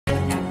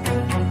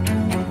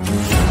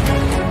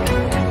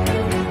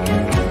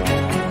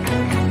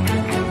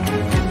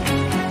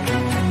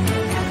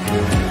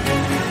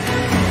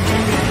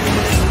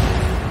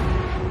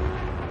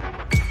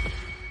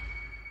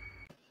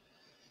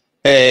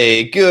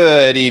Hey,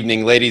 good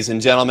evening, ladies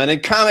and gentlemen,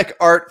 and comic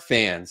art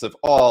fans of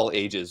all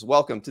ages.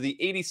 Welcome to the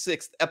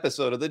 86th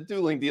episode of the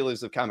Dueling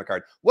Dealers of Comic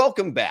Art.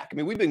 Welcome back. I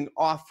mean, we've been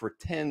off for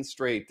 10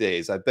 straight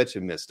days. I bet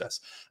you missed us.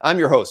 I'm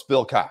your host,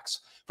 Bill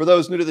Cox. For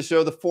those new to the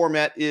show, the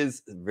format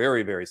is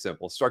very, very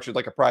simple. Structured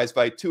like a prize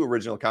fight, two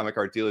original comic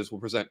art dealers will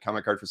present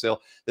comic art for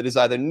sale that is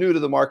either new to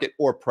the market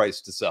or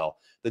priced to sell.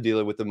 The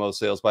dealer with the most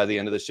sales by the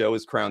end of the show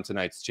is crowned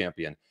tonight's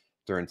champion.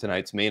 During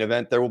tonight's main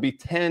event, there will be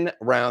 10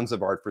 rounds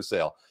of art for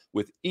sale,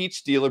 with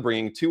each dealer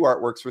bringing 2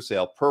 artworks for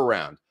sale per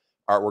round.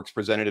 Artworks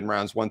presented in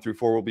rounds 1 through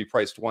 4 will be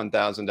priced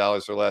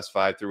 $1,000 or less.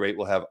 5 through 8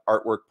 will have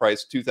artwork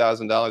priced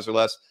 $2,000 or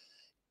less.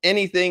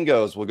 Anything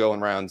goes will go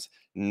in rounds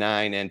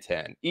 9 and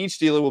 10. Each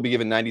dealer will be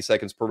given 90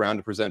 seconds per round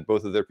to present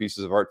both of their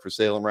pieces of art for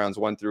sale in rounds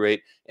 1 through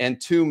 8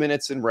 and 2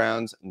 minutes in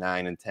rounds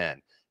 9 and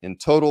 10. In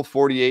total,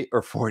 40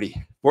 artworks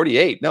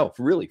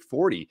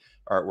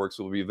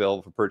will be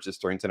available for purchase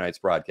during tonight's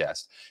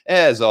broadcast.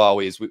 As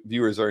always,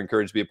 viewers are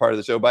encouraged to be a part of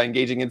the show by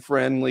engaging in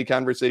friendly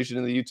conversation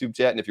in the YouTube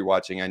chat. And if you're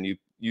watching on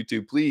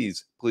YouTube,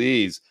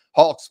 please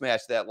Hulk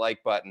smash that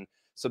like button,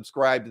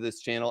 subscribe to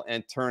this channel,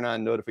 and turn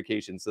on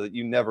notifications so that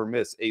you never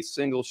miss a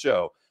single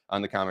show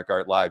on the Comic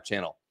Art Live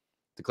channel.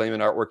 To claim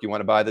an artwork you want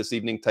to buy this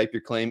evening, type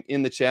your claim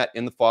in the chat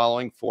in the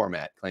following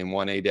format: claim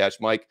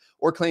 1A-Mike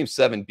or claim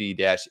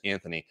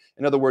 7B-Anthony.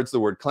 In other words, the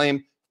word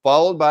claim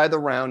followed by the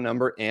round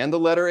number and the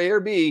letter A or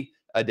B,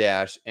 a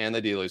dash, and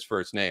the dealer's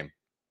first name.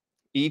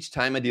 Each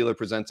time a dealer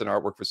presents an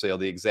artwork for sale,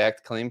 the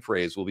exact claim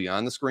phrase will be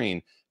on the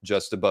screen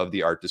just above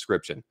the art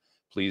description.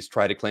 Please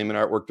try to claim an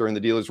artwork during the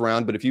dealer's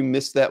round, but if you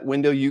miss that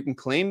window, you can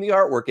claim the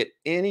artwork at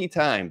any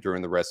time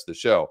during the rest of the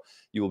show.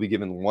 You will be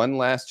given one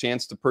last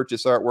chance to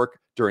purchase artwork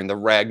during the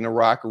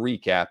Ragnarok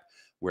recap,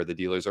 where the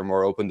dealers are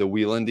more open to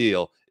wheel and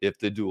deal if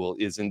the duel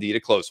is indeed a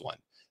close one.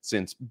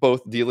 Since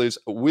both dealers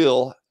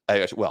will,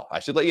 I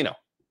should let you know,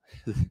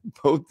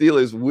 both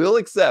dealers will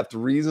accept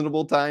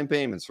reasonable time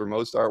payments for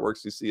most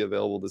artworks you see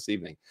available this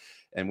evening.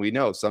 And we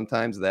know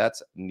sometimes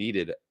that's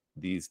needed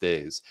these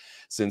days.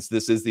 Since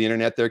this is the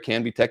internet, there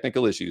can be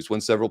technical issues.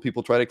 When several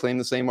people try to claim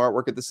the same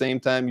artwork at the same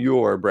time,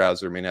 your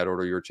browser may not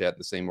order your chat in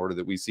the same order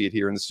that we see it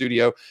here in the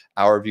studio.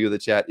 Our view of the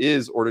chat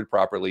is ordered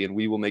properly, and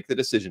we will make the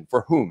decision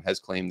for whom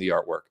has claimed the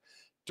artwork.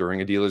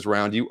 During a dealer's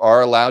round, you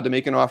are allowed to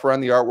make an offer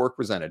on the artwork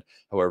presented.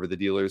 However, the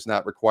dealer is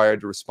not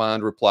required to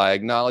respond, reply,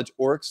 acknowledge,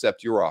 or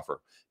accept your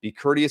offer. Be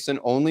courteous and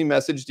only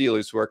message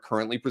dealers who are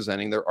currently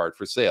presenting their art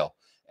for sale.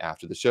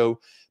 After the show,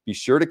 be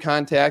sure to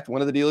contact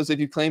one of the dealers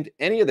if you've claimed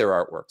any of their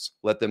artworks.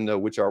 Let them know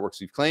which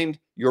artworks you've claimed,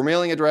 your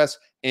mailing address,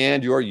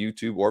 and your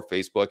YouTube or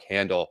Facebook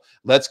handle.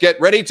 Let's get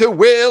ready to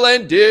wheel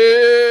and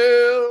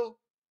deal.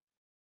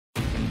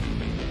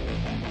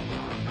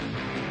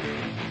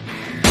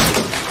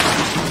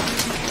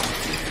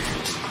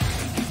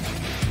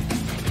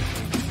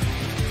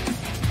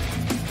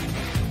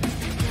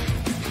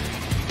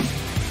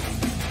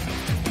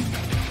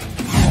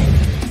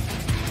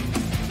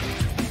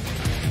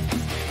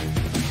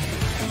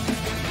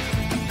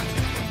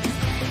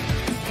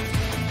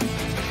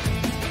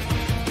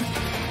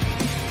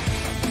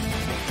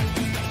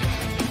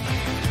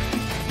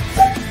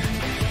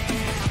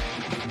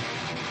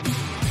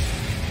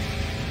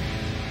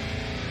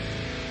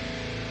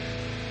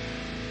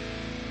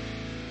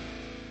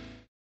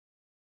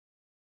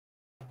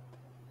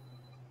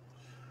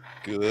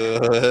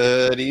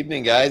 Good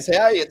evening, guys.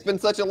 Hey, it's been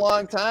such a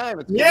long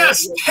time.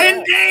 Yes,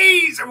 10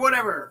 days or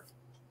whatever.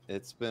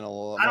 It's been a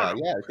long time.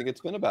 Yeah, I think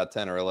it's been about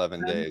 10 or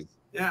 11 days.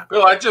 Yeah.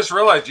 Bill, I just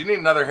realized you need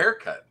another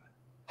haircut.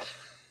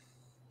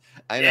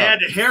 I know. Yeah,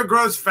 the hair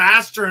grows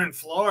faster in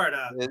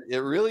Florida. It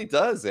really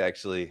does,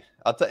 actually.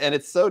 And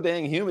it's so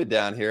dang humid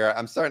down here.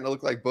 I'm starting to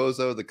look like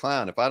Bozo the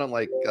Clown. If I don't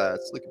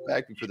slick it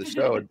back before the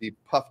show, it'd be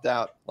puffed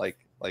out like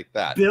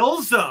that.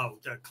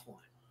 Billzo the Clown.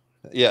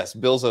 Yes,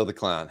 Billzo the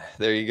Clown.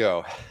 There you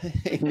go.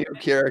 A new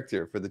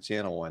character for the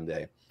channel one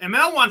day.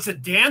 ML wants a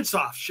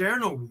dance-off. Sharon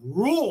will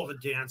rule the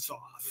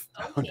dance-off.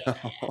 Oh,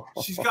 no.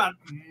 She's got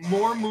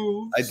more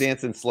moves. I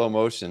dance in slow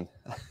motion.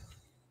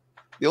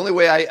 The only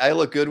way I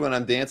look good when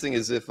I'm dancing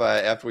is if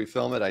after we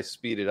film it, I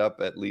speed it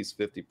up at least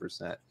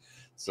 50%.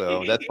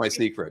 So that's my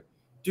secret.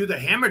 Do the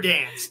hammer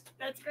dance.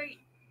 That's great.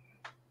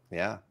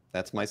 Yeah,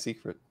 that's my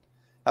secret.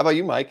 How about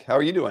you, Mike? How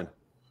are you doing?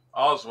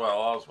 All's well,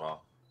 all's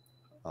well.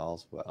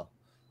 All's well.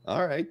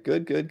 All right,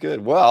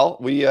 good. Well,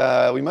 we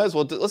might as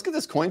well let's get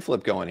this coin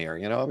flip going here.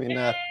 You know, I mean,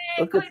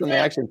 let's get some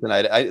action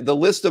tonight. The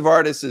list of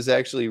artists is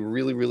actually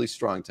really, really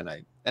strong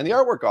tonight, and the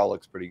artwork all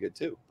looks pretty good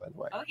too. By the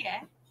way. Oh yeah.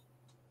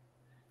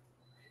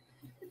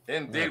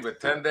 Indeed, with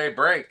 10-day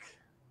break.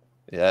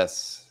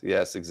 Yes,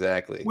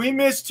 exactly. We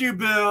missed you,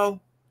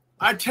 Bill.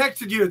 I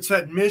texted you and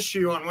said miss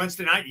you on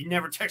Wednesday night. You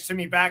never texted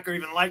me back or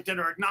even liked it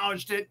or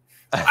acknowledged it.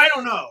 I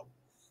don't know.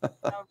 All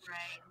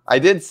right. I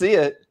did see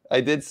it.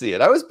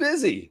 I was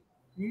busy.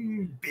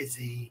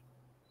 Busy.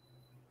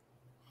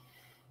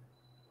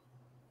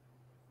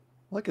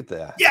 Look at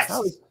that. Yes.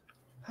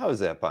 How is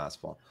that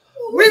possible?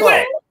 We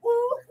win.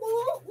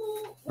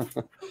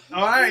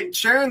 All right.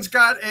 Sharon's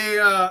got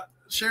a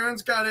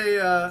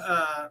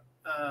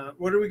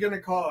what are we going to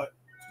call it?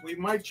 We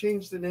might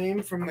change the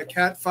name from the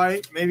cat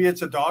fight. Maybe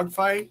it's a dog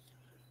fight.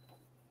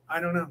 I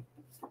don't know.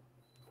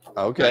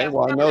 Okay.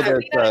 Well, I know we gotta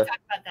that talk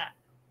about that.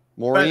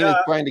 Maureen is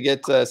trying to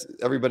get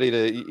everybody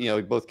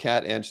to, both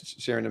Kat and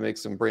Sharon to make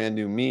some brand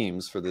new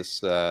memes for this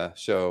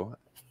show.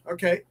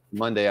 Okay.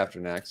 Monday after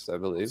next, I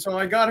believe. So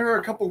I got her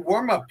a couple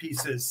warm-up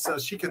pieces so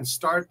she can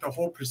start the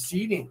whole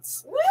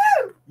proceedings.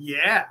 Woo!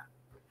 Yeah.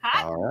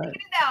 Hot. All right.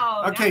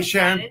 Okay,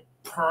 Sharon.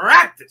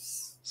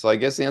 Practice. So I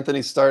guess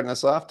Anthony's starting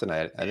us off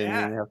tonight. I didn't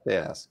even have to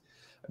ask.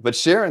 But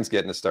Sharon's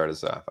getting to start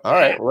us off. All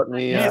right. Let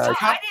me.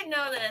 I didn't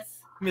know this.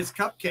 Miss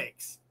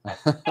Cupcakes.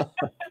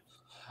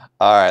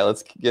 All right,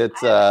 let's get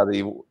now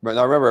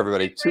remember,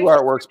 everybody, 2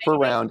 artworks per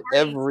round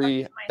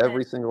every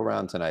single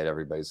round tonight,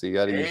 everybody. So you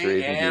got to use your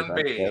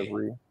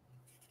agent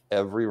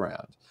every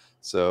round.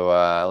 So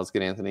let's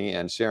get Anthony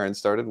and Sharon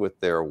started with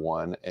their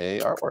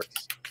 1A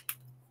artworks.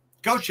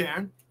 Go,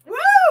 Sharon.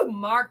 Woo!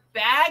 Mark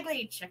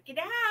Bagley, check it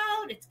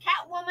out. It's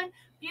Catwoman,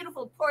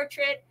 beautiful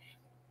portrait.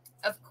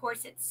 Of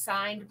course, it's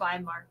signed by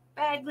Mark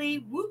Bagley.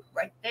 Whoop,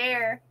 right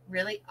there.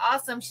 Really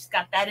awesome. She's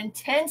got that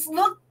intense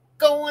look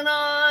going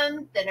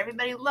on that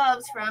everybody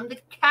loves from the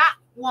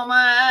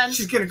Catwoman.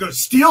 She's gonna go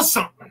steal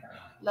something.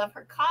 Love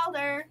her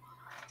collar.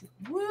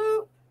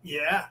 Woo!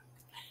 Yeah.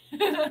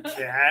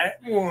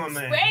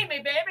 Catwoman. Wait, me,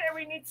 baby.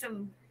 We need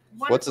some.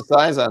 What's the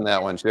size on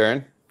that one,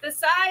 Sharon? The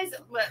size.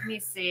 Let me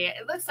see.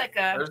 It looks like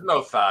a. There's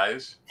no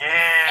thighs.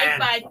 8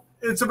 by.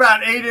 It's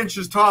about 8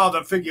 inches tall.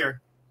 The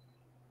figure.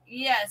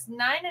 Yes,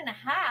 9.5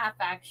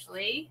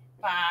 actually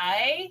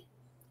by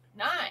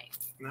 9.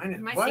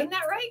 Am I saying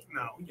that right?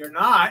 No, you're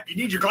not. You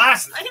need your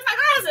glasses. I need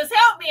my glasses.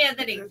 Help me,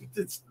 Anthony.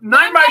 It's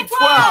 9 by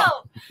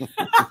 12.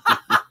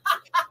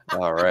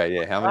 All right.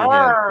 Yeah. How many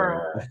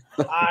hands?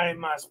 I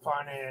must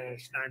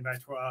punish. 9 by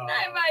 12.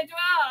 9 by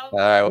 12.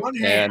 All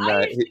right. And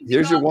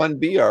here's your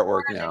 1B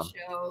artwork now.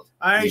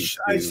 I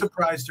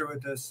surprised her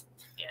with this.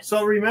 Yes.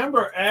 So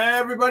remember,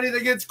 everybody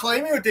that gets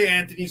claiming with the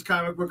Anthony's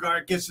comic book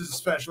art gets his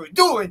specially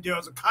Dueling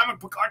deals a comic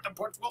book art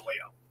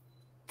portfolio.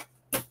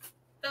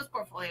 Those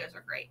portfolios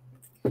are great.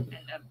 I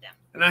love them.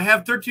 And I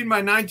have 13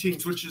 by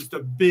 19s, which is the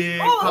big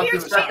popular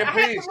size. I have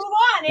to move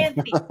on,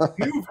 Anthony.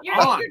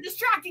 You're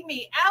distracting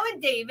me. Alan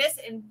Davis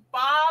and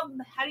Bob,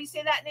 how do you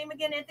say that name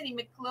again, Anthony?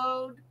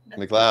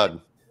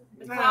 McLeod.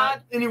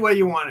 Any way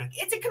you want it.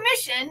 It's a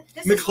commission.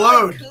 This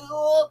McLeod. is really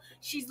cool.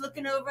 She's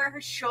looking over her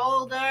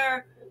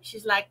shoulder.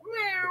 She's like,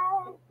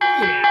 meow.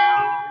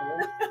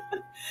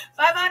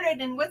 500.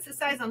 And what's the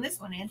size on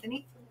this one,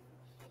 Anthony?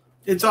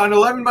 It's on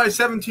 11 by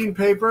 17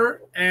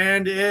 paper,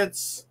 and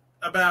it's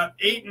about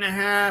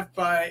 8.5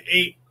 by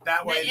 8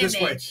 that way,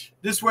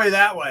 this way,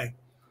 that way.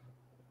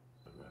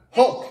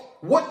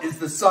 Hulk, what is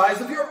the size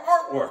of your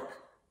artwork?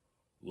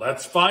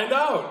 Let's find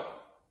out.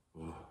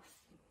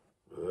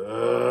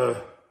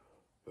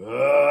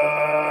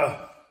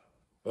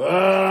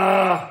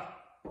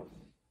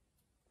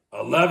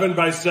 11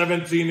 by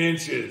 17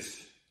 inches.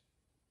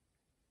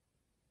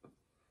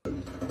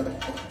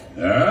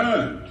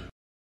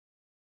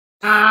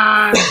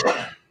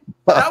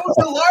 That was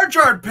the large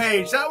art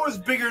page. That was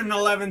bigger than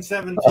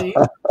 1117.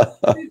 What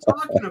are you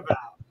talking about?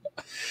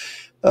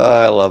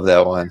 I love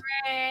that one.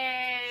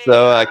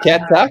 So,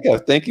 Kat Taka,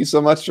 thank you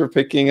so much for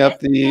picking up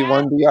the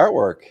 1B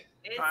artwork.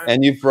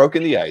 And you've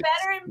broken the ice.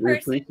 We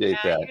appreciate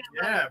that.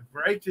 Yeah,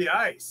 break the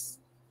ice.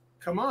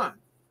 Come on.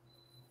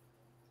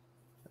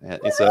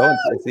 And so I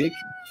think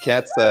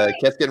Kat's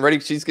getting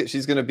ready. She's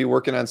going to be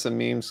working on some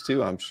memes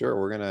too. I'm sure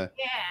we're gonna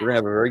have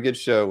a very good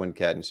show when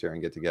Kat and Sharon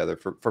get together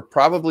for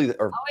probably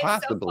or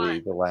possibly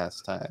the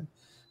last time,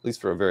 at least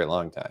for a very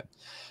long time.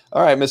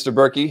 All right, Mr.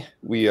 Berkey,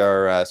 we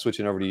are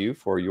switching over to you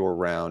for your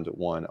round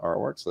 1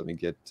 artwork. So let me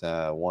get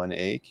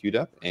 1A queued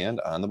up and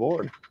on the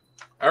board.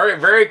 All right,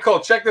 very cool.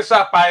 Check this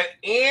out by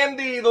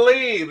Andy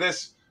Lee.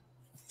 This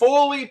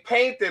fully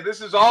painted.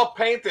 This is all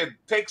painted.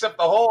 Takes up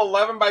the whole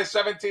 11 by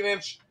 17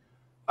 inch.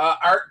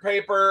 Art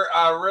paper,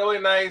 really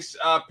nice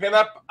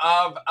pinup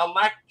of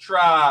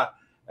Elektra,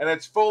 and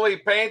it's fully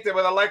painted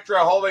with Elektra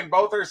holding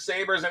both her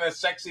sabers in a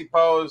sexy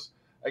pose.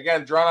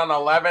 Again, drawn on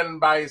 11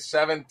 by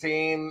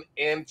 17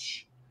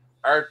 inch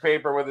art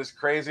paper with this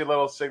crazy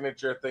little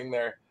signature thing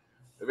there.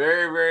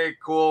 Very, very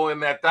cool.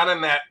 And that done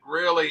in that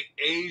really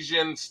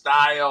Asian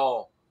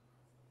style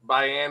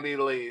by Andy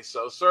Lee.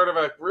 So sort of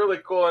a really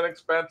cool,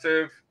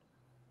 inexpensive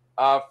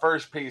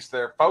first piece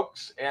there,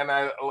 folks. And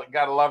I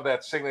gotta love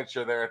that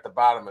signature there at the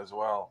bottom as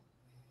well.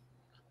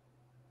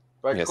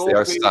 But yes, cool they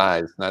are piece.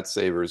 size, not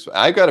sabers.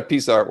 I got a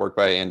piece of artwork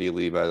by Andy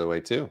Lee, by the way,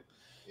 too.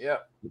 Yeah,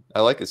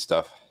 I like his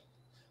stuff.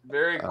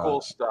 very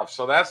cool stuff.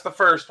 So that's the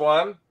first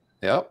one.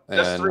 Yep,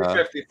 That's and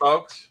 $350,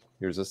 folks.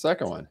 here's the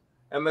second one.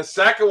 And the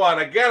second one,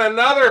 again,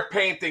 another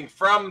painting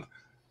from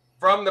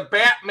the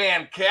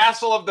Batman,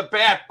 Castle of the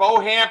Bat,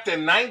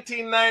 Bohampton,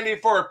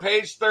 1994,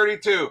 page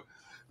 32.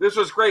 This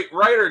was great.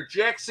 Writer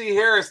Jack C.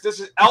 Harris. This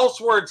is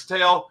Elseworlds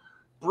Tale.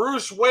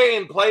 Bruce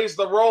Wayne plays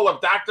the role of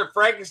Dr.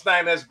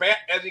 Frankenstein as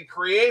he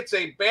creates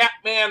a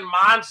Batman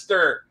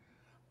monster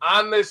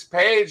on this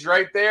page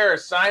right there,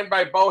 signed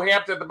by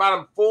Bohampton at the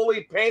bottom,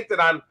 fully painted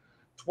on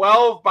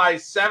 12 by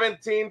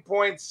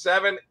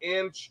 17.7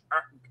 inch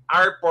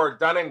artboard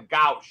done in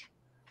gouache.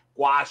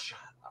 Gouache.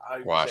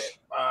 Gouache.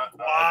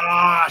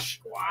 Gouache.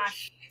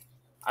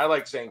 I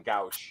like saying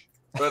gouache.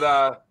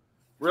 But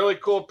really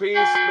cool piece.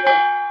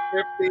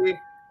 50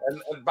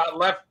 and about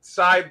left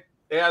side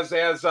has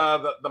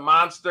the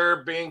monster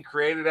being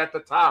created at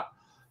the top.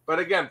 But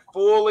again,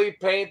 fully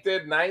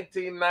painted,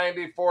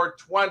 1994,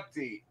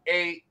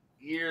 28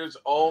 years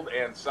old,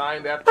 and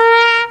signed at the...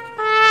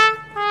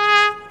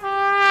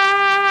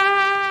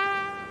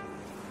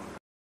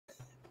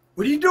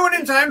 What are you doing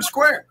in Times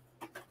Square?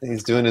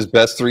 He's doing his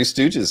best Three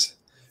Stooges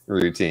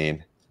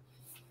routine.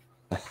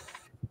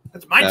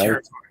 That's my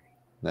territory.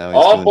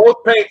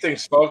 Both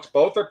paintings, folks.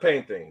 Both are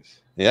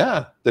paintings.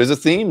 Yeah, there's a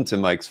theme to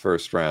Mike's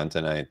first round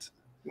tonight.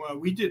 Well,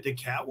 we did the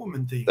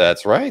Catwoman theme.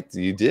 That's right,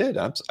 you did.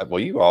 Well,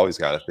 you always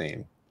got a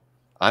theme.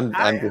 I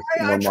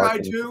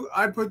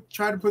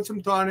try to put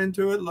some thought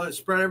into it,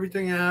 spread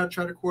everything out,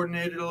 try to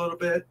coordinate it a little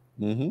bit.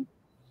 Mm-hmm.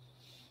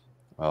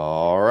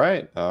 All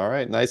right.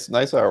 Nice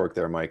artwork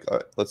there, Mike.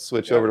 Let's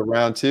switch over to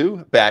round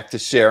 2. Back to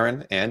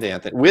Sharon and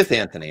Anthony. With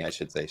Anthony, I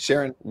should say.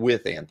 Sharon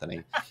with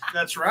Anthony.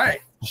 That's right.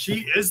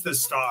 She is the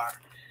star.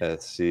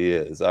 Yes, she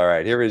is. All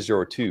right. Here is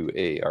your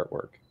 2A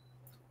artwork.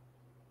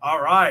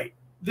 All right.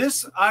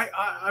 This,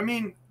 I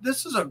mean,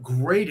 this is a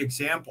great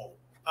example.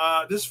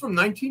 This is from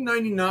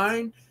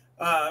 1999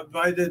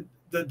 by the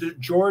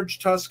George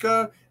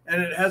Tuska,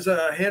 and it has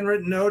a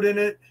handwritten note in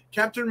it.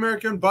 Captain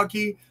America and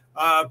Bucky.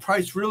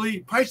 Price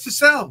to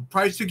sell,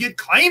 price to get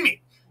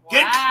claimy.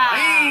 Get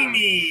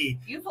claimy.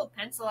 Beautiful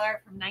pencil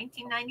art from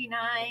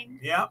 1999.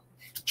 Yeah.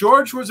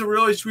 George was a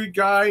really sweet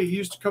guy. He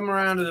used to come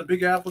around to the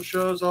Big Apple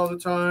shows all the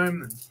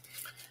time. And,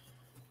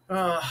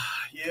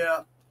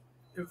 yeah,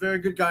 a very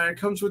good guy. It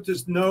comes with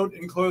this note,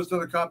 enclosed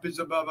other copies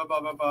of blah, blah,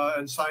 blah, blah, blah,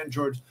 and signed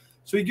George.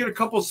 So you get a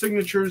couple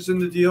signatures in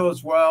the deal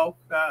as well.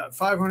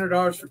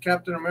 $500 for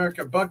Captain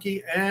America,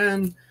 Bucky,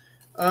 and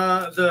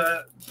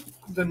the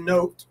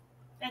note.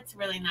 That's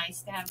really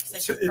nice to have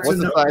such What's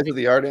the size of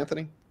the art,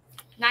 Anthony?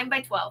 9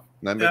 by 12.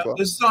 9 by 12?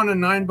 This is on a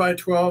 9 by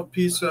 12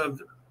 piece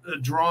of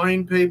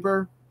drawing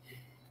paper.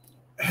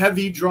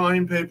 Heavy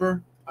drawing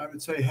paper. I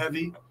would say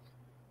heavy.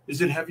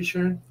 Is it heavy,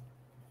 Sharon?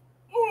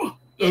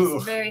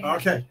 It's very heavy.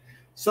 Okay.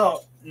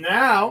 So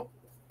now,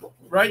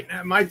 right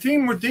now, my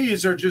theme with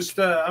these are just,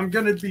 I'm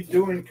going to be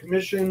doing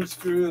commissions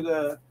through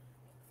the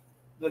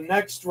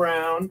next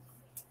round.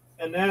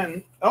 And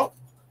then,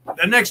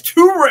 the next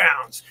 2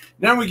 rounds.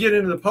 Then we get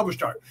into the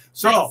published art.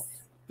 So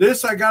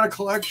this, I got a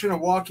collection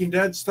of Walking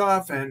Dead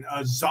stuff and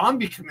a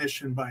zombie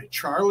commission by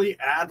Charlie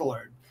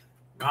Adler.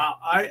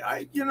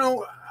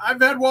 I've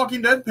had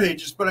Walking Dead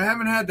pages, but I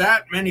haven't had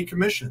that many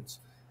commissions.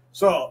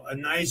 So a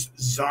nice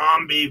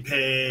zombie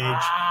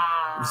page.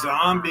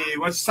 Zombie.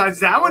 What size is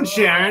that one,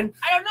 Sharon?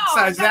 I don't know.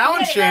 Size that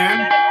one,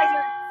 Sharon?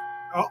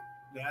 Oh,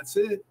 that's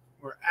it.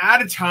 We're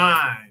out of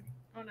time.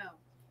 Oh no.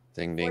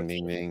 Ding, ding,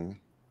 ding, ding.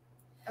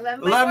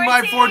 11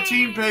 by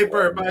 14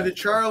 paper by the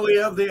Charlie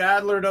of the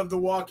Adler of the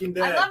Walking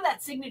Dead. I love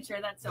that signature.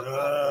 That's so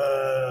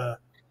cool.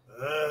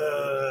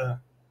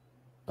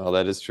 Oh,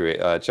 that is true.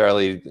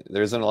 Charlie,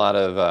 there isn't a lot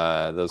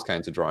of those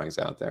kinds of drawings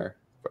out there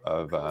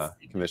of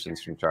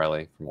commissions from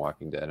Charlie from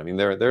Walking Dead. I mean,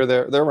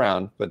 they're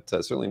around, but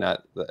certainly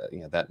not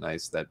that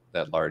nice, that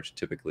large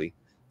typically.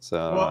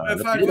 So, well,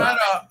 if I've had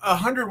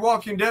 100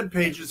 Walking Dead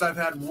pages, I've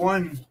had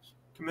 1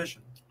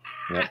 commission.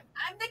 Yep.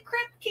 I'm the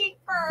crypt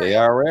keeper. They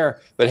are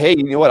rare. But hey,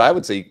 you know what? I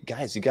would say,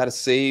 guys, you got to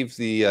save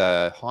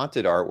the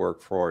haunted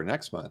artwork for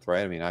next month,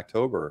 right? I mean,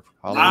 October.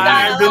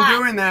 I've been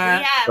doing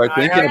that. Start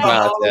thinking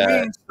about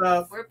that.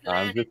 Stuff.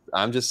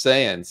 I'm just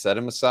saying, set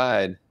them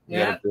aside. You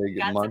got a big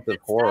month of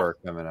horror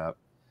coming up.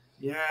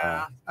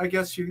 Yeah, I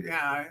guess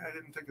I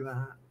didn't think of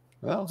that.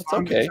 Well, it's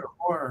okay.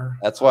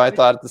 That's why I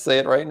thought to say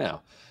it right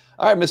now.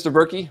 All right, Mr.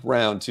 Berkey,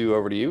 round 2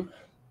 over to you.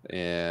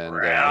 And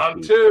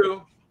round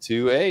 2.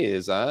 2A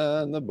is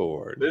on the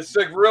board. This is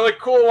a really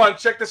cool one.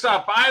 Check this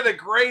out. By the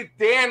great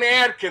Dan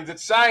Adkins.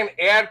 It's signed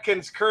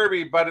Adkins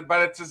Kirby, but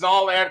it's his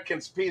all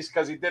Adkins piece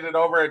because he did it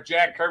over a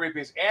Jack Kirby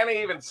piece. And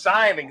he even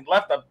signed and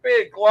left a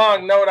big,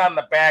 long note on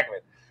the back of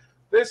it.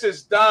 This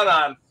is done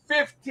on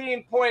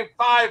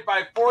 15.5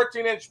 by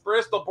 14-inch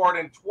Bristol board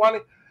in 20.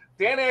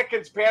 Dan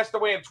Adkins passed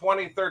away in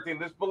 2013.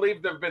 This is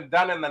believed to have been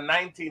done in the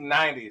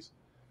 1990s.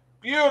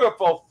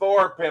 Beautiful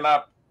Thor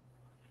pinup.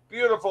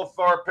 Beautiful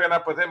Thor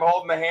pinup with him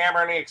holding the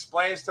hammer, and he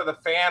explains to the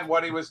fan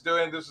what he was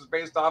doing. This is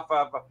based off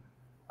of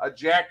a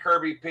Jack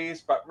Kirby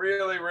piece, but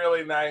really,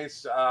 really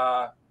nice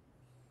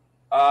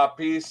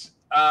piece.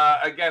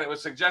 Again, it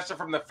was suggested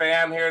from the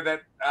fan here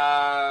that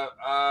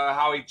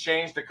how he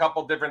changed a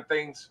couple different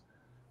things,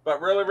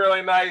 but really,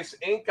 really nice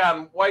ink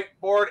on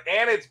whiteboard,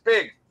 and it's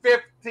big,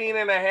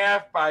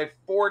 15.5 by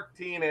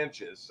 14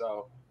 inches.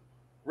 So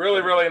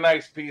really, really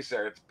nice piece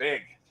there. It's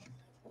big.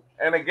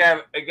 And again,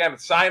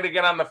 signed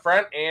again on the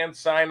front and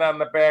signed on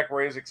the back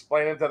where he's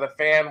explaining to the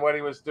fan what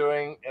he was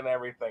doing and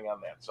everything on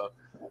that. So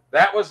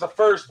that was the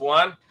first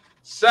one.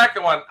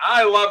 Second one,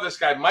 I love this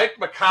guy, Mike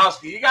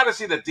Mikowski. You got to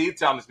see the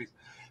detail on this piece.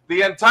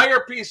 The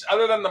entire piece,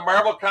 other than the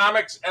Marvel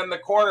Comics and the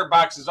corner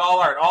box, is all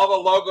art. All the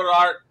logo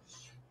art.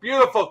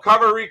 Beautiful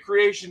cover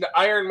recreation to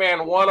Iron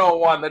Man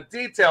 101. The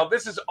detail,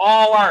 this is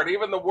all art.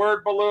 Even the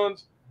word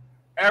balloons,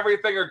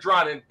 everything are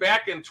drawn. And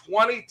back in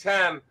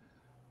 2010,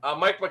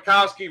 Mike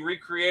Makowski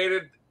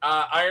recreated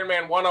Iron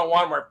Man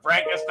 101 where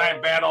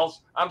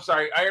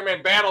Iron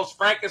Man battles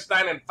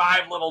Frankenstein and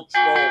 5 little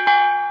trolls.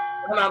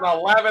 And on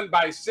 11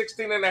 by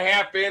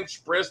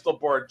 16.5-inch Bristol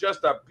board.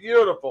 Just a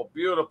beautiful,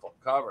 beautiful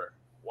cover.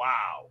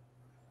 Wow.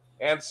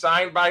 And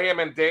signed by him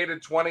and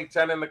dated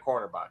 2010 in the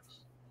corner box.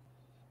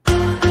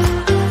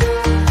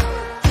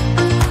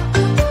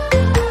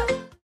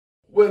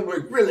 When we're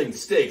grilling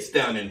steaks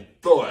down in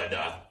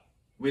Florida,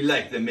 we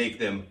like to make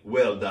them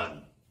well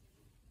done.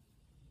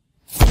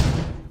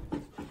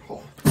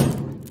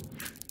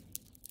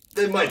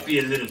 They might be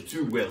a little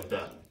too well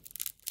done.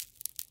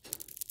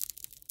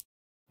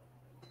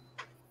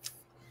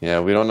 Yeah,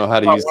 we don't know how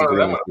to use the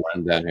grilling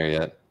system down here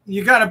yet.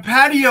 You got a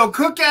patio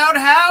cookout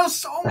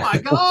house? Oh my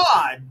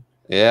God!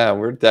 Yeah,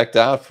 we're decked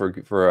out for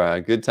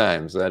good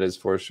times. That is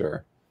for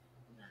sure.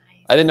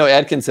 Nice. I didn't know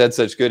Adkins had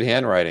such good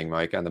handwriting,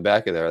 Mike, on the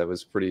back of there. That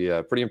was pretty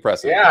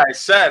impressive. Yeah, I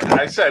said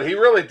he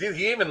really did.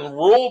 He even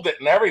ruled it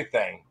and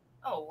everything.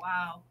 Oh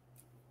wow!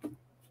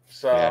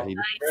 So yeah,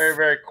 very,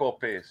 very cool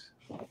piece.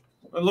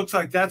 It looks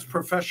like that's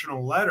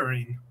professional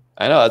lettering.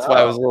 I know. That's why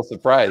I was a little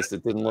surprised.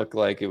 It didn't look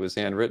like it was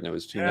handwritten. It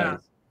was too nice.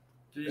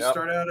 Did you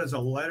start out as a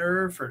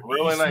letterer for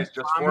really nice?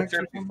 Just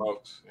 $4.50,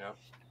 folks. Yeah.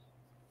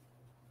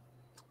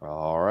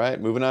 All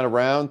right, moving on to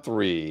round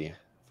 3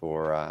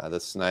 for the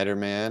Snyder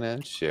Man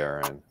and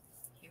Sharon.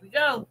 Here we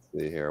go.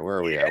 Let's see here. Where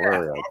are we at? Where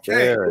are we at?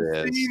 Okay. There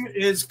it is. Theme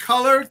is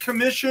color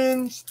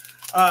commissions.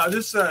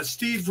 This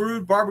Steve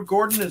Rude, Barbara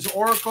Gordon is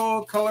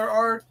Oracle color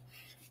art.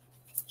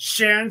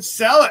 Sharon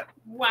Sell It.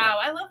 Wow,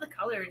 I love the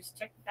colors.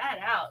 Check that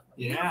out.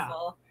 Beautiful.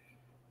 Yeah.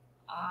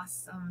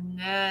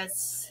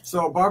 Awesomeness.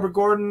 So Barbara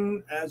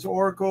Gordon as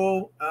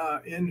Oracle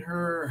in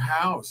her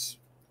house.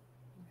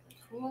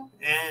 Cool.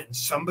 And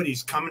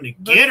somebody's coming to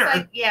get her.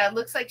 Like, yeah, it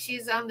looks like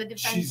she's on the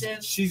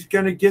defensive. She's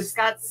going to get... She's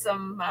got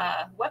some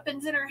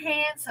weapons in her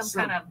hand, some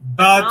kind of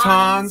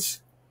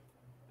batons.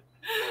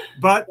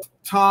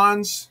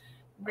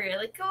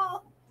 Really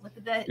cool. Look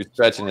at that. You're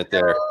stretching it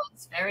there.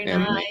 It's very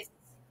nice.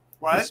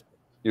 What?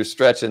 You're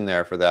stretching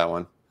there for that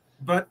one.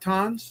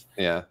 Batons?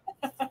 Yeah.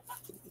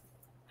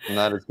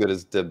 Not as good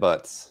as the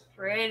butts.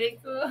 Pretty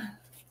cool.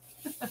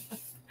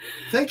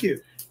 Thank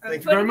you.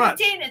 Thank you very much.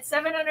 It's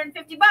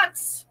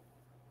 $750.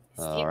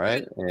 All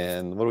right.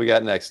 And what do we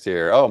got next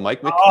here? Oh,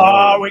 Mike McKean.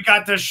 Oh, we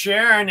got the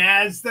Sharon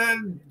as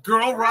the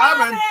girl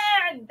Robin.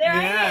 There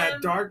I am.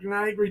 Dark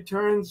Knight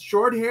Returns.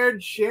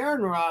 Short-haired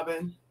Sharon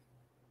Robin.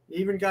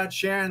 Even got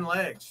Sharon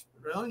legs.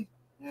 Really?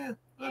 Yeah,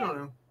 I don't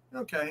know.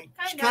 Okay.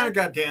 She kind of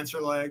got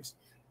dancer legs.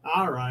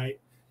 All right.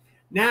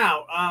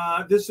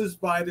 Now, this is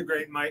by the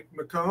great Mike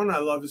McKone. I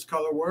love his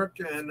color work.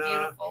 And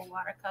beautiful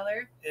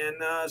watercolor.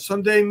 And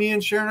someday me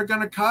and Sharon are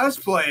going to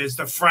cosplay as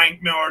the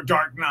Frank Miller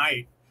Dark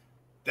Knight.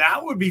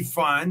 That would be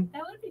fun.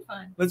 That would be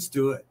fun. Let's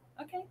do it.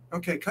 Okay.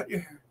 Okay, cut your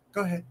hair. Go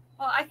ahead.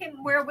 Well, I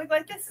can wear a wig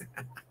like this.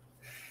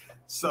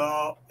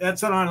 So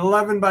that's on an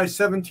 11 by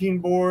 17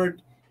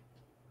 board.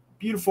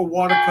 Beautiful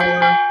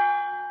watercolor.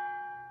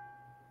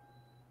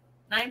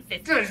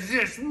 $9.50. Does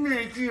this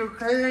make you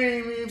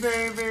crazy,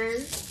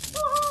 baby?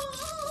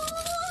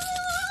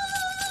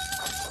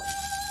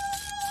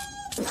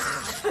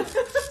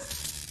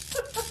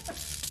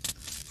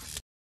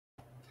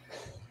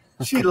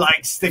 She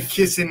likes the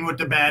kissing with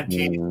the bad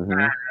teeth.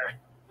 Mm-hmm.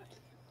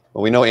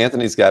 Well, we know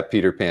Anthony's got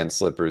Peter Pan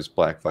slippers,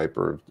 Black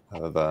Viper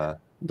of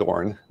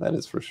Dorn. That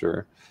is for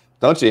sure.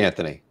 Don't you,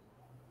 Anthony?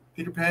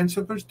 Peter Pan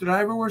slippers? Did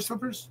I ever wear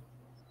slippers?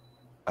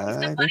 It's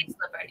the bunny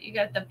slipper. You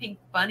got the pink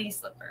bunny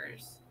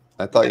slippers.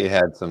 I thought you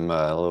had some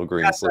little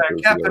green got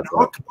slippers. Captain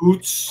Hook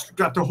boots.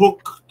 Got the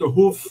hook, the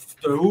hoof,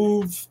 the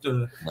hooves.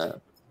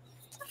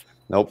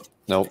 Nope.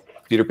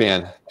 Peter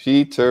Pan.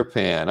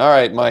 All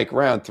right, Mike,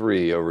 round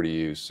 3 over to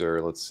you,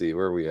 sir. Let's see,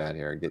 where are we at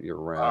here? Get your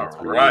round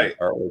 3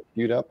 artwork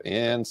queued up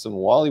and some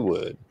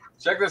Wallywood.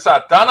 Check this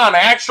out. Done on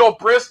actual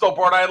Bristol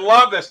board. I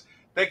love this.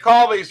 They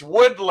call these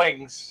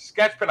woodlings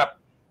sketch pinup.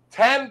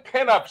 10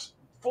 pinups,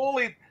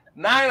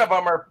 9 of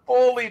them are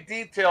fully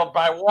detailed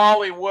by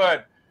Wally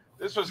Wood.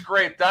 This was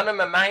great. Done in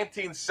the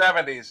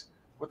 1970s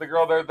with the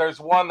girl.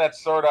 There's one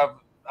that's sort of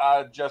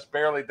just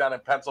barely done in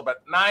pencil,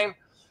 but 9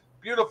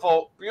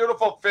 beautiful,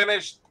 beautiful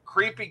finished,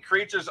 creepy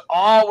creatures,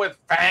 all with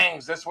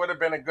fangs. This would have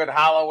been a good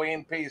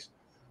Halloween piece.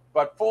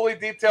 But fully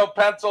detailed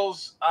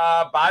pencils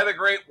by the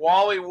great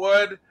Wally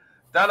Wood,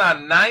 done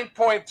on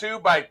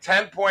 9.2 by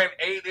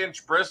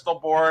 10.8-inch Bristol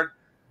board,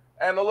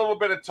 and a little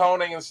bit of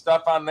toning and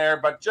stuff on there.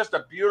 But just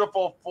a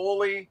beautiful,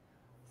 fully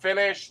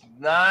finished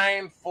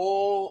 9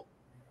 full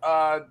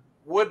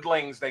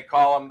woodlings, they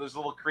call them, those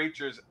little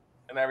creatures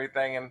and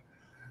everything. And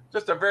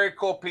just a very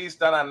cool piece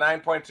done on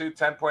 9.2,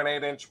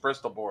 10.8-inch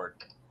Bristol board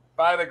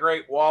by the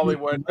great Wally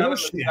Wood, done in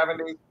the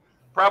 70s,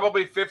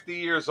 probably 50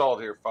 years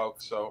old here,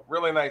 folks. So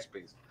really nice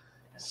piece.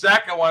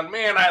 Second one,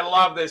 man, I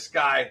love this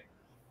guy.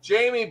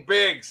 Jamie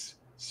Biggs,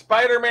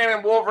 Spider-Man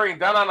and Wolverine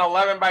done on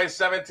 11 by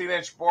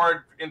 17-inch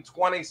board in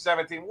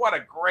 2017. What a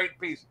great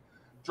piece.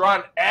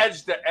 Drawn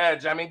edge to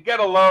edge. I mean, get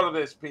a load of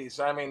this piece.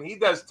 I mean, he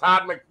does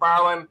Todd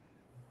McFarlane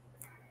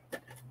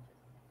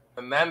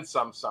and then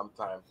some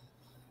sometime.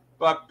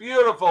 But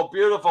beautiful,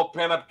 beautiful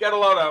pinup. Get a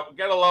load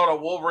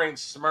of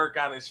Wolverine's smirk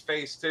on his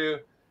face too,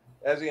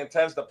 as he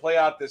intends to play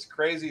out this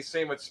crazy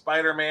scene with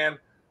Spider-Man.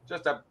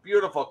 Just a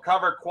beautiful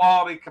cover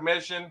quality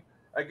commission.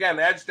 Again,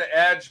 edge to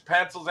edge,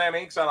 pencils and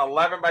inks on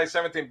 11 by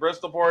 17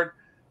 Bristol board.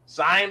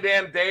 Signed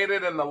and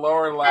dated in the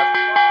lower left.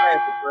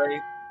 Great.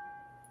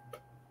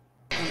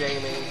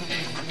 Jamie.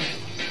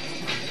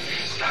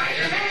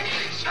 Spider-Man,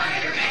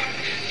 Spider-Man,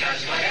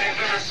 does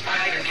whatever a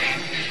spider can.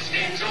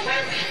 Spins a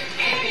web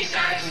any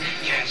size,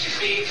 catches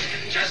thieves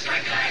just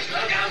like flies.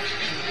 Look out,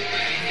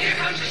 here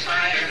comes the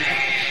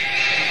Spider-Man.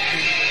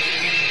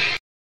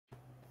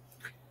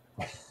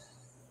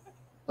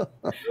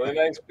 Really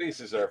nice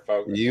pieces there,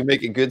 folks. You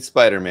make a good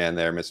Spider-Man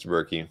there, Mr.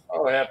 Berkey.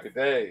 Oh, happy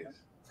days.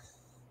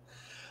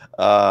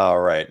 All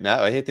right.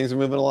 Now, hey, things are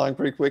moving along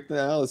pretty quick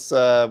now. Let's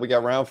we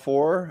got round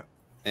 4,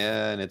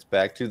 and it's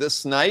back to the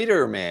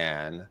Snyder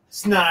Man.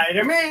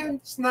 Snyder-Man,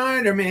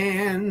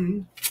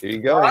 Snyder-Man. Here you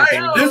go. All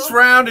right, this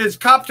round is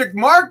Coptic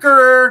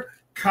Marker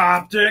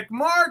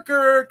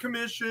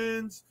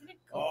commissions.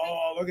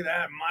 Oh, look at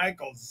that.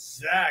 Michael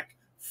Zach.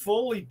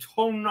 Fully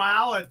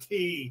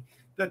tonality.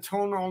 The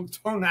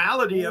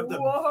tonality of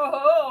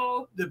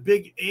the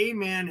big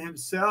A-man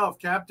himself,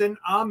 Captain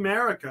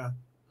America.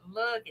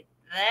 Look at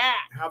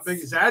that. How big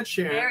is that,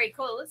 Sharon? Very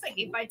cool. It looks like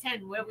 8 by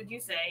 10. What would you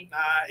say?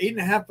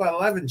 8.5 by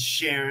 11,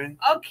 Sharon.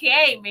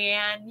 Okay,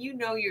 man. You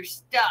know your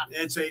stuff.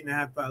 It's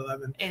 8.5 by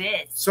 11. It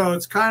is. So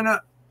it's kind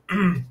of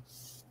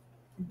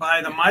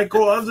by the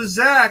Michael of the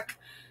Zach.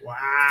 Wow.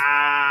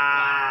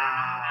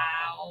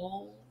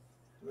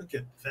 Look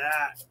at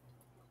that.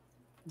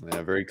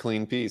 Yeah, very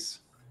clean piece.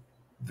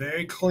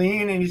 Very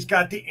clean, and he's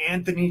got the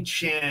Anthony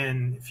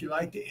chin. If you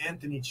like the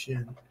Anthony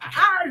chin.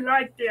 I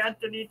like the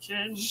Anthony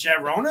chin.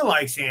 Sharona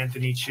likes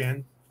Anthony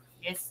chin.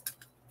 Yes.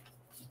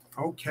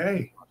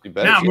 Okay. You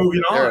better Now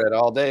moving on. it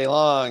all day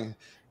long.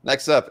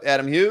 Next up,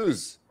 Adam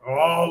Hughes.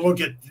 Oh, look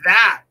at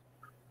that.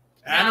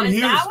 Adam is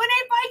Hughes. that one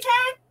 8 by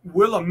 10?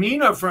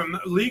 Wilhelmina from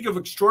League of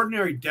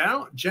Extraordinary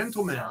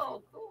Gentlemen.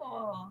 So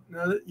cool.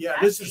 No, yeah,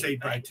 this is 8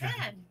 by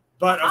 10.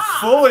 But a Ah.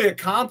 fully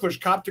accomplished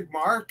Coptic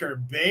Marker,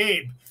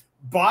 babe,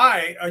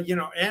 by you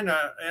know, and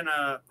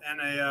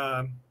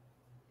a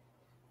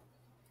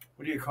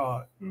what do you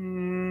call it?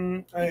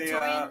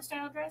 Victorian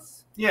style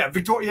dress? Yeah,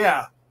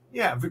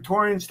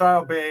 Victorian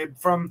style babe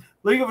from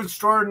League of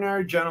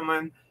Extraordinary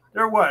Gentlemen.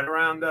 They're what,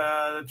 around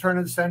the turn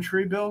of the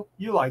century, Bill?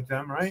 You like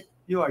them, right?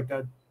 You like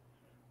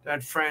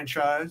that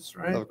franchise,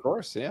 right? Of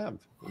course, yeah.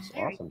 It's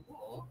Very awesome.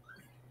 cool.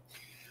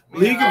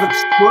 League of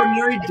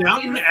Extraordinary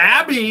Downton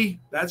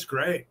Abbey. That's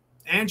great.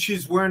 And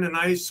she's wearing a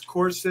nice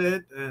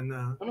corset and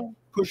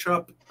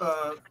push-up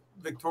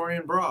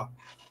Victorian bra.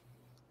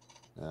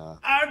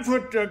 I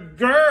put the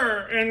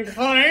grr in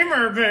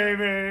Claimer,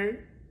 baby.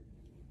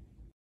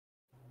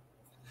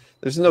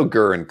 There's no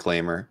gur in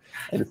Claimer.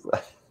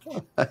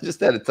 I just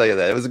had to tell you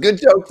that. It was a good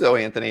joke, though,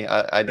 Anthony.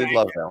 I did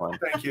love that one.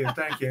 Thank you.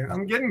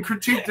 I'm getting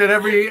critiqued at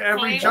every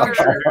Claimer.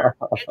 juncture.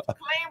 It's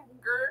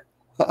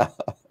Claimer.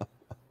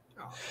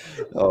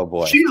 Oh,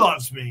 boy. She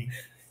loves me.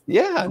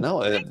 Yeah,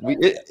 no,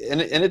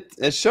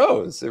 it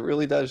shows. It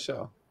really does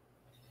show.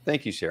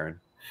 Thank you,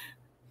 Sharon.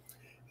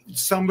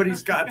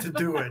 Somebody's got to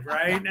do it,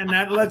 right? And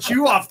that lets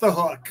you off the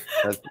hook.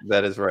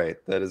 That is right.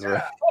 That is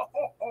right.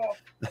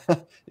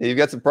 You've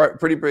got some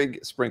pretty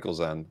big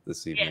sprinkles on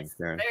this evening, Yes,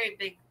 Sharon. very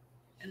big.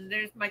 And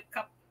there's my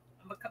cup.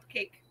 I'm a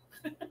cupcake.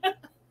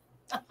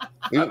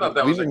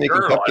 We've been making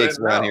cupcakes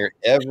around here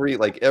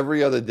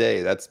every other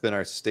day. That's been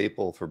our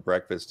staple for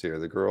breakfast here.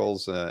 The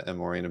girls and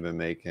Maureen have been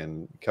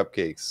making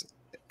cupcakes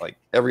like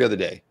every other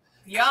day.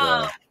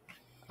 Yeah. So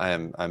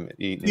I'm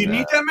eating. Do you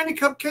need that many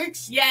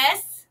cupcakes?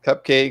 Yes.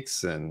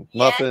 Cupcakes and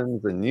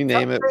muffins and you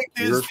name it.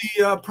 Cupcake is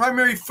the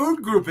primary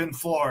food group in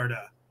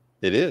Florida.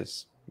 It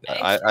is.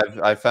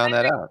 I found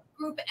that out.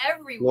 Group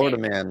everywhere. Florida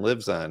man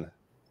lives on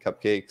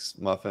cupcakes,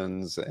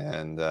 muffins,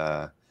 and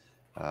Bud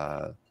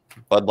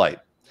Light.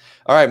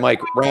 All right,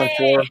 Mike, round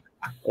 4,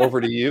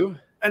 over to you.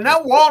 And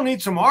that wall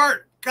needs some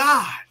art.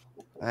 God.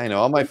 I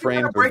know all my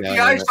frames are break down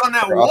the ice on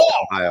that they're up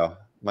wall. in Ohio.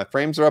 My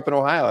frames are up in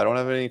Ohio. I don't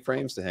have any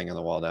frames to hang on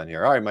the wall down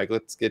here. All right, Mike,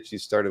 let's get you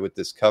started with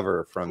this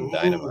cover from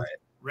Dynamite.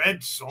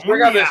 Red Sonja. We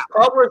got this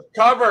published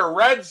cover,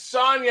 Red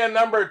Sonja,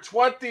 number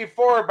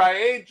 24 by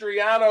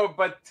Adriano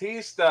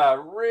Batista.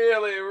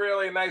 Really,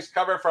 really nice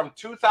cover from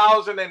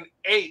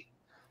 2008.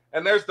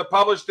 And there's the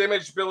published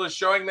image Bill is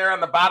showing there on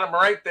the bottom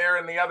right there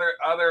in the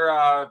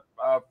other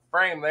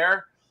frame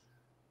there.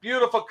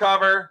 Beautiful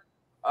cover.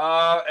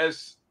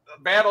 As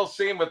battle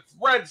scene with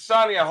Red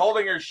Sonja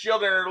holding her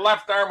shield in her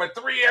left arm with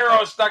 3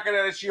 arrows stuck in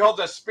it. She holds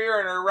a spear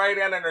in her right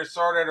hand and her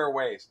sword at her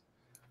waist.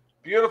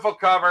 Beautiful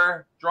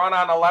cover, drawn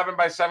on 11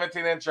 by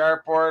 17-inch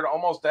artboard,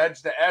 almost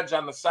edge to edge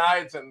on the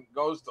sides and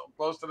goes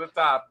close to the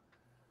top.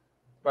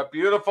 But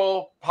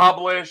beautiful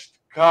published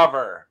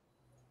cover.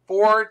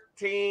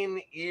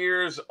 14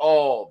 years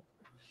old.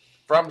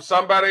 From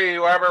somebody,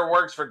 whoever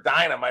works for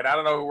Dynamite. I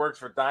don't know who works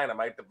for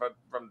Dynamite, but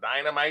from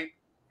Dynamite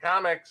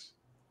Comics,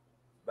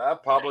 the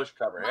published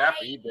cover.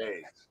 Happy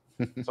days.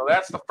 So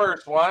that's the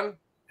first one.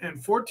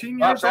 And 14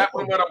 years that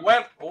old. one would have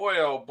went, boy,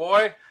 oh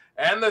boy.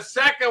 And the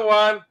second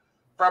one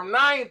from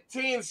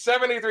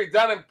 1973,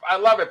 done in, I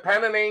love it,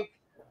 pen and ink,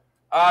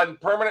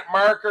 permanent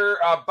marker.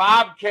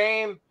 Bob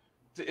Kane,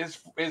 his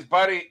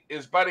buddy.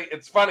 It's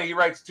funny. He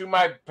writes, to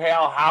my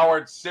pal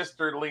Howard's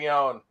sister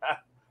Leon.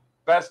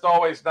 Best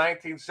always,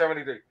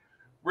 1973.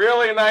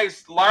 Really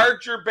nice,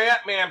 larger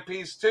Batman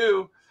piece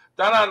too.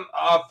 Done on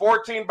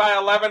 14 by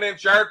 11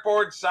 inch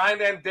artboard,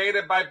 signed and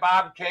dated by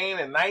Bob Kane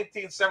in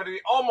 1970.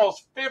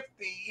 Almost 50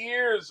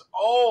 years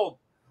old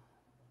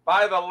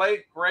by the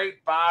late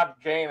great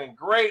Bob Kane, and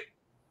great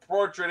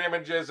portrait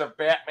images of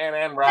Batman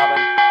and Robin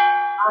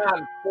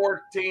on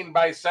 14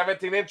 by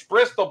 17 inch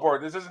Bristol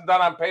board. This isn't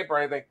done on paper or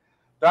anything.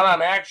 Done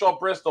on actual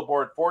Bristol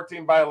board,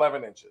 14 by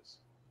 11 inches.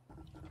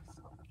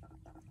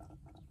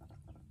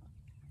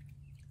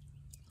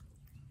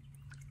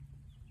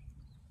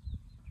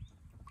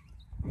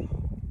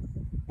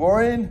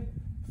 Maureen,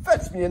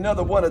 fetch me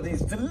another one of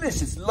these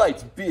delicious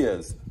light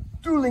beers.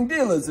 Dueling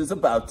Dealers is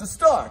about to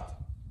start.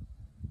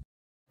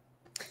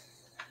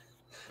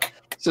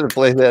 Should have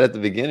played that at the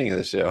beginning of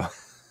the show.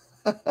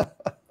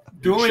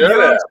 Dueling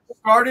Dealers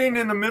starting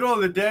in the middle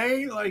of the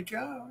day, like,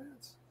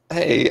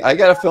 hey, I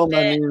gotta film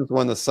my news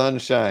when the sun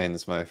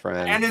shines, my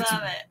friend. And it's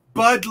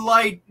Bud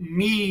Light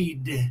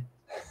mead.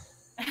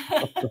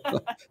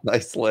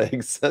 Nice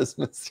legs, says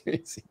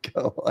Mr. Easy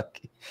Go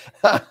Lucky.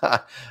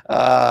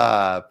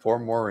 Poor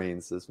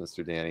Maureen, says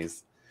Mr.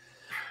 Danny's.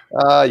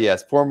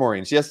 Yes, poor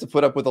Maureen. She has to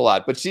put up with a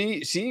lot, but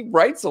she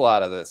writes a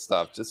lot of this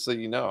stuff, just so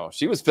you know.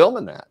 She was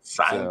filming that.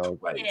 So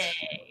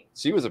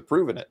she was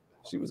approving it.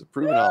 She was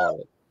approving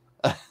all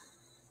of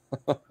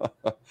it.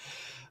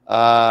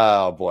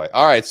 Oh boy.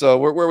 All right, so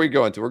where are we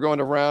going to? We're going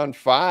to round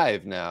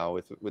 5 now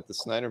with the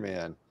Snyder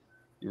Man.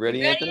 You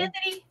ready, Anthony?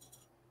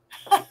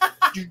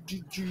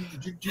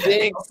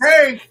 Jinx.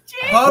 Okay,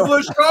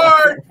 published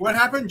card. What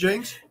happened,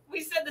 Jinx?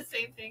 We said the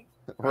same thing.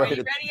 Right. Are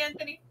you ready,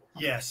 Anthony?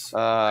 Yes.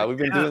 We've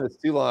been doing this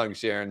too long,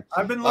 Sharon.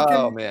 I've been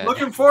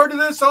looking forward to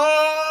this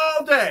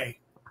all day.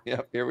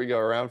 Yep, here we go,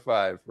 round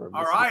 5.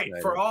 All right,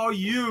 for all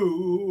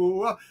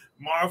you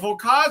Marvel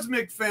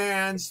Cosmic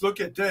fans, look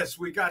at this.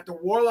 We got the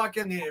Warlock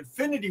and the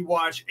Infinity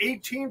Watch,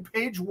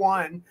 18-page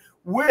one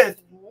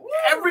with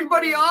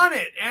everybody on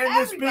it, and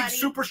this big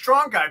super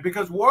strong guy,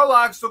 because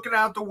Warlock's looking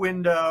out the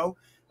window,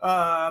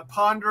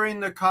 pondering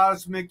the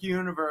cosmic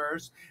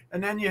universe,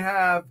 and then you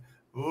have,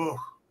 wow,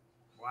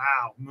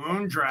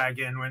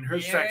 Moondragon in her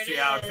sexy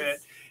outfit,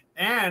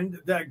 and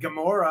the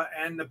Gamora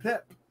and the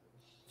Pip.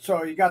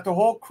 So you got the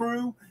whole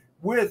crew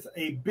with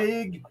a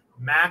big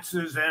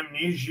Max's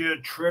amnesia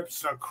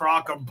trips a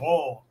crock of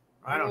bull.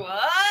 I don't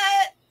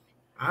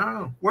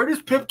know. Where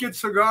does Pip get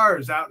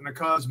cigars out in the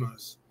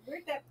cosmos?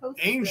 Where'd that post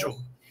Angel. Go?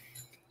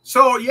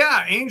 So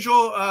yeah,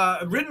 Angel,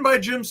 written by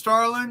Jim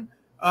Starlin,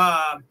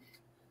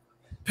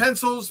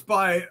 pencils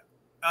by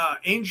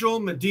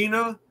Angel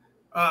Medina.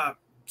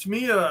 To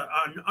me,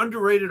 an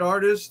underrated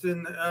artist,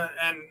 and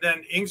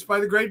then inks by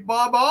the great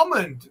Bob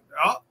Almond.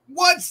 Oh,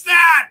 what's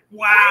that?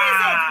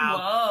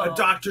 Wow! A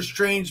Doctor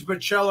Strange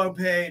Bocello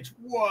page.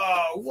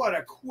 Whoa! What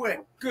a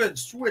quick, good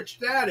switch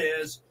that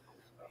is.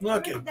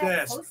 Look at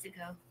this.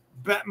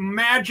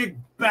 Magic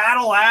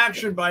battle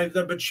action by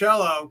the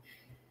Bocello.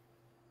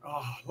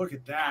 Oh, look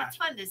at that. That's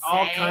fun to say.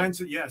 All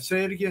kinds of,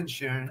 say it again,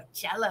 Sharon.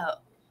 Bocello.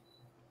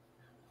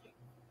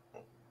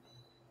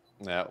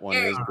 That one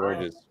is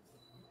gorgeous.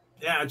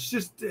 Yeah, it's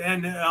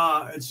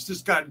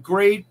just got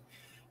great,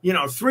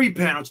 3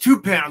 panels, 2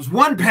 panels,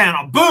 1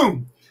 panel,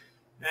 boom.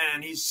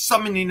 And he's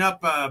summoning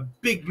up a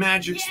big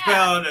magic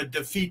spell to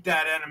defeat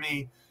that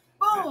enemy.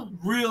 Boom.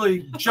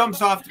 Really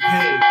jumps off the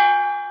page.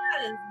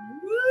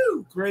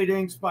 Woo! Great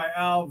inks by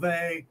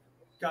Alve,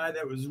 guy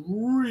that was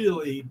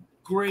really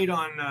great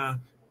on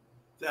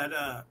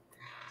that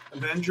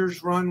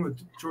Avengers run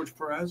with George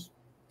Perez,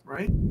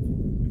 right?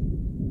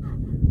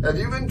 Have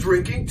you been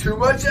drinking too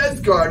much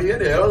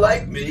Asgardian ale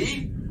like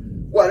me?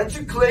 Why don't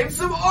you claim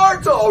some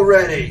art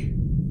already?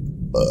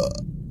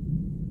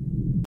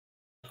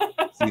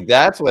 See,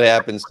 that's what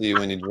happens to you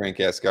when you drink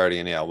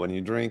Asgardian ale. When you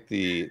drink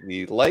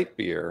the light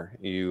beer,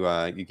 you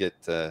get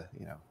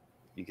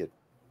you get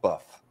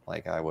buff,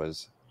 like I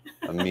was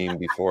a meme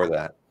before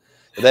that.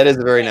 But that is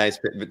a very nice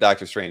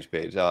Doctor Strange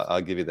page.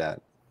 I'll give you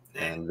that.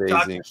 And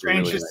Doctor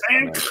Strange is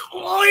saying,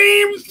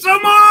 claim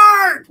some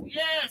art!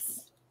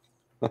 Yes!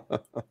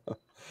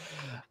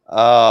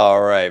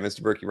 All right,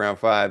 Mr. Berkey, round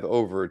 5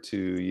 over to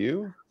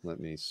you. Let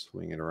me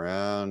swing it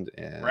around.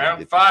 And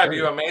round 5,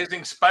 you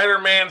amazing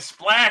Spider-Man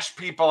splash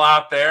people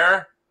out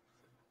there.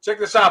 Check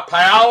this out.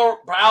 Paolo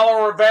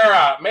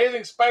Rivera,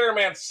 Amazing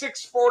Spider-Man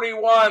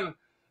 641.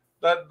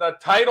 The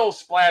title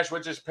splash,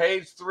 which is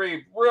page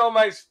 3. Real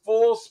nice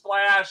full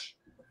splash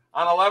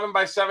on 11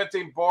 by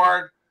 17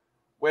 board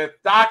with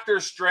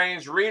Doctor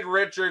Strange, Reed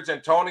Richards,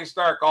 and Tony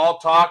Stark all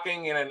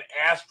talking in an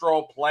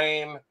astral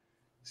plane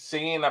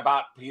scene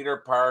about Peter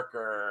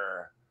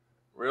Parker.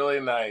 Really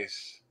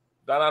nice.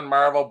 Done on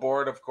Marvel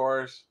board, of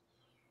course.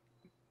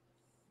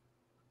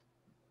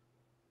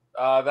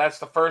 That's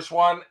the first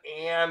one.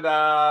 And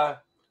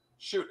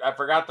shoot, I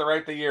forgot to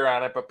write the year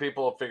on it, but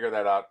people will figure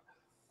that out.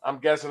 I'm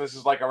guessing this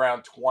is like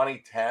around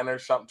 2010 or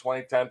something,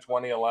 2010,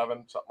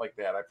 2011, something like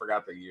that. I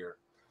forgot the year.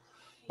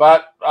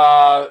 But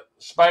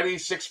Spidey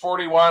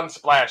 641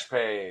 splash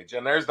page.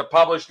 And there's the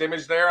published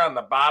image there on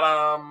the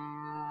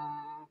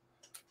bottom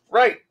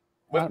right.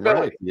 With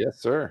Billy. Right. Yes,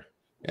 sir.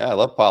 Yeah, I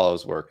love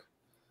Paulo's work.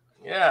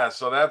 Yeah,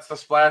 so that's the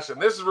splash.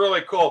 And this is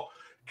really cool.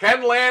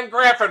 Ken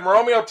Landgraf and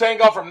Romeo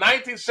Tango from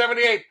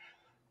 1978.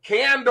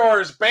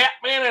 Candor's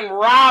Batman and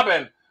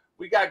Robin.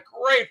 We got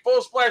great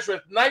full splash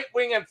with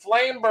Nightwing and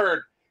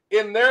Flamebird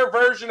in their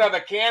version of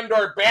the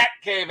Candor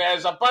Batcave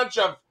as a bunch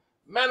of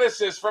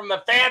menaces from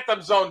the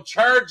Phantom Zone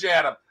charge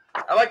at him.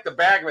 I like the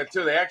back of it,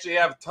 too. They actually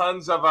have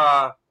tons of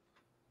a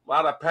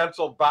lot of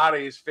penciled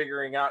bodies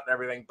figuring out and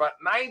everything. But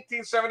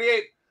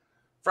 1978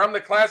 from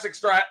the classic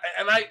store.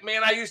 And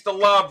I used to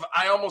love,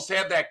 I almost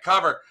had that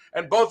cover.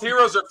 And both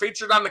heroes are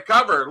featured on the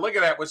cover. Look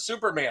at that with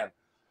Superman.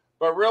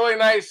 But really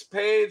nice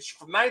page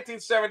from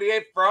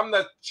 1978 from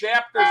the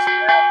chapter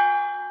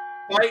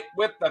Fight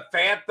with the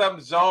Phantom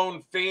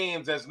Zone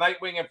Fiends as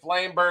Nightwing and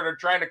Flamebird are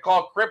trying to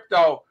call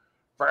Crypto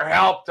for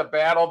help to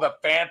battle the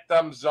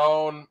Phantom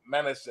Zone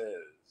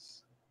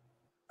menaces.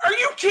 Are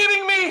you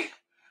kidding me?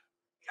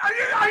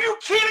 Are you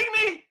kidding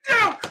me?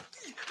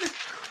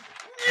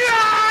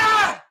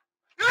 Yeah!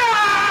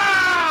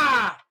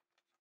 Ah!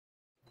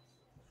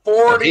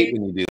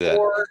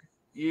 44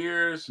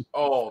 years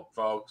old,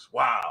 folks.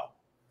 Wow.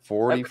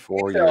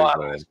 44 years old. My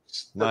goodness.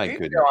 The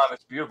detail on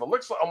it's beautiful.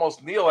 Looks like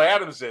almost Neil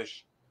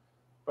Adams-ish,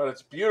 but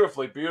it's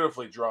beautifully,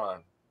 beautifully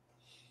drawn.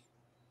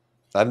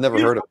 I've never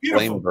heard of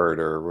Flamebird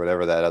or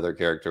whatever that other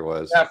character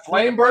was. Yeah,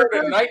 Flamebird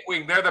and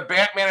Nightwing. They're the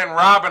Batman and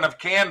Robin of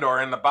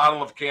Candor in the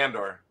bottle of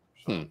Candor.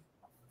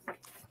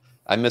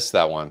 I missed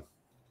that one.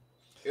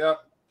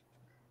 Yep.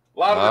 A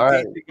lot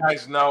of the DC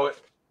guys know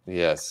it.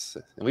 Yes.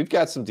 And we've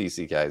got some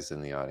DC guys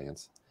in the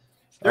audience.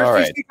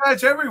 There's DC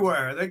guys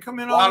everywhere. They come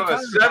in all the time.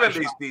 A lot of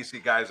the 70s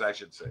DC guys, I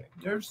should say.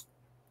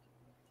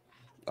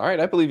 All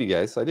right, I believe you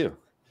guys. I do.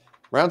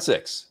 Round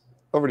 6.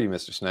 Over to you,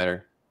 Mr.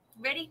 Snyder.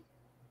 Ready?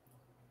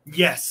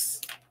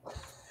 Yes.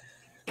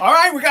 All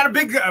right, we got a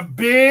big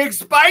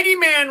Spidey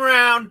Man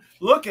round.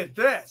 Look at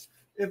this.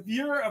 If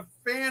you're a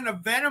fan of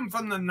Venom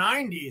from the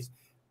 90s,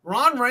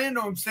 Ron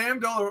Randall and Sam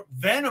Diller,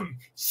 Venom,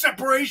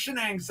 separation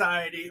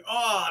anxiety.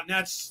 Oh,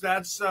 that's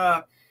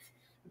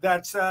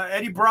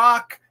Eddie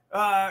Brock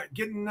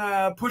getting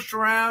pushed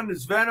around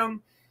as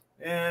Venom,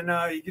 and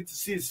you get to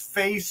see his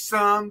face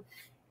some.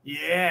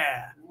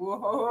 Yeah.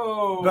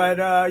 Whoa. But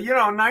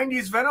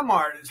 90s Venom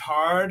art is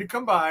hard to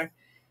come by.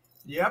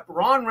 Yep,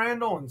 Ron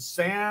Randall and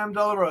Sam De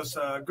La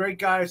Rosa. Great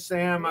guy,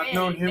 Sam. I've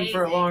known him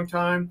for a long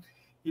time.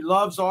 He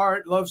loves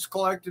art, loves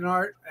collecting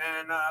art,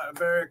 and a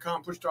very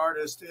accomplished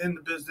artist in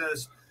the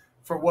business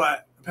for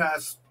what?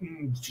 Past,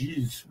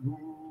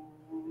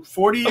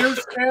 40 years,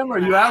 Sam? Are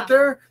you out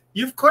there?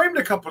 You've claimed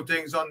a couple of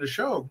things on the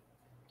show.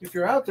 If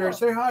you're out there,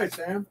 say hi,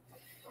 Sam.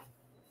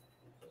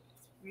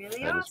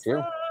 Really that awesome. Is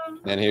true.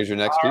 And here's your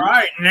next piece. All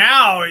right,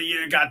 now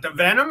you got the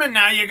Venom, and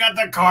now you got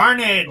the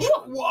Carnage.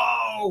 Ooh.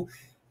 Whoa.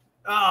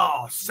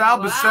 Oh, Sal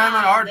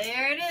Buscema, Art,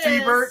 there it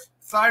is.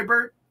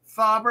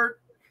 Thobert.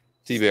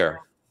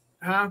 T-Bear.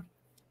 Huh?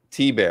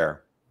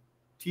 T-Bear.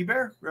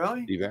 T-Bear?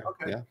 Really? T-Bear,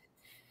 okay. Yeah.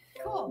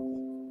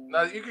 Cool.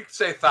 No, you could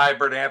say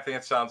Thybert, Anthony.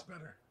 It sounds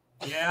better.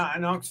 Yeah, I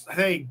know.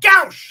 Hey,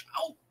 Gouch!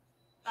 Oh.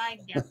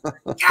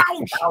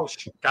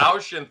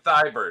 Gouch and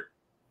Thybert.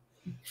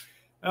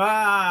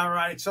 All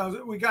right,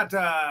 so we got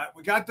the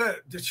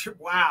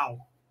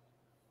wow.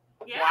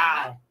 Yeah.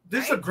 Wow.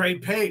 This is a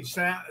great page.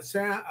 Sal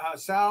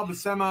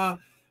Buscema,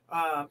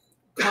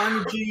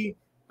 Carnegie,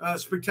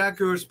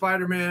 Spectacular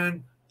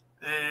Spider-Man,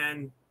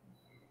 and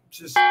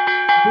just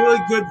really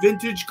good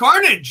vintage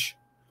Carnage.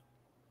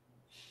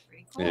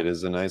 Cool. It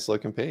is a nice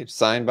looking page.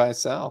 Signed by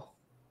Sal.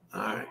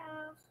 All right.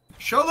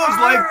 Show those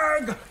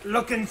legs.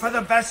 Looking for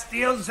the best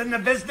deals in the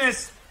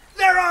business?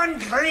 They're on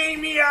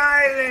Creamy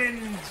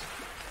Island.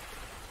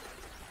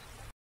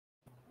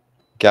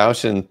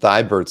 Gouch and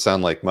Thybert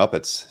sound like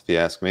Muppets, if you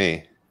ask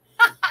me.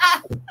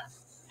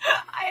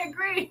 I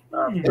agree.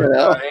 Anthony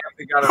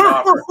got an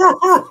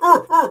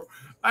offer.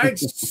 I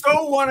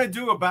so want to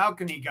do a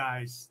balcony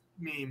guys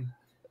meme.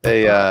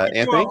 Hey, Do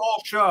Anthony, a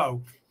whole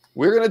show.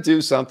 we're gonna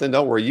do something.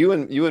 Don't worry. You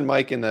and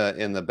Mike in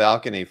the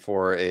balcony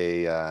for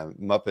a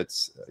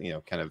Muppets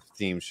kind of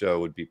theme show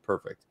would be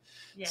perfect.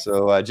 Yes.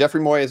 So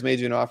Jeffrey Moy has made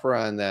you an offer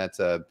on that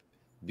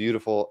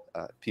beautiful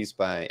piece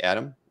by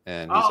Adam,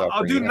 and he's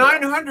I'll do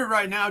 900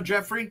 right now,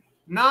 Jeffrey.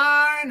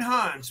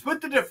 900.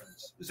 Split the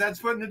difference. Is that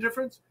splitting the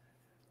difference?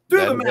 Do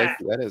the math.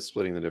 That is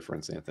splitting the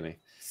difference, Anthony.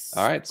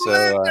 All right, Split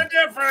so the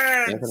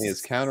difference. Anthony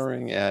is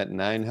countering at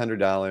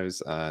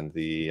 $900 on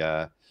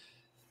the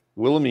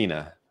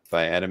Wilhelmina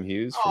by Adam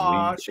Hughes.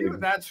 From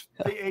That's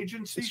the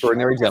agency.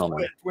 Extraordinary she was Gentleman.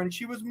 with when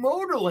she was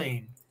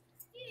modeling.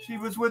 She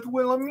was with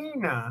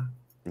Wilhelmina.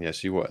 Yeah,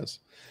 she was.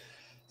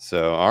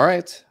 So, all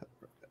right.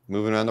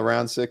 Moving on to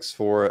round 6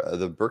 for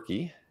the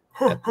Berkey.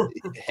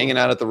 Hanging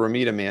out at the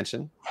Romita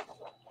Mansion.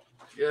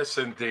 Yes,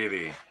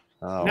 indeedy.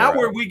 Now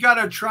we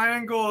got a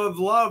triangle of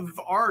love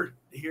art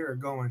here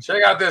going.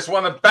 Check out this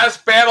one of the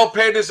best battle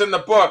pages in the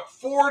book.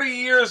 40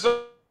 years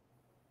of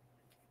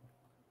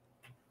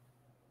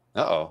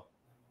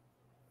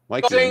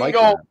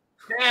single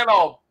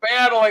panel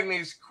battling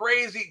these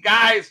crazy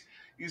guys,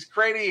 these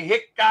crazy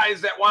hick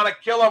guys that want to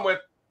kill him with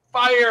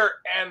fire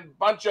and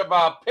bunch of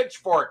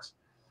pitchforks.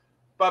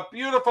 But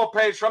beautiful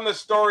page from the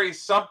story,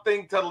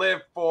 Something to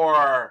Live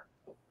For.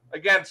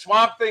 Again,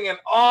 Swamp Thing in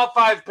all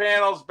 5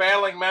 panels,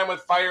 battling men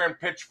with fire and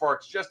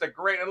pitchforks. Just a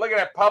great, and look at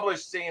that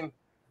published scene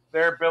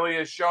there, Billy,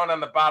 is shown on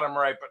the bottom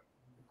right. But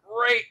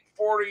great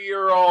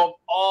 40-year-old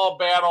all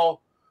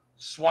battle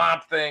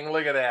Swamp Thing.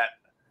 Look at that.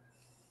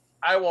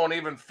 I won't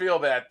even feel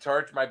that,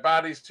 Torch. My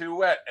body's too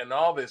wet. And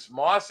all this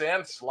moss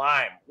and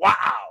slime.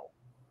 Wow.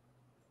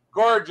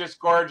 Gorgeous,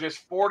 gorgeous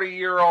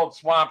 40-year-old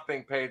Swamp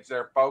Thing page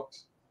there,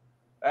 folks.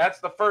 That's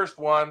the first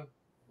one.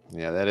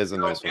 Yeah, that is a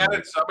nice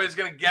one. Somebody's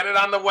going to get it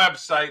on the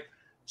website.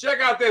 Check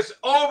out this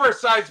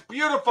oversized,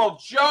 beautiful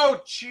Joe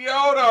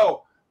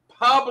Chiodo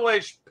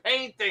published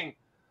painting.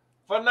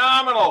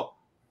 Phenomenal.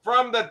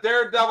 From the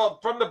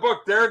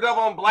book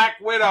Daredevil and Black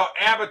Widow,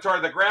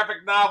 Avatar, the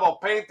graphic novel,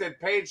 painted,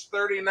 page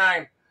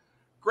 39.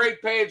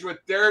 Great page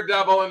with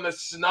Daredevil in the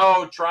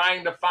snow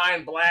trying to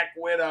find Black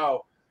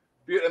Widow.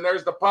 And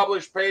there's the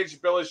published page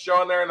Bill is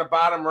showing there in the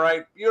bottom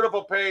right.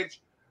 Beautiful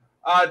page.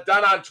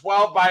 Done on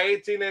 12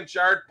 by 18-inch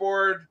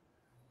artboard.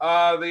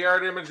 The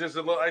art image is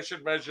a little, I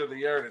should measure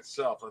the art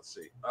itself. Let's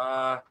see.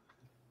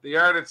 The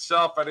art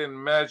itself, I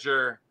didn't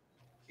measure.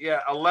 Yeah,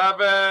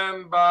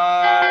 11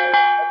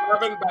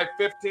 by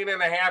 15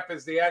 and a half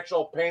is the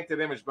actual painted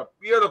image, but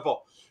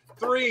beautiful.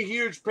 3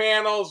 huge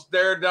panels,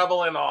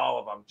 Daredevil in all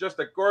of them. Just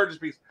a gorgeous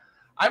piece.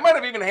 I might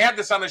have even had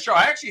this on the show.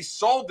 I actually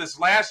sold this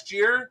last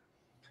year,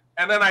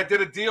 and then I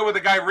did a deal with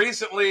a guy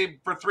recently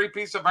for 3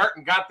 pieces of art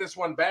and got this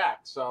one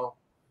back. So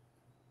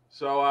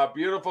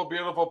beautiful,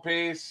 beautiful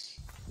piece.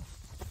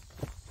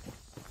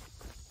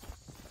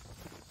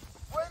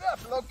 Wait up,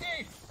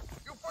 Loki!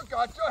 You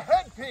forgot your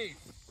headpiece!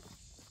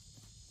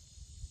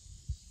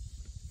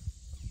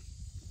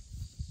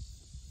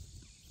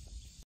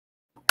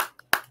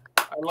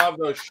 I love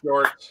those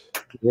shorts.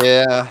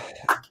 Yeah,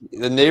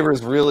 the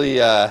neighbors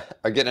really are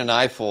getting an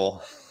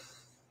eyeful.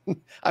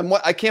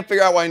 I can't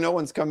figure out why no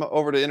one's come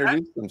over to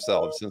introduce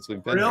themselves since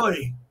we've been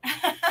really.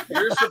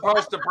 You're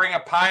supposed to bring a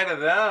pie to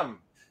them.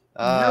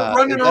 You're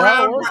running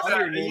around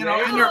with in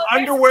your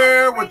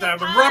underwear with a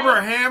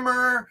rubber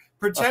hammer,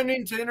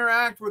 pretending to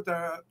interact with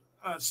a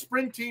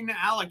sprinting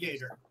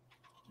alligator.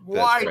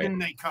 Why didn't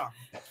they come?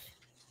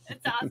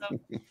 It's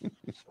awesome.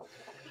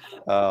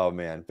 Oh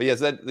man, but yes,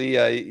 the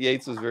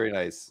Yates was very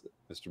nice,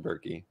 Mr.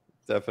 Berkey.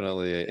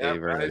 Definitely a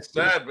very nice.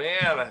 Said,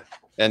 man.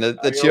 And the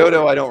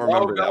Chiodo, I don't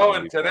remember. They'll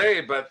go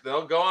today, but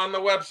they'll go on the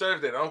website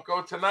if they don't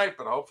go tonight.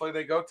 But hopefully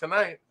they go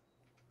tonight.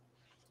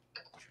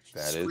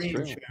 That is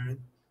true.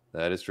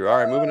 That is true. All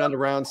right, moving on to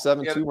round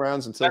 7. 2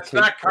 rounds until. That's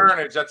not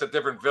Carnage. That's a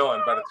different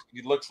villain, but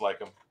he looks like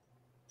him.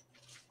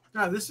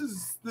 No, this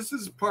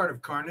is part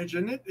of Carnage,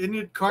 isn't it? Isn't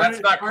it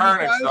Carnage? That's not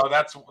Carnage though.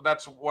 That's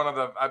one of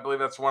the. I believe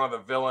that's one of the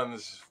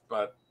villains,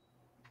 but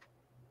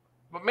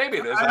maybe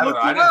it is. I don't know.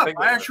 I didn't think.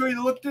 I actually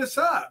looked this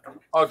up.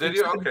 Oh, did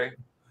you? Okay.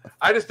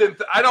 I just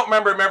didn't. I don't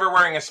remember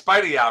wearing a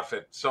Spidey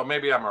outfit, so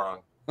maybe I'm wrong.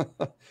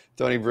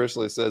 Tony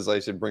Brisley says I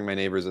should bring my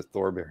neighbors a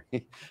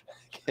Thorberry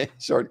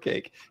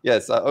shortcake.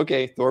 Yes.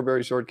 Okay.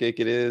 Thorberry shortcake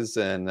it is,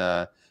 and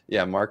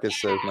yeah.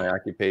 Marcus says my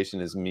occupation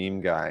is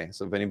meme guy.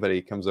 So if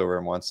anybody comes over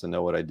and wants to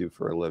know what I do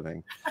for a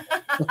living,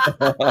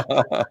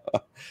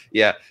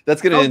 yeah,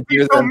 that's going to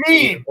endear them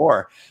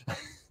more.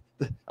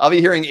 I'll be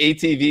hearing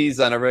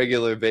ATVs on a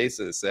regular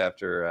basis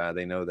after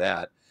they know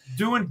that.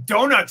 Doing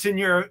donuts in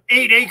your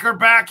 8-acre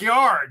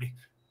backyard.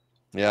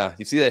 Yeah,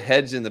 you see that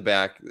hedge in the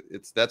back.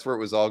 That's where it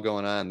was all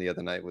going on the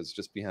other night. Was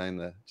just behind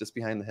the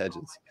hedges.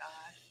 Oh my God.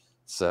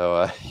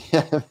 So,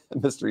 yeah,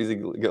 Mr. Easy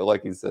Go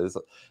Lucky says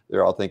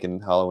they're all thinking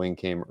Halloween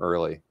came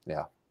early.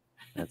 Yeah,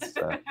 that's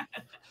that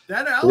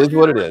alligator is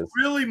what it is.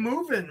 Really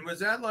moving. Was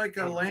that like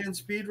a land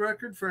speed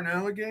record for an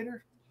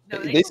alligator? No,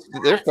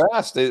 they're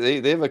fast.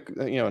 They have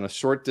a in a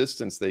short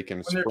distance they can.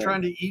 When they're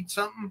trying to eat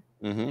something.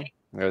 Mm-hmm.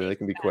 They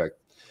can be quick.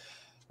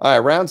 All right,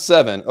 round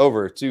 7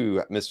 over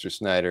to Mr.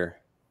 Snyder.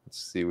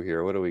 Let's see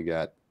here. What do we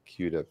got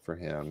queued up for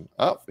him?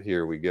 Oh,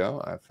 here we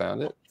go. I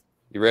found it.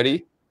 You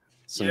ready?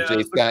 Some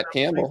J. Scott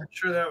Campbell. I'm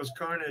sure that was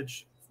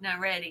Carnage. It's not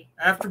ready.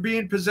 After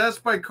being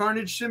possessed by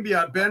Carnage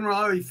symbiote, Ben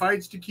Riley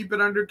fights to keep it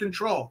under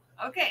control.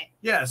 Okay.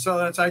 Yeah, so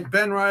that's like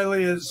Ben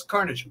Riley is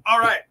Carnage. All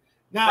right.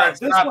 Now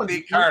it's not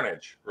the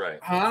Carnage, right?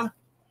 Huh?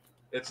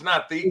 It's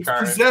not the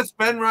Carnage. Possessed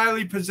Ben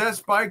Riley,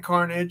 possessed by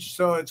Carnage,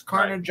 so it's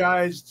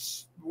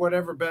Carnageized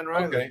whatever Ben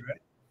Riley. Okay.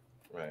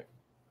 Right.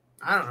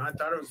 I don't know. I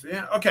thought it was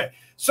Okay.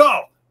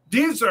 So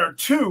these are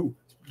 2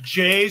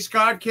 J.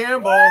 Scott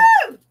Campbell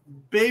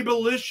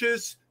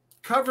Babylicious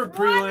cover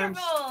prelims.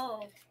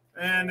 Wonderful.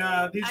 And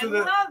these I are the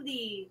love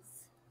these.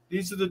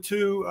 These are the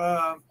two.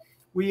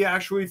 We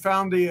actually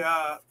found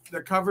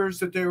the covers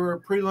that they were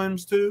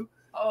prelims to.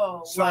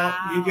 Oh, so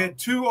wow. You get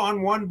 2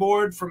 on one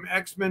board from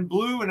X-Men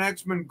Blue and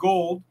X-Men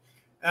Gold.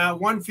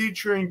 One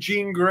featuring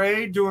Jean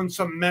Grey doing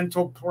some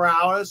mental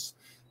prowess.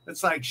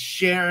 It's like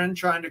Sharon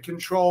trying to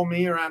control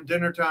me around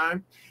dinner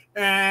time.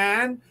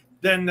 And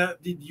then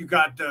you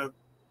got the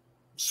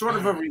sort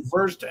of a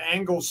reversed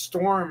angle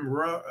Storm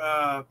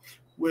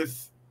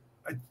with,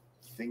 I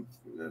think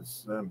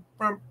that's...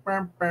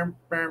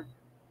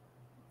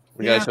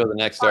 We got to show the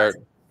next art.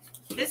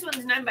 This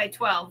one's 9 by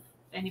 12.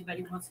 If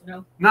anybody wants to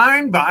know.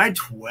 9 by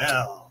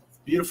 12.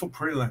 Beautiful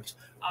prelims.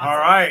 Awesome. All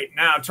right,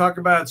 now talk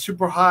about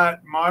super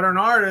hot modern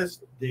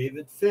artist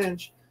David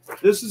Finch.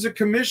 This is a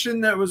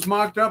commission that was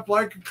mocked up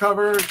like a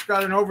cover. It's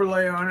got an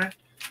overlay on it,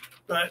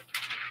 but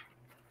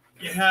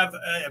you have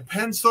a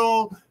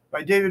pencil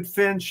by David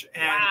Finch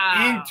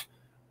and inked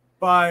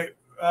by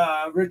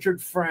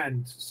Richard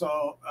Friend.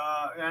 So,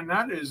 and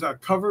that is a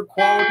cover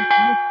quality.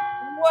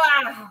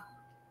 Wow.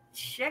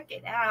 Check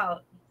it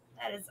out.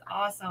 That is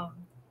awesome.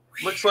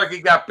 Looks like he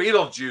got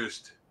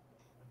Beetlejuiced.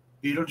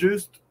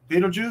 Beetlejuice.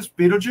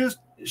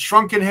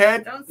 Shrunken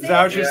head. Is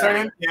that what you're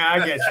saying? Yeah,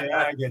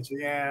 I get you.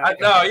 Yeah. Okay.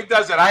 No, he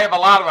does that. I have a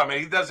lot of them, and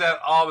he does that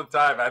all the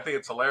time. I think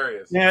it's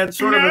hilarious. Yeah, it's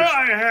sort of.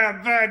 I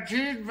have bad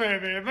teeth,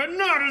 baby, but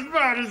not as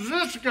bad as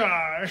this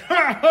guy.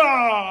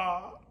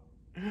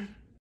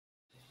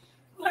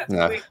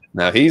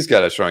 Now he's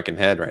got a shrunken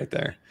head right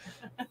there.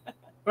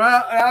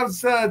 Well, that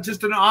was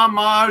just an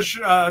homage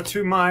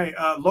to my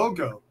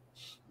logo.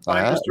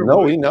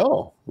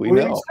 No, we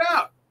know.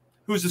 Stout,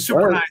 who's a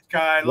super nice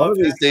guy. One of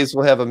these days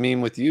we'll have a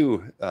meme with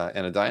you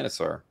and a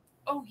dinosaur.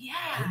 Oh,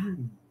 yeah.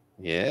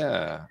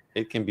 Yeah,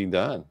 it can be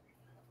done.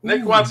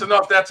 Nick wants to know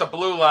if that's a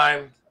blue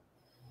line.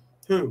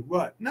 Who?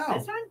 What? No.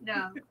 This one?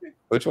 No.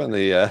 Which one?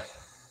 The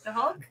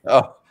Hulk?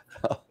 Oh.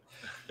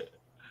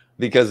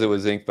 Because it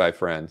was inked by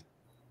Friend.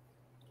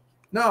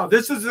 No,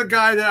 this is the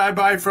guy that I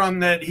buy from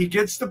that he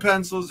gets the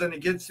pencils and he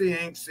gets the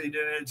inks and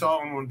it's all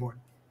on one board.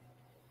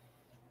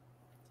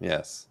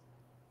 Yes.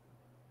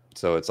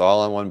 So it's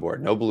all on one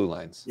board. No blue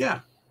lines. Yeah.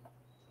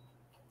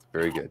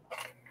 Very good.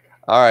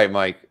 All right,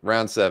 Mike.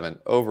 Round 7.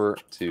 Over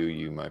to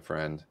you, my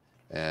friend.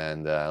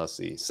 And let's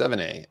see.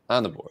 7A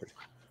on the board.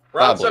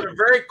 Round 7.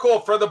 Very cool.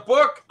 For the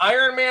book,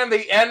 Iron Man,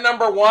 the End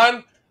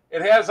 #1,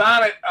 it has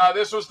on it,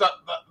 this was the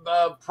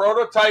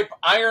prototype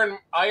Iron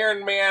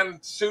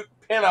Man suit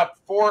pinup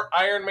for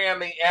Iron Man,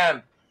 the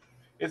End.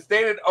 It's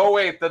dated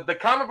 08. The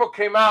comic book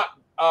came out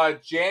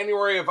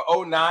January of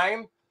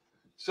 09.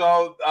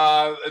 So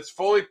it's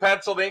fully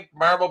penciled ink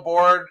marble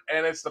board,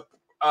 and it's the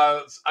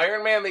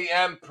Iron Man the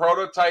End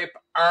prototype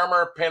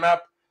armor pinup,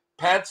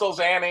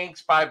 pencils and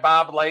inks by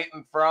Bob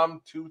Layton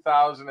from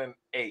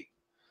 2008.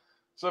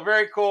 So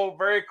very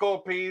cool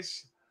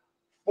piece.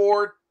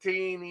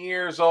 14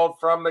 years old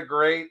from the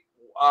great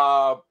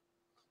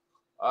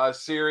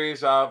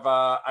series of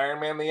Iron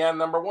Man the End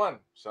 #1.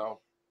 So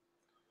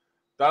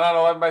done on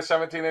 11 by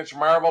 17 inch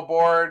marble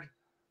board.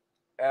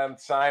 And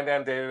signed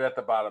and dated at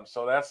the bottom.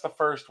 So that's the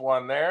first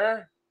one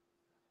there.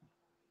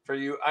 For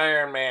you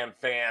Iron Man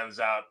fans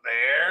out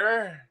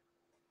there.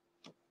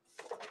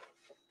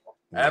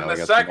 And the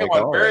second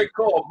one, very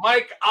cool.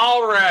 Mike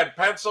Allred,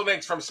 pencil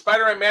inks from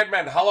Spider-Man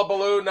Madman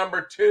Hullabaloo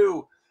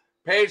 #2,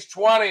 page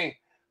 20.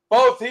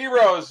 Both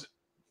heroes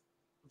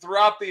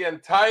throughout the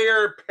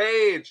entire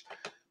page.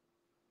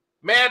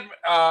 Madman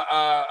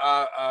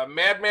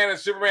and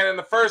Superman in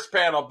the first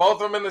panel.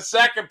 Both of them in the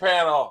second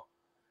panel.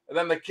 And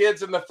then the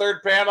kids in the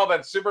third panel,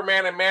 then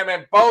Superman and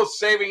Madman both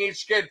saving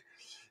each kid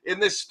in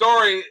this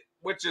story,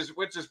 which is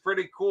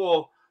pretty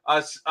cool.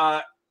 6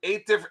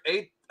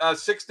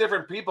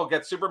 different people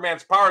get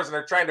Superman's powers, and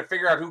they're trying to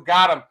figure out who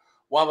got him.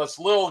 While this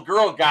little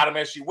girl got him,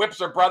 as she whips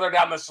her brother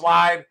down the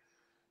slide,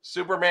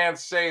 Superman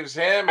saves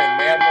him, and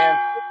Madman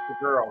saves the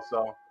girl.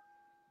 So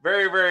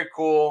very, very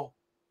cool,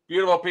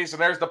 beautiful piece.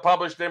 And there's the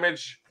published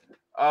image.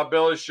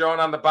 Bill is shown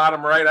on the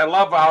bottom right. I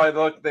love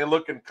how they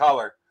look in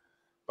color.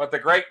 But the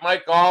great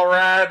Mike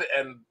Allred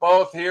and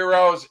both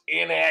heroes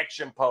in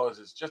action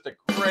poses. Just a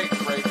great.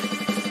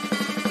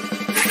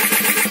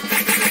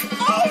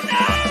 Oh,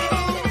 no!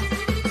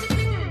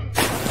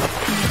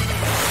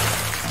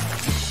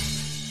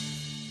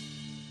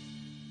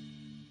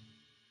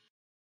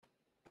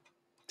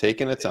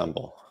 Taking a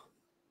tumble.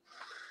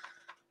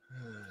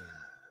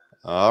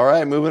 All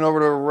right, moving over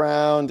to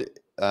round.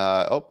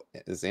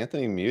 Is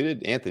Anthony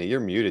muted? Anthony, you're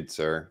muted,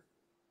 sir.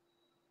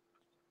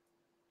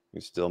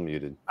 You're still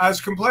muted. I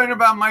was complaining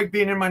about Mike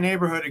being in my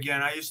neighborhood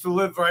again. I used to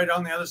live right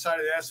on the other side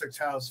of the Essex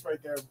house,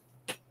 right there,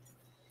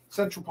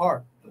 Central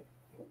Park.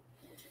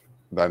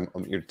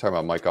 You're talking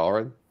about Mike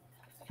Allred?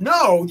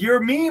 No, your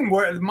meme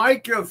where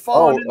Mike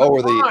falling in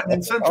the pond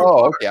in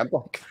Central Park.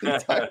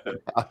 Okay,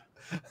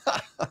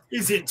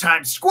 He's in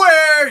Times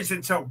Square. He's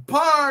in Central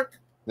Park.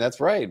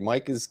 That's right.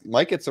 Mike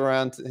gets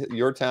around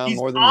your town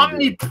more than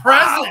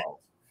omnipresent.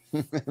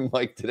 You do.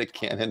 Mike did a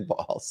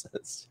cannonball.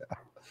 Says.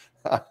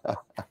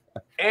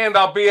 And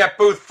I'll be at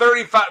booth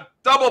 35,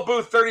 double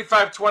booth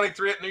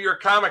 3523 at New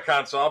York Comic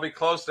Con. So I'll be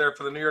close there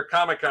for the New York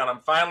Comic Con. I'm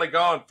finally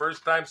going.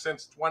 First time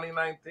since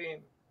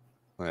 2019.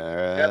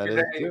 Happy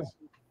days.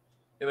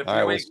 In a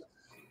few weeks.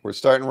 We're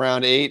starting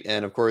round 8.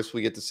 And of course,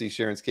 we get to see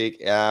Sharon's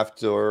cake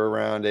after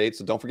round 8.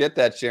 So don't forget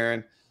that,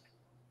 Sharon.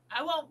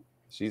 I won't.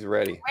 She's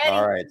ready.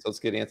 All right. So let's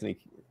get Anthony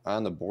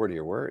on the board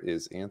here. Where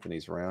is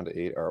Anthony's round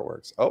 8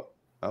 artworks? Oh,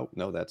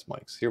 no, that's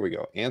Mike's. Here we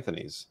go.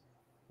 Anthony's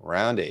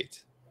round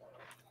 8.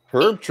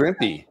 Herb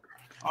Trimpe.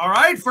 All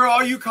right, for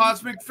all you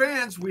cosmic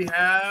fans, we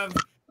have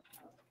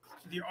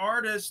the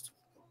artist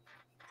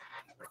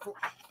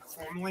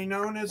formerly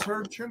known as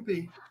Herb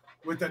Trimpe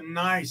with a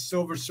nice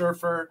Silver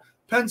Surfer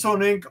pencil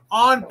and ink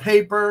on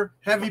paper,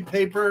 heavy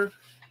paper,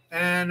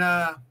 and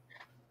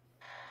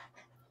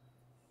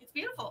it's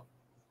beautiful.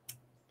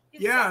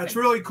 It's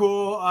really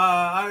cool.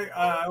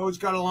 I always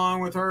got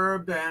along with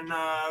Herb, and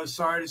I was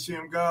sorry to see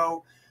him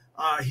go.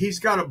 He's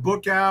got a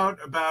book out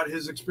about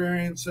his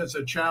experience as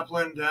a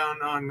chaplain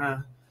down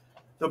on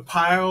the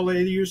pile,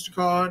 they used to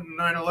call it, in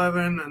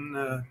 9/11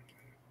 and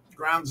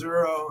Ground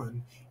Zero.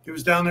 And he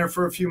was down there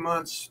for a few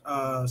months.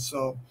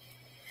 So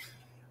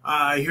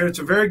I hear it's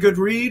a very good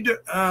read.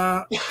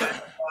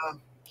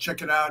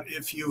 Check it out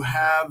if you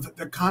have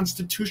the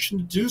Constitution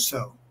to do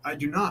so. I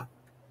do not.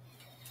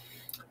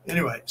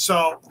 Anyway,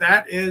 so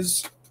that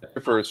is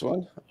your first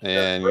one.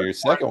 And your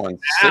second one.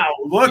 Wow,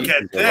 look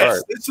at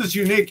this. This is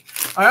unique.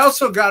 I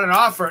also got an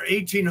offer,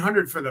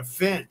 $1,800 for the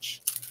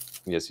Finch.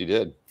 Yes, you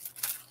did.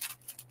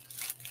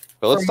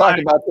 But let's talk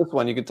about this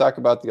one. You can talk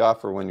about the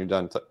offer when you're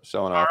done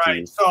showing off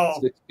these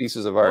 6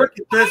 pieces of art. Look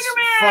at this,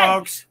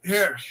 folks.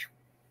 Here.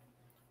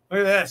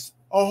 Look at this.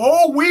 A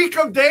whole week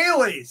of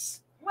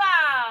dailies.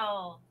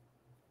 Wow.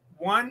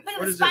 What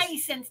is this? Spidey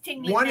sense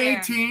tingling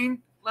 118.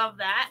 There. Love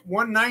that.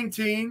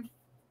 119.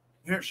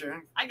 Here,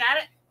 Sharon. I got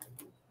it.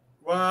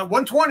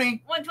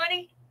 120.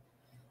 120.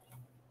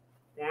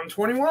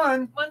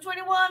 121.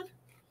 121.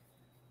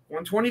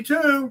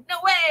 122. No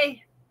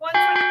way.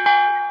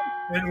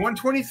 120. And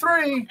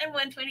 123. And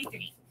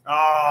 123.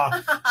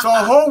 So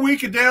a whole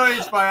week of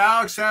dailies by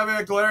Alex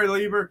Saviuk, Larry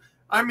Lieber.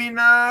 I mean,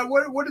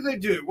 what do they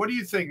do? What do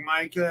you think,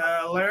 Mike?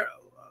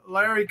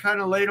 Larry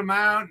kind of laid them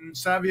out, and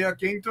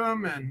Saviuk inked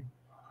them, and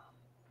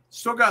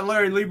still got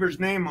Larry Lieber's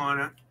name on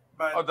it.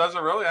 But does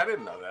it really? I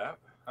didn't know that.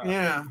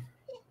 Yeah.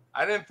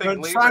 I didn't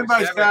think Lieber and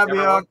Saviuk ever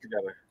worked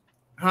together.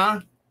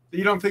 Huh?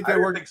 You don't think they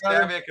worked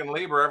together? Saviuk and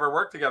Lieber ever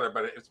worked together,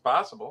 but it's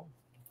possible.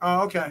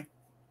 Oh, okay.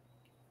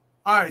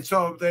 All right,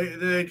 so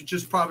they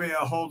just probably a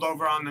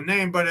holdover on the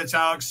name, but it's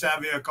Alex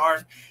Saviuk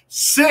art.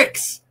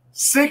 Six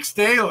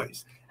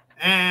dailies.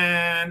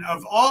 And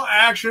of All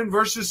Action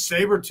versus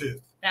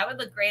Sabretooth. That would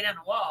look great on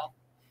a wall.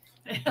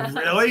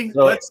 Really?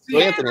 So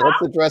Anthony,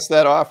 let's address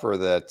that offer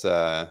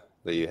that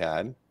you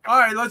had. All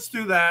right, let's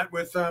do that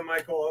with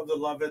Michael of the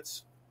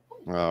Lovitz.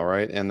 All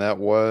right, and that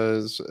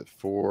was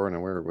for, now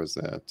where was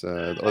that?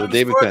 The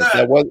David Pence.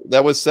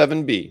 That was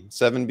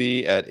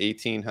 7B at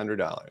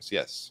 $1,800.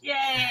 Yes.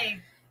 Yay!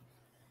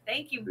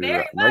 Thank you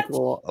very much,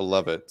 Michael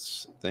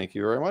Lovitz. Thank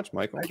you very much,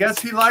 Michael. I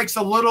guess he likes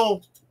a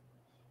little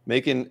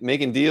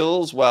making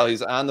deals while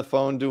he's on the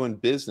phone doing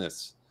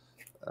business.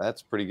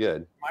 That's pretty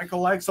good. Michael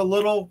likes a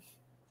little.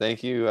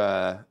 Thank you,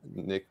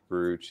 Nick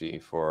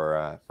Barucci,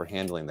 for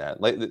handling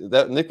that.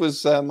 Nick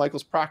was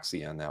Michael's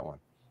proxy on that one.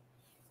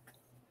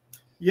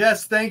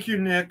 Yes, thank you,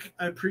 Nick.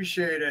 I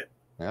appreciate it.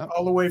 Yeah.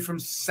 All the way from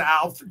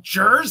South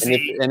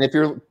Jersey. And if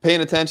you're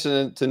paying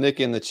attention to Nick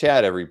in the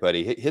chat,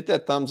 everybody, hit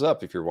that thumbs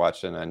up if you're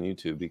watching on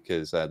YouTube,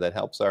 because that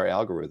helps our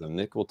algorithm.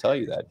 Nick will tell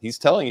you that. He's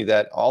telling you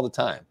that all the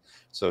time.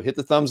 So hit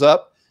the thumbs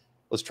up.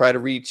 Let's try to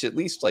reach at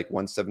least like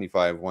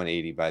 175,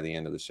 180 by the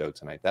end of the show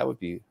tonight. That would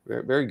be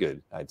very, very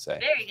good, I'd say.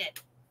 Very good.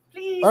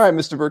 Please. All right,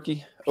 Mr.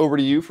 Berkey, over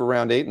to you for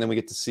round 8, and then we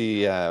get to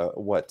see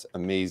what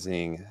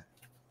amazing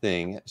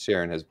thing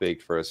Sharon has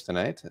baked for us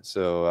tonight.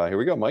 So here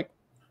we go, Mike.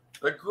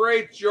 The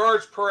great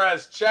George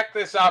Perez. Check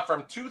this out,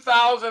 from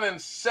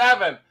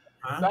 2007.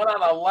 Done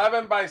on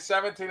 11 by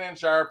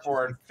 17-inch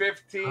artboard.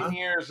 15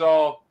 years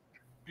old.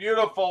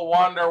 Beautiful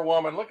Wonder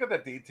Woman. Look at the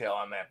detail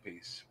on that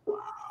piece. Wow.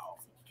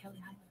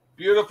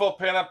 Beautiful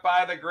pinup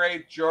by the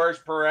great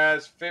George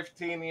Perez.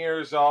 15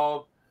 years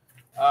old.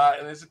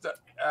 And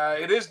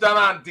it is done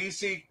on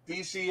DC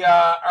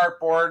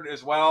artboard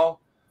as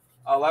well.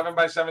 11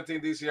 by 17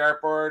 DC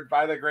artboard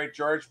by the great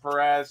George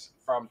Perez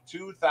from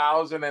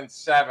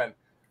 2007.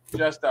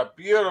 Just a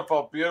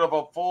beautiful,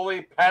 beautiful,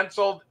 fully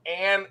penciled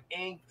and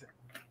inked,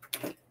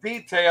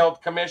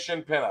 detailed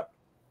commission pinup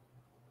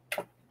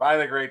by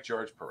the great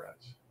George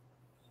Perez.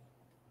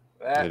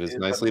 It is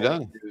nicely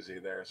done.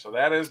 There. So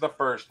that is the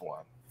first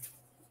one.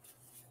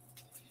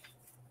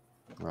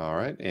 All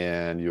right,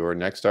 and your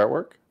next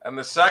artwork? And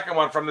the second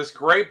one from this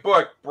great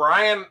book,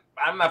 Brian,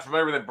 I'm not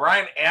familiar with it,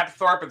 Brian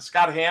Apthorpe and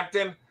Scott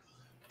Hampton.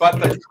 But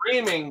the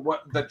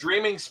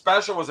Dreaming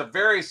Special was a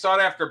very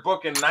sought-after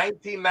book in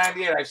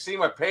 1998. I've seen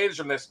what page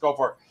from this go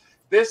for.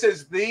 This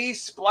is the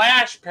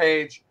splash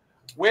page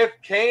with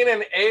Cain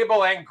and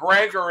Abel and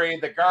Gregory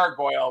the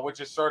Gargoyle,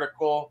 which is sort of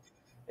cool.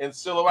 in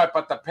silhouette.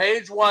 But the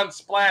page 1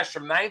 splash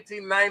from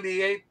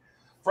 1998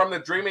 from the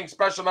Dreaming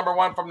Special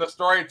 #1 from the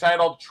story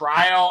titled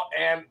Trial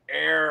and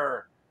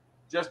Error.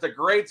 Just a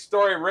great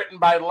story written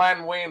by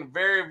Len Wein.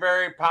 Very,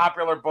 very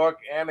popular book.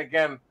 And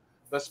again,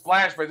 the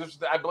splash page. This is,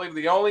 I believe,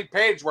 the only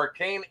page where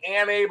Cain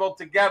and Abel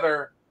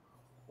together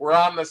were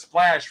on the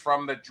splash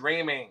from the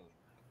Dreaming,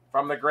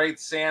 from the great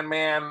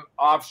Sandman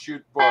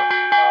offshoot book.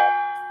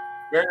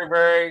 Very,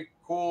 very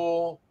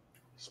cool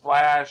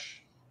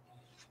splash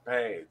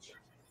page.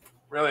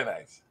 Really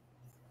nice.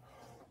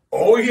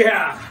 Oh,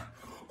 yeah.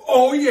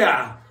 Oh,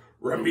 yeah.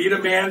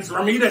 Ramita Man's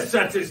Ramita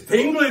sets is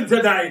tingling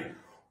tonight.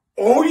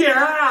 Oh,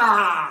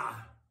 yeah.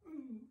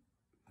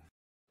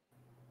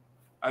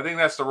 I think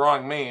that's the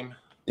wrong meme.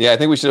 Yeah, I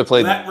think we should have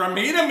played. Let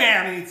Ramita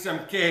Man eat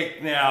some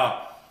cake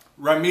now.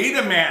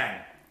 Ramita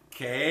Man.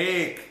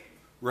 Cake.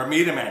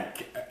 Ramita Man.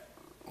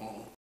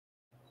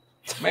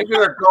 Maybe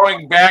they're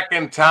going back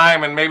in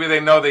time and maybe they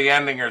know the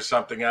ending or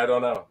something. I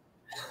don't know.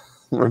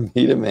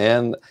 Ramita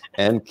Man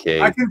and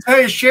cake. I can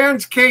tell you,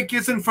 Sharon's cake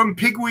isn't from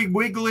Piggly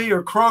Wiggly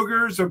or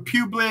Kroger's or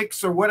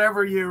Publix or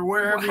wherever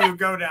wherever you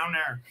go down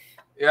there.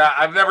 Yeah,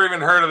 I've never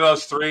even heard of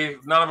those three.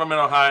 None of them in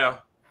Ohio.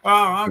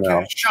 Oh, okay.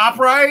 No.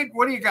 ShopRite?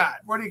 What do you got?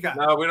 What do you got?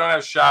 No, we don't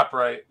have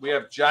ShopRite. We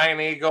have Giant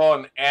Eagle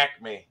and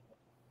Acme.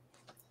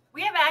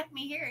 We have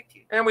Acme here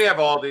too. And we have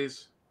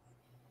Aldi's.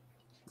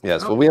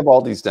 Yes, well, we have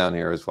all these down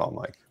here as well,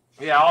 Mike.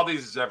 Yeah,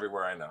 Aldi's is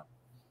everywhere, I know.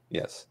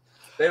 Yes.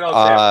 They don't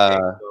have cake,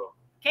 though.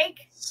 Cake?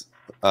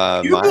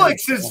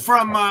 Publix is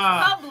from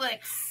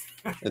Publix.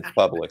 It's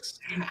Publix.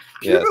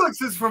 Yes.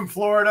 Publix is from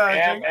Florida. I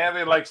think. And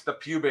they likes the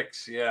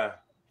Pubics, yeah.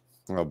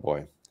 Oh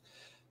boy.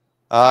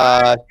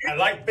 I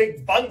like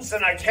big bunts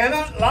and I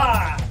cannot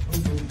lie.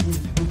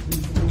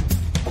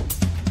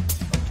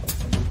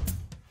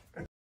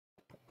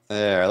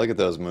 There, look at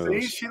those See,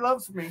 moves. she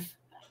loves me.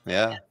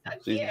 Yeah,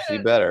 she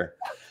cute. better.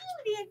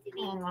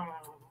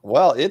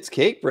 Well, it's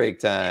cake break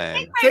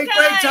time. Cake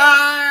break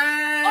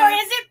time. Or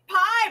is it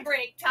pie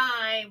break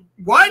time?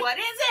 What? What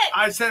is it?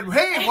 I said,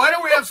 hey, why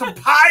don't we have some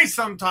pie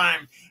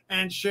sometime?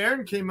 And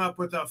Sharon came up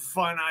with a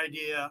fun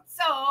idea.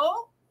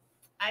 So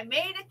I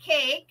made a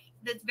cake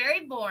that's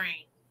very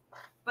boring,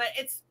 but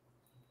it's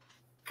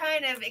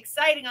kind of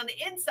exciting on the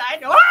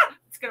inside. Ah!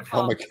 It's gonna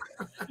fall. Oh my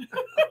God.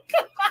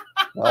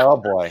 Oh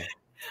boy.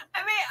 I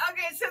mean,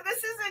 okay, so this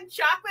is a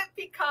chocolate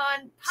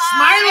pecan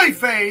pie. Smiley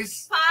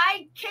face.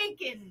 Pie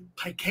caking.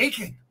 Pie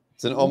caking.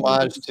 It's an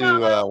homage to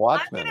So,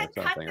 Watchmen I'm or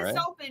gonna cut something, this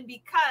right? open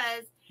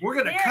because We're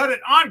going to There- cut it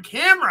on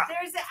camera.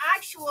 there's an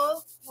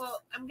actual.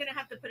 Well, I'm gonna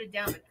have to put it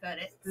down to cut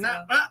it. So.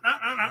 No.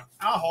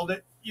 I'll hold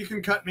it. You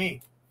can cut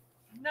me.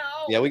 No.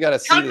 Yeah, we got to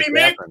see Cut this me,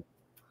 Mick. happen.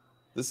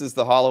 This is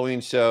the Halloween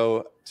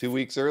show 2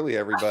 weeks early,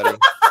 everybody.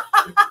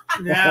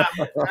 Yeah.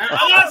 I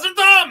want some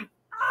thumb.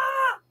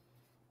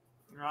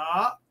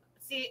 Ah!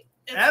 See,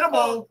 it's Edible.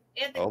 cold.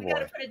 Anthony, Oh, we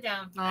gotta boy. put it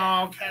down.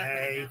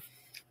 Okay.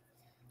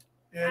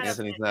 It's-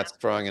 Anthony's not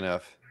strong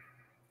enough.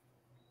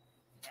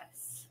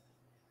 Yes.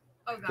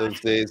 Oh God. Those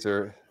days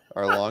are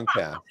long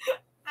past.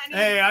 I need,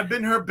 Hey, I've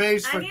been her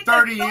base I for need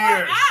 30 the Thor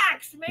years.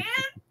 axe,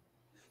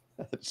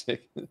 man.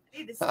 Chicken. I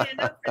need to stand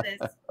up for this.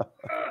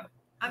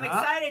 I'm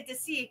excited to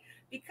see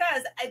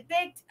because I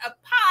baked a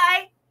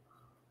pie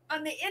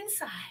on the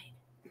inside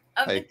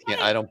of the cake.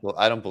 I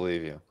don't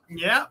believe you.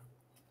 Yeah.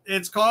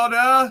 It's called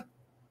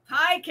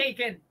Pie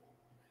caking.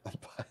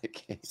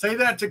 say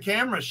that to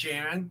camera,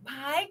 Sharon.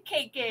 Pie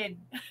caking.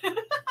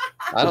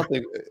 I don't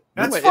think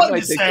That's it fun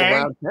might to take say. a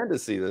round 10 to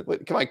see that.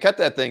 Wait, come on, cut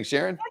that thing,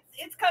 Sharon.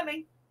 It's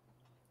coming.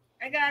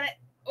 I got it.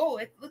 Oh,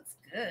 it looks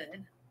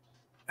good.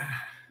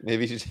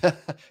 Maybe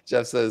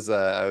Jeff says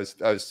I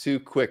was too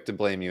quick to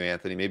blame you,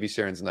 Anthony. Maybe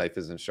Sharon's knife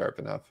isn't sharp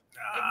enough.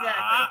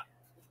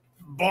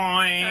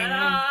 Boing.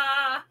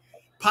 Ta-da!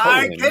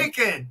 Pie Boing.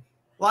 caking.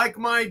 Like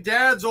my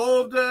dad's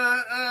old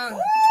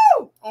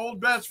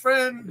best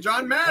friend,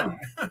 John Madden,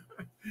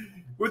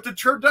 with the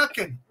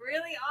turducken.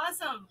 Really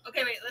awesome.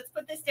 Okay, wait, let's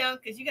put this down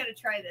because you got to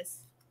try this.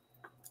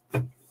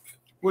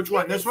 Which You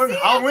one? can This one? see the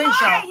Halloween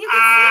pie. show. You can see the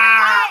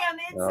pie on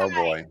the Oh inside.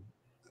 boy.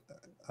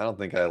 I don't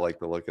think I like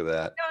the look of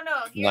that No,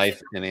 here's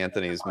knife the- in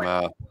Anthony's fork.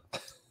 mouth.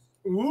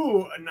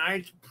 Ooh, a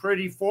nice,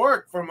 pretty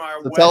fork from our So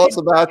wedding. tell us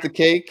about the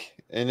cake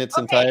in its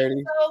Okay,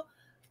 entirety. so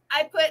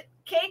I put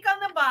cake on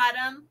the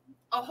bottom,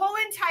 a whole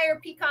entire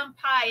pecan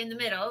pie in the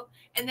middle,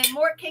 and then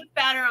more cake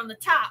batter on the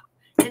top,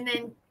 and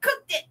then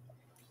cooked it,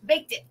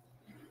 baked it.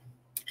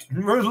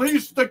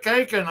 Release the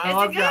cake, and I Is it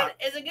love good? that.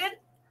 Is it good?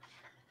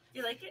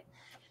 You like it?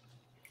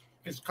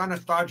 It's kind of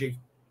stodgy.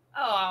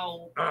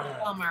 Oh,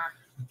 bummer.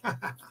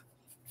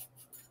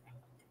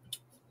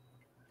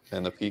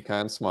 And the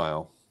pecan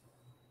smile.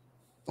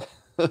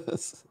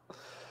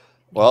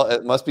 Well,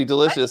 it must be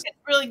delicious. It's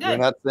really You're good.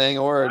 not saying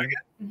a word.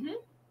 Mhm.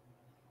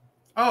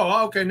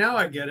 Oh, okay. Now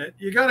I get it.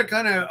 You got to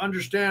kind of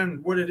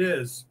understand what it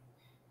is.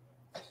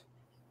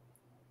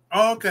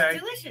 Okay.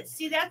 Delicious.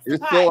 See, that's You're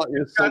the pie.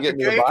 you're still Got the getting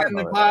to the cake bottom and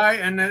the of it. pie,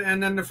 and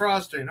then the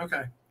frosting.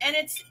 Okay. And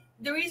it's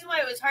the reason why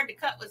it was hard to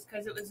cut was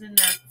because it was in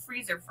the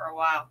freezer for a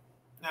while.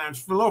 Nah,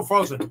 it's a little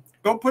frozen.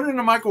 Don't put it in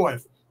the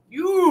microwave.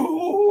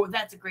 You,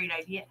 that's a great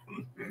idea.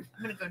 I'm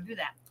gonna go do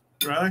that.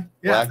 Really?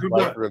 Yeah.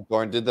 Black Viper of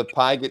Dorn. Did the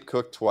pie get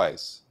cooked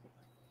twice?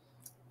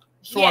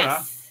 Sorta.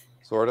 Yes.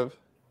 Sort of.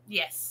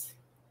 Yes.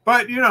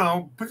 But you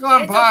know,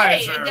 pecan It's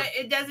pies okay. are.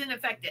 It doesn't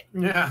affect it.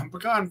 Yeah,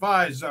 pecan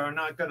pies are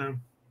not gonna.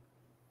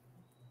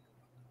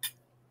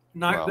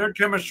 Wow. Their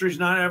chemistry's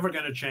not ever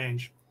gonna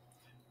change.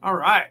 All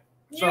right.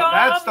 So Yum.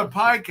 that's the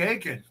pie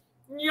caking.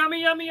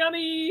 Yummy, yummy,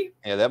 yummy.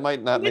 Yeah, that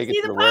might not You can make it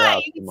see to the the pie.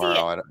 warehouse You can see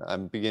tomorrow.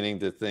 I'm beginning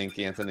to think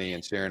Anthony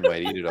and Sharon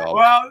might eat it all.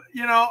 Well,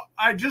 you know,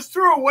 I just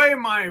threw away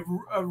my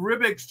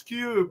Rubik's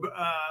cube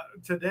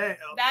today.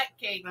 That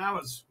cake. That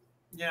was,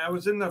 yeah, it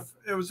was in the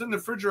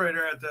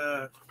refrigerator at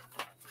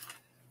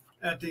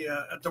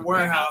the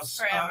warehouse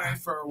forever.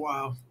 for a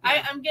while.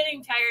 I'm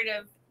getting tired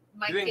of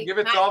my You didn't cake give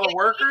it not to all the getting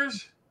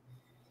workers?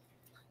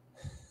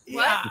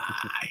 What?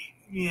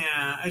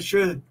 I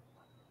should.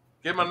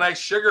 Give them a nice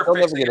sugar They'll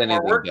fix never to get get more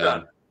anything work done.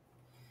 done.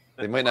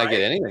 They might not get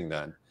Right? anything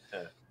done.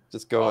 Yeah.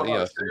 Just go, Oh, you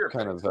know, sugar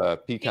some kind fix.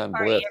 of cake pecan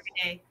party blitz.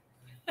 every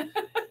day.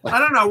 I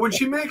don't know. When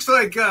she makes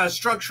like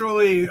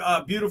structurally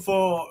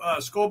beautiful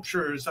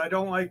sculptures, I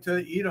don't like to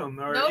eat them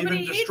or Nobody even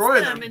eats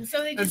destroy them, them and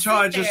so they just until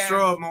I sit just there.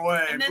 throw them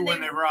away And then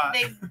when they rot.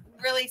 They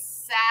really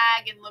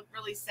sag and look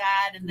really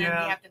sad, and then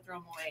Yeah. we have to throw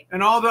them away.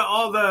 And all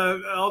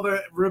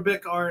the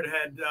Rubik art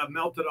had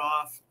melted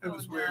off. It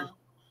was Oh, weird. no.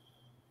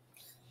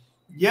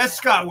 Yes,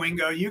 Scott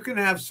Wingo, you can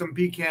have some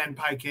pecan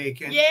pie cake.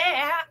 And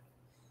Yeah.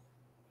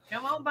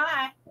 Come on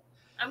by.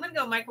 I'm gonna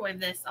go microwave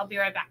this. I'll be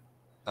right back.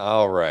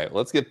 All right,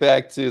 let's get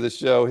back to the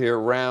show here.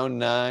 Round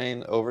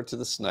 9, over to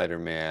the Snyder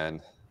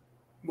Man.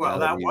 well,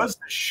 that was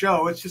the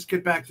show. Let's just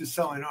get back to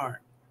selling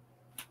art.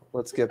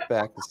 Let's get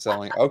back to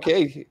selling.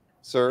 Okay,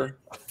 sir.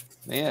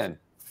 Man.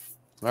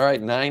 All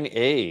right,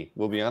 9A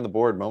will be on the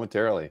board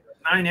momentarily.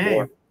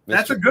 9A. For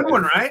That's Mr. a good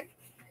one, Snyder.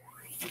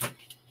 right?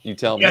 You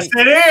tell me. Yes,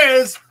 it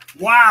is.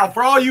 Wow.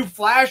 For all you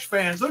Flash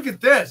fans, look at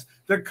this.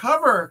 The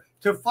cover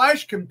to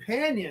Flash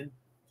Companion.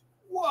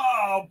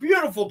 Whoa.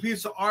 Beautiful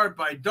piece of art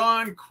by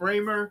Don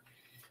Kramer.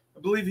 I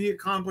believe he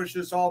accomplished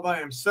this all by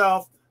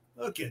himself.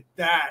 Look at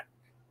that.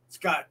 It's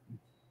got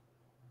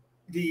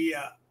the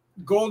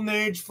Golden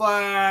Age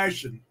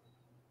Flash and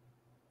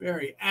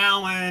Barry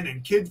Allen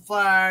and Kid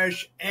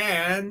Flash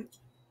and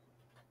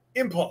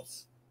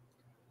Impulse.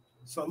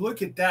 So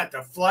look at that.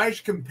 The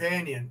Flash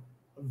Companion.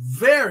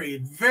 Very,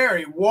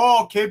 very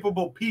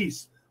wall-capable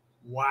piece.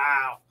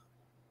 Wow.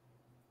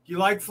 You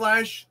like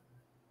Flash?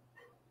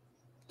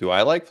 Do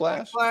I like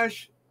Flash?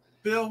 Flash,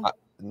 Bill?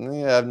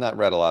 Yeah, I've not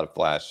read a lot of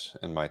Flash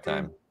in my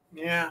time.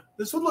 Yeah.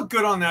 This would look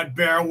good on that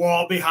bare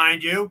wall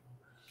behind you.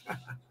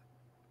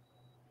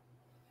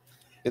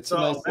 It's So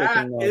a nice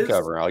that looking is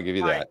cover. I'll give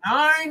you that.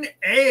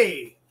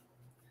 9A.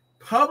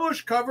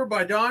 Published cover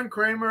by Don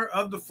Kramer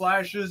of the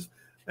Flashes.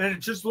 And it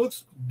just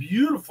looks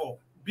beautiful.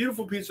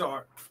 Beautiful piece of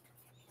art.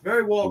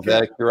 Very well Is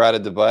that a kept.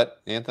 carotid debut,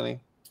 Anthony?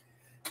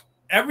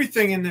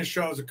 Everything in this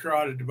show is a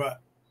carotid debut.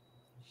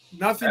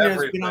 Nothing has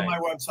been on Everything. my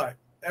website.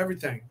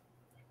 Everything.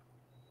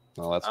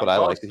 Well, that's On what I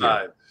both like to hear.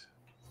 sides.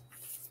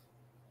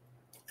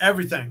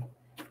 Everything.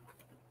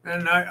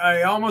 And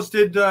I almost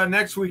did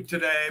next week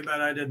today,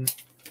 but I didn't.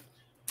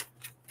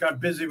 Got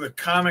busy with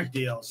comic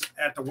deals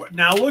at the.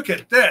 Now look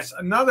at this.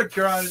 Another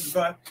carotid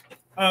debut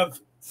of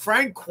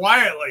Frank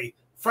Quietly.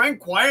 Frank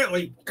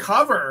Quietly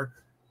cover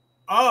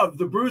of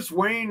the Bruce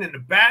Wayne and the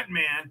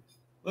Batman.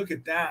 Look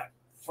at that.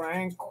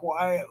 Frank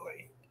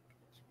Quietly.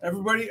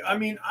 Everybody, I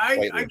mean,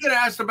 I get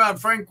asked about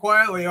Frank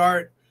Quietly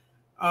art,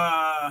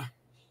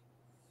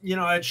 you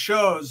know, at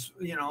shows,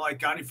 you know, like,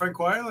 got any Frank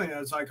Quietly? And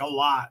it's like a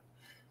lot.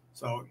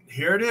 So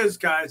here it is,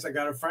 guys. I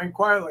got a Frank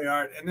Quietly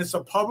art, and it's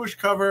a published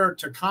cover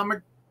to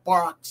Comic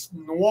Box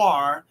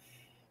Noir,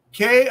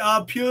 Que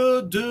a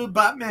Peu de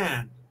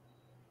Batman.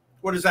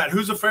 What is that?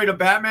 Who's Afraid of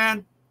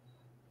Batman?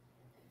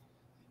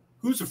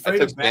 Who's I Afraid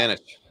took of Batman?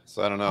 Spanish,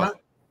 so I don't know. Huh?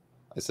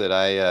 I said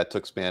I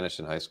took Spanish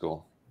in high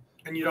school.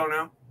 And you don't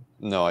know?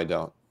 No, I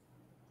don't.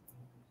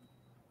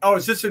 Oh,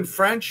 is this in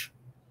French?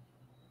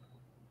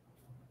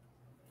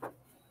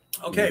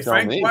 Okay, You tell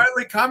Frank me.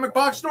 Quietly Comic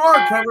Box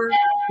Noir cover.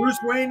 Bruce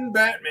Wayne and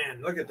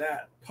Batman. Look at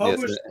that.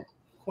 Published Yes,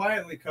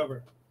 Quietly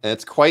cover. and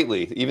it's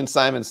quietly. Even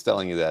Simon's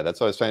telling you that. That's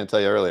what I was trying to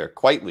tell you earlier.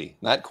 Quietly,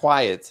 not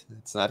quiet.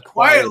 It's not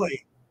quiet.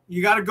 Quietly.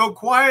 You got to go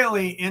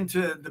quietly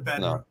into the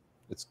bedroom No,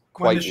 it's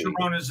when the quietly.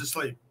 Sharon is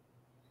asleep.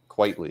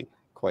 Quietly.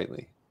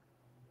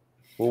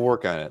 We'll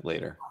work on it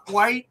later.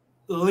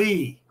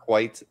 Quietly.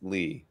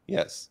 Quietly.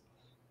 Yes.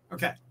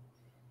 Okay.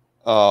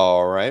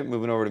 All right.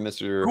 Moving over to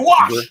Mr.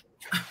 Gouache.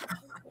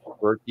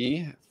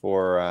 Berkey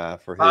for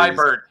his.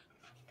 Thybird.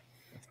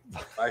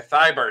 By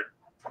Thybird.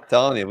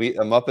 Telling you,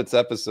 a Muppets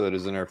episode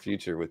is in our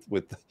future with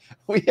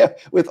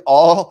with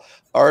all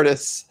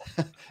artists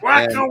and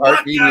Waka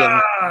art medium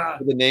waka.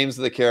 for the names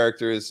of the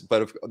characters,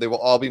 but they will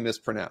all be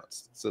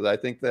mispronounced. So I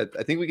think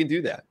we can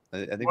do that.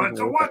 I think we can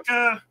Waka work on it.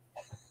 waka.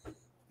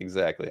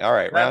 Exactly. All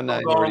right, round 9.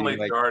 Pencils Where do only, you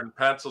like- Jordan.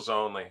 Pencils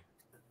only.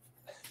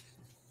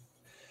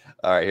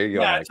 All right, here you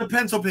go. Yeah, Mike. it's a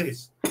pencil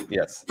piece.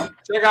 Yes.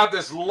 Check out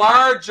this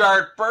large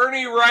art.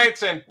 Bernie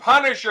Wrights and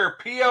Punisher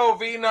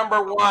POV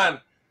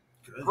 #1.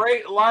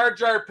 Great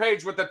large art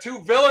page with the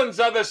two villains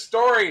of the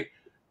story.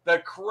 The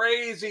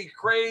crazy,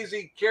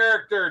 crazy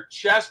character,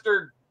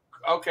 Chester.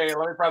 Okay,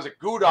 let me pronounce it.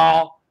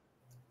 Goodall,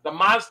 the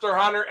monster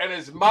hunter, and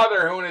his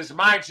mother, who in his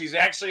mind, she's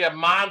actually a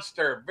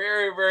monster.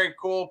 Very, very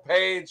cool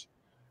page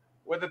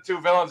with the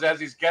two villains as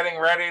he's getting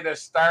ready to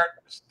start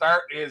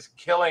his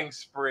killing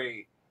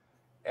spree.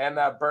 And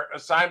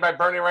signed by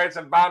Bernie Wrights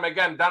and bottom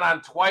again, done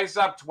on twice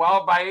up,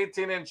 12 by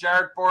 18-inch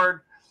artboard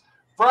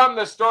from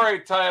the story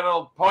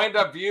titled Point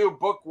of View,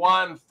 Book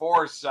 1,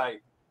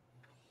 Foresight.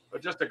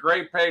 But just a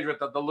great page with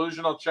the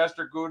delusional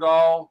Chester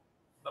Goodall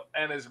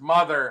and his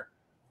mother,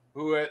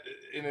 who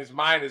in his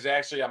mind is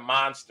actually a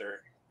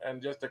monster.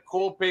 And just a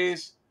cool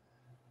piece.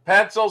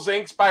 Pencils,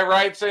 inks by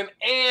Wrightson,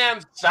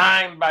 and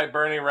signed by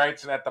Bernie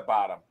Wrightson at the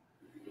bottom.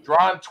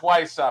 Drawn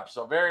twice up.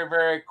 So very,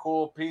 very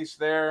cool piece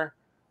there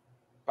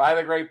by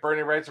the great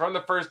Bernie Wrightson from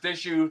the first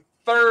issue,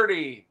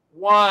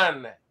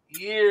 31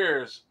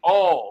 years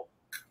old.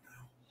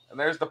 And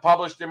there's the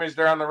published image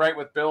there on the right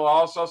with Bill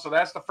also. So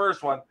that's the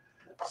first one.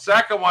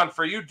 Second one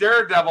for you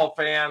Daredevil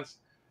fans.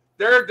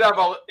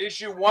 Daredevil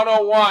issue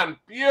 101.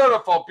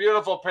 Beautiful,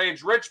 beautiful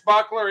page. Rich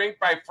Buckler, inked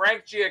by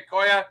Frank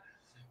Giacoya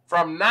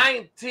from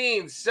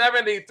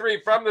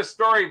 1973 from the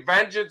story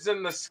Vengeance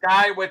in the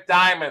Sky with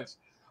Diamonds.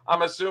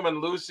 I'm assuming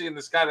Lucy in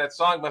the Sky, that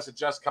song must have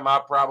just come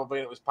out probably,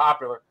 and it was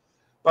popular.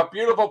 But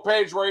beautiful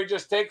page where he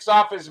just takes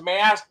off his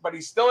mask, but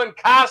he's still in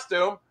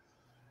costume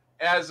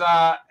as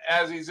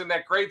he's in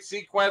that great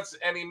sequence,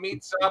 and he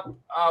meets up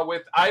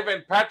with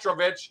Ivan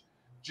Petrovich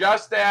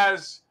just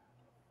as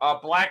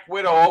Black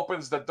Widow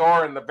opens the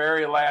door in the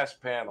very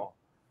last panel.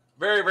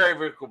 Very, very,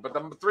 very cool. But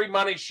the three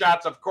money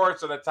shots, of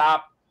course, are the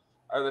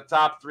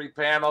top three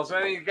panels.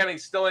 And again,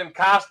 he's still in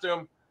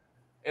costume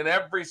in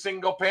every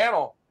single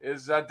panel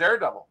is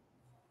Daredevil.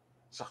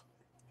 So,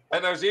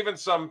 and there's even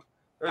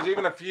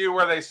a few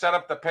where they set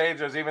up the page.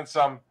 There's even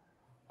some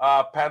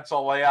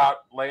pencil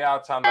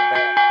layouts on the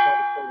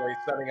back where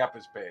he's setting up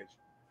his page.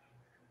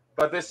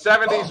 But this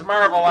 70s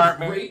Marvel art,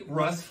 great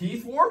Russ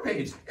Heath War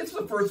page. It's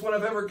the first one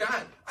I've ever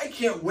got. I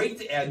can't wait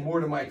to add more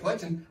to my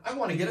collection. I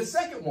want to get a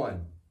second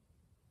one.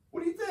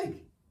 What do you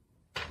think?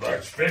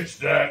 Let's fix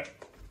that.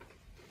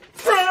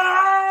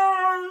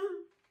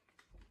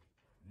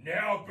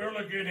 Now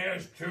Billigan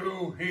has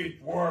 2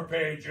 Heath War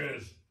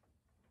pages.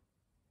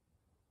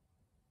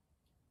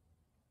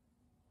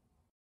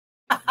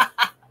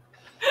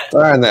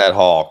 Darn that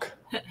Hulk.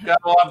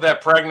 Gotta love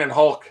that pregnant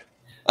Hulk.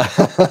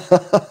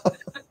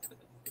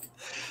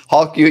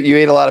 Hulk, you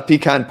ate a lot of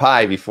pecan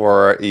pie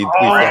before you.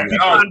 Pecan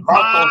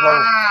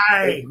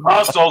pie!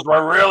 Muscles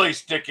were really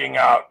sticking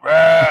out.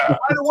 By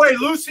the way,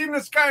 Lucy in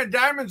the Sky of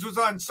Diamonds was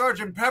on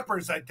Sgt.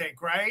 Pepper's, I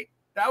think, right?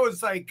 That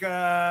was like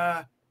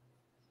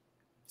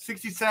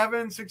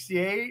 67,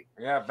 68.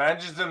 Yeah,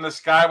 Vengeance in the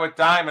Sky with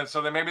Diamonds.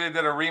 So maybe they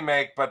did a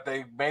remake, but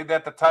they made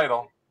that the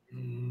title.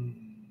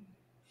 Isn't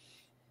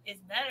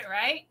that it,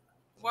 right?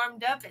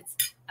 Warmed up. It's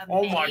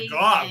amazing. Oh my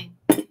God.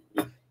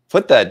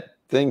 Put that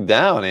thing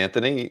down,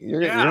 Anthony.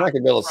 You're not going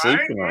to be able to sleep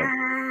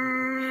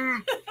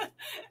tonight.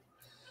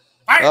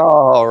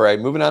 All right,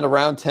 moving on to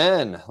round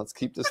 10. Let's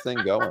keep this thing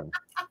going.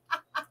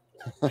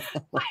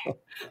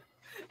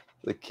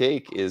 The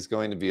cake is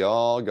going to be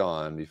all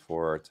gone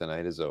before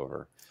tonight is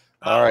over.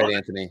 All right,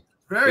 Anthony.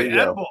 Very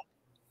edible.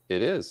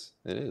 It is.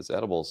 It is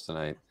edibles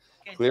tonight.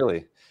 Good.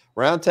 Clearly.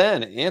 Round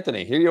 10.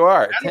 Anthony, here you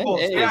are.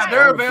 Yeah,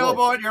 they're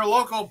available at your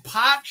local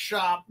pot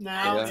shop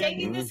now. I'm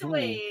taking this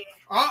away.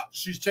 Oh,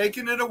 she's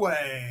taking it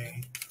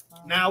away.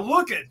 Now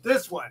look at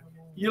this one.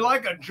 You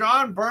like a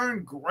John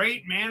Byrne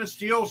great Man of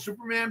Steel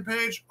Superman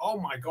page? Oh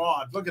my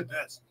God, look at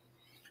this.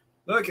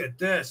 Look at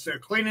this. They're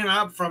cleaning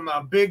up from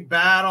a big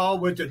battle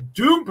with the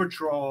Doom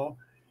Patrol.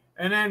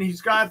 And then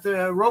he's got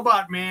the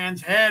Robot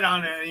Man's head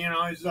on it. You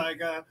know, he's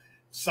like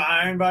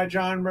signed by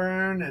John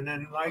Byrne. And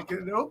then like,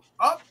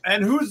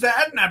 and who's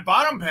that in that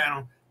bottom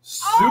panel?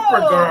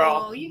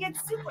 Supergirl. Oh, you get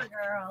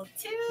Supergirl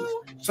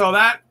too. So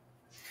that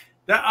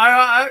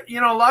I you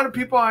know, a lot of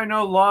people I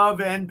know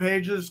love end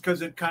pages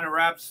because it kind of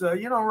wraps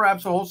the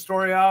whole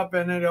story up,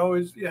 and it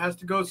has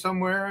to go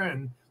somewhere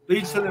and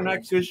leads to the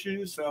next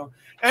issue. So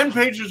end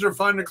pages are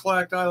fun to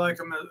collect. I like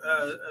them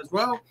as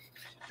well.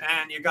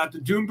 And you got the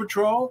Doom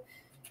Patrol,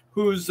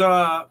 who's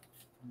I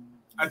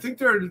think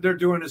they're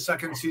doing a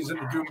second season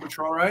of Doom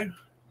Patrol, right?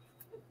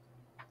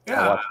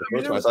 Yeah, I watched the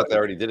first one. I thought they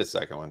already did a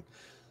second one.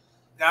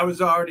 That was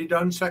already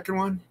done. Second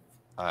one.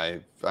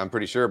 I'm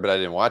pretty sure, but I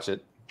didn't watch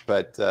it.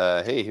 But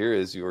hey, here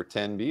is your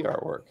 10B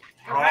artwork.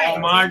 Oh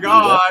my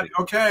God!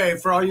 Okay,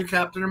 for all you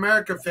Captain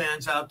America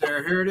fans out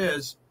there, here it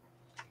is.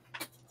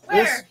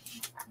 Where?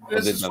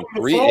 This they've is done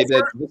 3.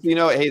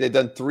 They've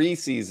done 3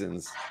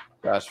 seasons.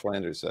 Josh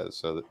Flanders says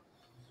so.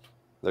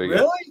 There you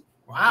go. Really?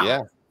 Wow.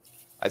 Yeah,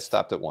 I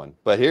stopped at 1.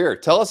 But here,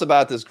 tell us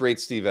about this great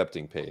Steve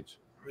Epting page.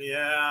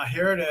 Yeah,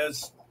 here it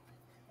is.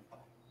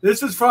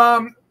 This is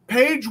from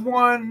page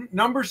 1,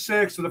 number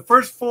 6, of the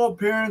first full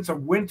appearance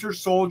of Winter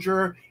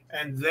Soldier.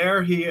 And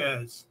there he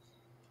is.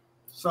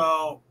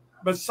 So,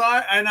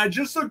 and I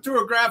just looked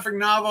through a graphic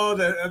novel,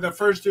 the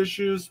first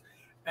issues,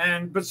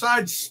 And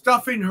besides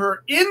stuffing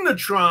her in the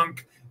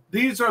trunk,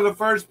 these are the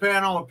first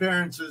panel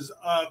appearances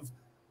of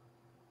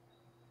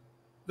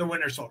the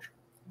Winter Soldier.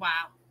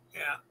 Wow.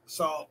 Yeah,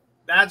 so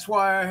that's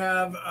why I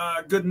have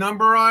a good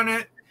number on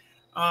it.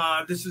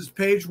 This is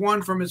page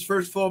 1 from his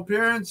first full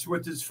appearance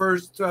with his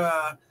first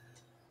panel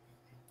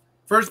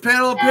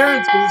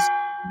appearances.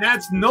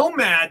 That's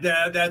Nomad.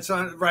 That's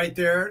on right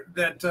there.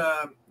 That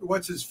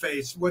what's his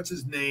face? What's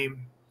his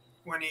name?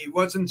 When he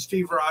wasn't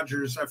Steve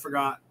Rogers, I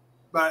forgot.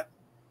 But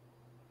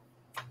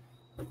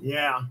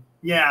yeah.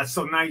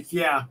 So nice.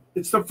 Yeah,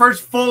 it's the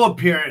first full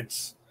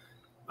appearance.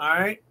 All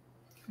right.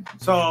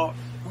 So.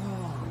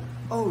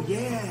 Oh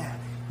yeah.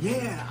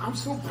 Yeah, I'm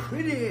so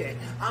pretty.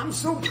 I'm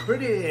so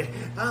pretty.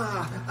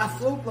 I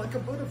float like a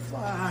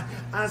butterfly.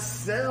 I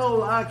sell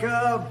like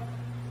a...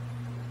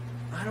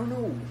 I don't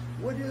know.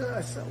 What do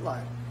I sell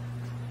like?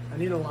 I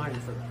need a line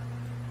for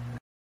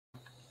that.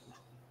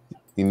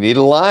 You need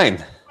a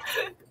line.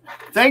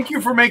 Thank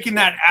you for making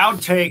that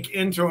outtake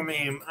into a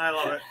meme. I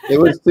love it. It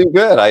was too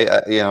good.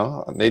 I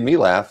it made me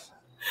laugh.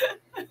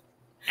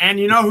 And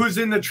you know who's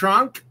in the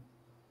trunk?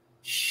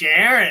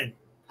 Sharon.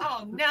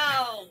 Oh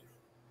no.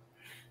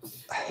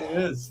 It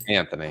is.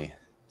 Anthony.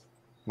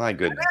 My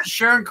goodness. That's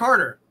Sharon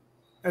Carter.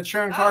 That's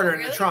Sharon Carter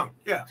in the trunk.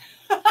 Yeah.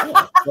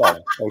 Oh,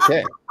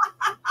 okay.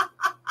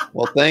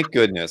 Well, thank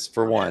goodness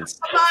for once.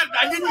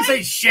 I didn't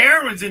say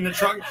Sharon was in the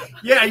trunk.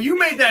 Yeah, you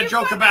made that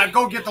joke about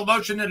go get the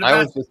lotion in the basket.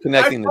 I was just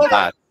connecting the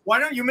dots. Why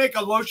don't you make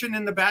a lotion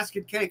in the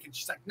basket cake? And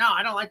she's like, no,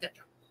 I don't like that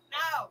joke.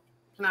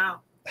 No.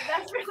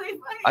 That's really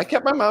funny. I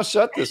kept my mouth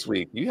shut this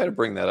week. You had to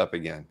bring that up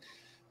again.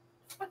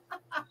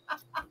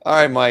 All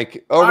right,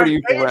 Mike, over to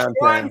you for round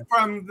 10.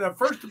 From the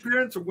first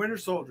appearance of Winter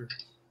Soldier.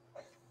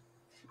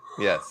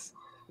 Yes,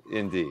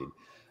 indeed.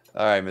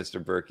 All right,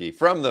 Mr. Berkey,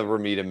 from the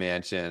Ramita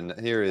Mansion,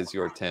 here is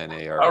your 10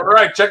 AR. All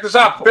right, check this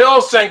out.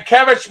 Bill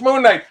Sienkiewicz,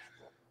 Moon Knight.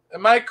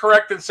 Am I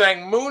correct in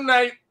saying Moon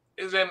Knight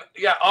is in,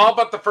 all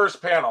but the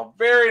first panel.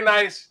 Very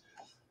nice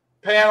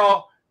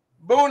panel.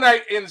 Moon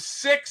Knight in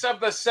 6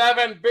 of the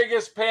 7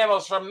 biggest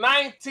panels from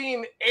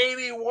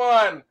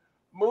 1981.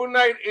 Moon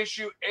Knight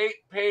issue 8,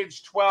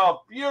 page 12.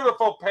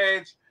 Beautiful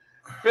page.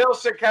 Bill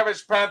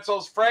Sienkiewicz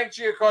pencils. Frank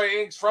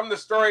Giacoya inks from the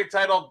story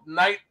titled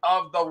Night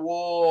of the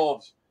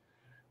Wolves.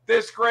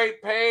 This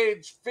great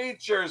page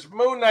features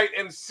Moon Knight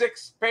in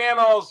 6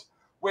 panels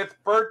with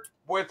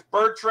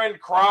Bertrand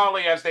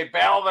Crowley as they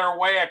battle their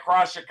way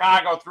across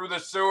Chicago through the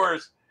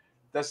sewers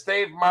to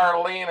save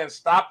Marlene and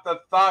stop the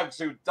thugs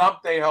who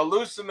dumped a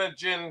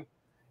hallucinogen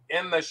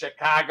in the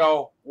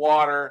Chicago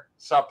water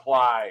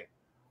supply.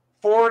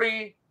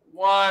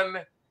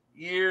 41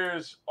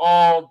 years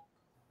old.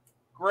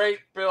 Great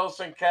Bill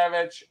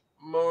Sienkiewicz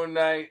Moon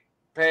Knight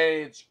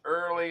page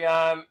early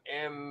on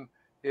in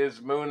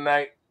his Moon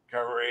Knight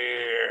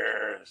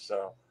career.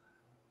 So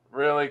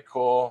really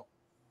cool.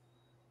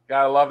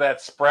 Gotta love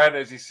that spread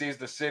as he sees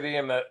the city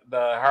and the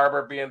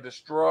harbor being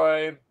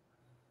destroyed.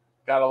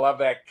 Gotta love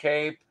that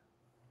cape.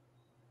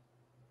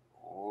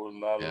 Ooh,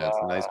 la, yeah, it's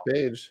a nice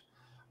page.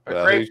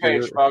 A great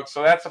page, folks.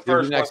 So that's the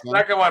first one.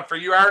 Second one for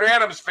you Art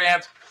Adams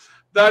fans.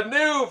 The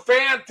new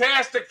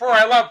Fantastic Four.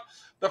 I love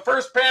the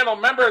first panel.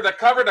 Remember the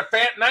cover to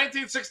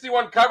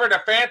 1961 cover to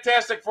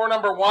Fantastic Four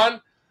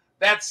 #1?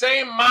 That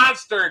same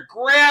monster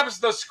grabs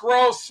the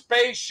Skrull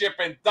spaceship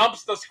and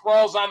dumps the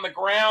Skrulls on the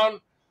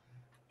ground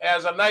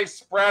as a nice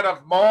spread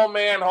of Mole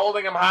Man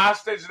holding him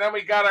hostage. And then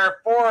we got our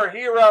 4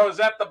 heroes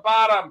at the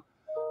bottom.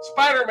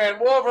 Spider-Man,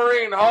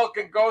 Wolverine, Hulk,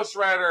 and Ghost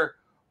Rider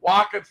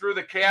walking through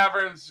the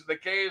caverns, the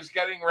caves,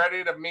 getting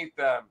ready to meet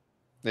them.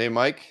 Hey,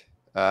 Mike,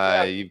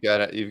 you've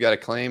got a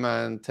claim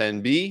on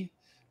 10B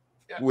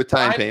with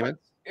time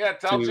payments. Yeah,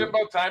 tell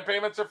Jimbo time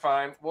payments are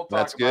fine. We'll talk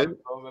that's about good.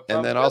 It.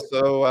 And then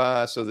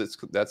also, so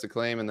that's a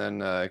claim. And then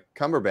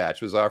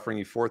Cumberbatch was offering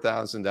you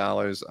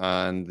 $4,000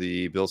 on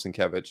the Bill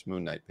Sienkiewicz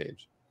Moon Knight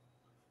page.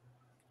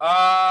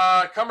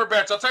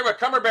 Cumberbatch. I'll tell you what,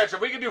 Cumberbatch,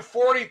 if we can do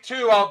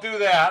 42, I'll do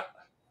that.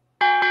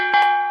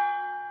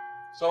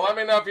 So let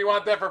me know if you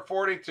want that for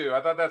 42.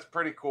 I thought that's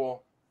pretty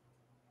cool.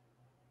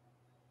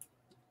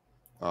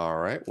 All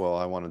right. Well,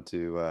 I wanted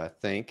to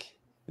thank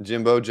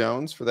Jimbo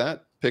Jones for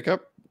that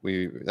pickup.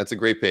 That's a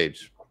great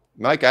page.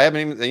 Mike, I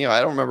haven't even,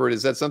 I don't remember.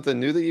 Is that something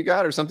new that you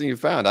got or something you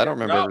found? I don't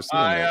remember ever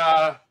seeing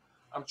that.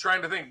 I'm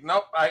trying to think.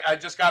 Nope. I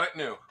just got it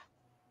new.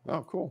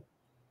 Oh, cool.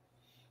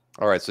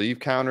 All right. So you've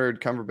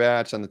countered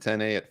Cumberbatch on the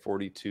 10A at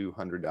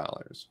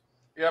 $4,200.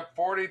 Yep.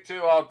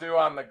 42 I'll do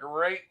on the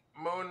great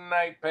Moon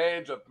Knight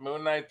page with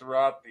Moon Knight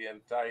throughout the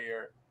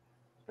entire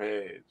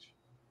page.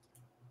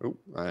 Oh,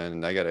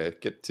 and I got to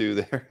get to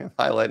there.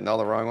 Highlighting all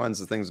the wrong ones.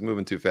 The thing's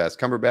moving too fast.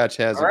 Cumberbatch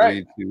has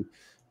agreed to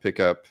pick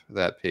up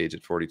that page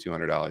at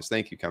 $4,200.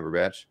 Thank you,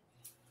 Cumberbatch.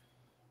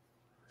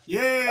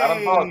 Yay! Got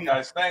them both,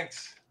 guys.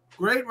 Thanks.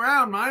 Great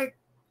round, Mike.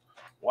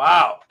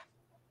 Wow.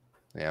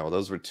 Yeah, well,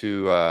 those were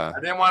two. I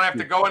didn't want to have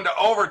to go into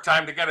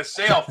overtime to get a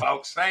sale,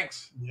 folks.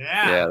 Thanks.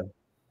 Yeah.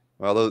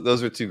 Well,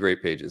 those are 2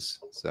 great pages.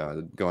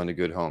 So going to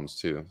good homes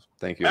too.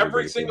 Thank you.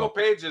 Every single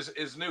page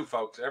is new,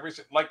 folks.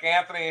 Like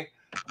Anthony,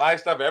 my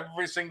stuff,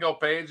 every single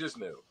page is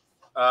new.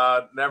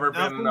 Never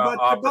been Nothing but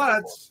the offered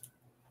butts.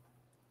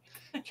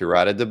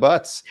 Curata de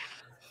butts.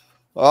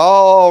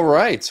 All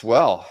right.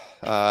 Well,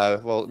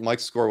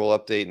 Mike's score will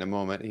update in a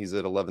moment. He's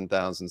at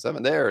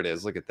 11,007. There it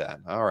is. Look at that.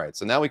 All right.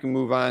 So now we can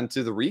move on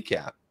to the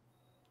recap.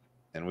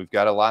 And we've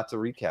got a lot to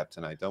recap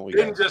tonight, don't we?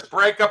 Didn't just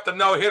break up the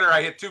no-hitter.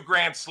 I hit 2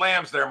 grand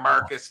slams there,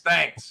 Marcus.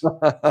 Thanks.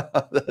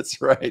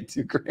 That's right.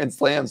 2 grand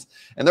slams.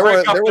 And there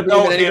Break up wasn't the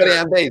even anybody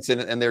no-hitter. on base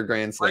in their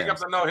grand slams. Break up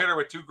the no-hitter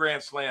with 2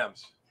 grand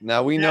slams.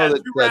 Now we know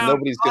that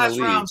nobody's going to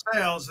leave. Round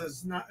sales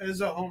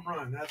is a home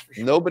run. That's for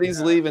sure.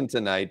 Nobody's leaving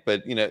tonight,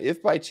 but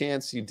if by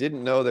chance you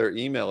didn't know their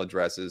email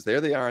addresses,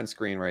 there they are on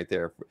screen right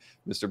there,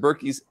 Mr.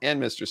 Berkey's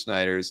and Mr.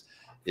 Snyder's.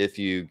 If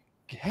you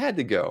had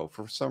to go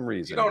for some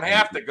reason, you don't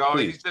have to go.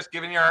 Please. He's just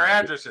giving you our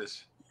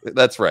addresses.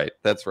 That's right.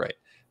 That's right.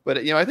 But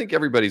I think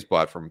everybody's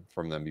bought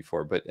from them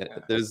before. But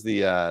there's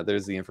the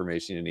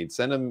information you need.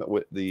 Send them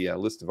with the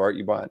list of art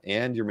you bought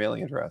and your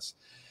mailing address,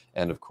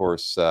 and of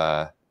course.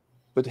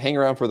 But hang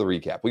around for the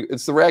recap.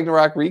 It's the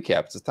Ragnarok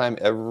recap. It's the time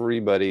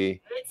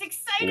everybody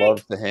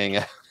loves to hang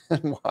out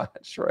and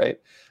watch, right?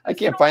 I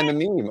can't find the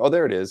meme. Oh,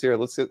 there it is. Here,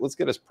 let's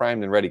get us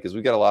primed and ready because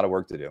we got a lot of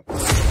work to do.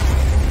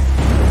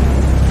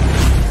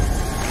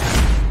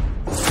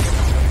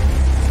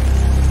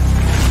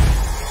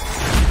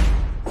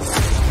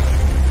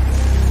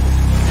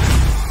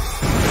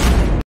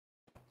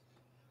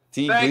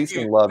 T.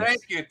 Gleason loves.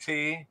 Thank you,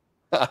 T.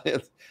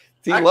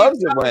 He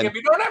loves it when. If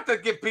you don't have to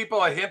give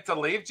people a hint to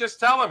leave, just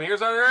tell them.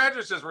 Here's our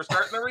addresses. We're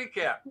starting the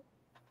recap.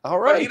 All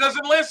right. But he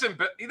doesn't listen.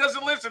 He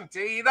doesn't listen,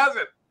 T. He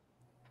doesn't.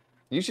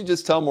 You should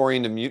just tell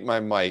Maureen to mute my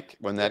mic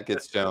when that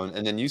gets shown,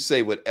 and then you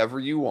say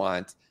whatever you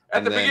want.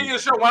 At the beginning of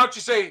the show, why don't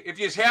you say, if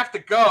you have to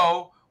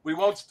go, we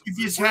won't. If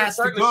you we're have to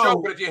starting go, the show,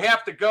 but if you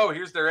have to go,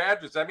 here's their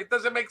address. I mean, it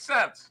doesn't make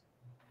sense.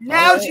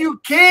 Now's you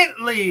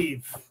can't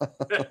leave.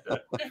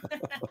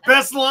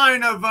 Best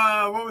line of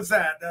what was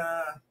that?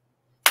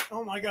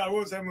 Oh my God,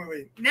 what was that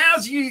movie?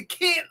 Now's you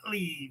can't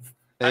leave.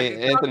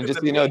 Hey, Anthony, just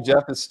so you know,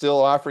 Jeff is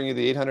still offering you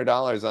the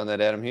 $800 on that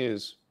Adam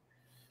Hughes.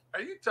 Are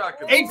you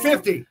talking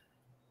 $850?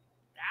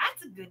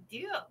 That's a good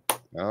deal.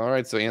 All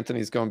right, so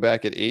Anthony's going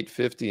back at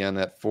 $850 on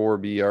that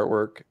 4B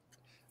artwork.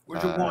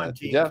 What'd you want,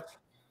 T? Jeff.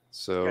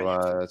 So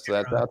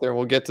that's out there.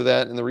 We'll get to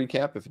that in the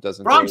recap if it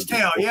doesn't. Bronx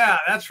Tale, yeah,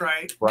 that's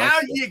right. Bronx now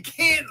Tale. you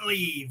can't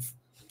leave.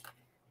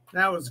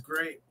 That was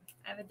great.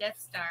 I have a Death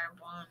Star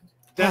wand.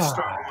 Death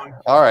Star one.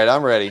 All right,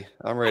 I'm ready.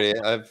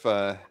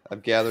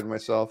 I've gathered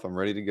myself. I'm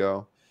ready to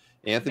go.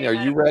 Anthony, are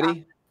you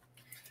ready?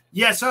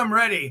 Yes, I'm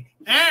ready.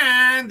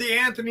 And the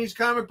Anthony's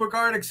Comic Book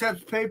Art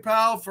accepts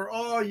PayPal for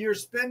all your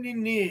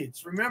spending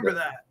needs. Remember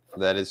that.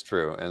 That is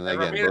true. And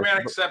again, Ramita Man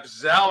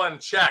accepts Zelle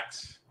and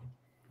checks.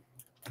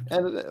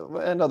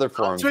 And other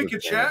forms. I'll take a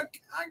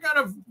check. I got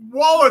a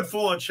wallet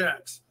full of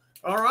checks.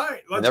 All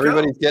right, let's and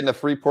everybody's go. getting a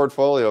free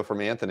portfolio from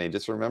Anthony.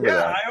 Just remember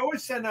that. Yeah, I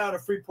always send out a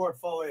free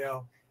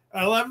portfolio.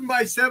 11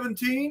 by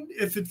 17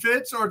 if it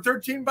fits, or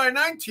 13 by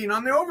 19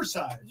 on the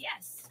oversized.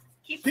 Yes.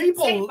 Keep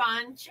People- it safe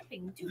on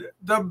shipping too.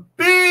 The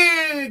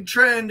big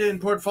trend in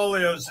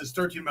portfolios is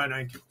 13 by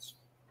 19s.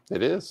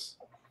 It is.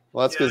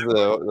 Well, that's because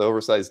the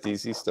oversized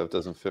DC stuff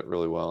doesn't fit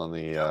really well in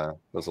the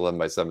those 11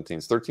 by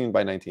 17s. 13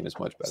 by 19 is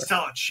much better.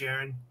 Sell it,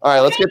 Sharon. All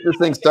right, let's get this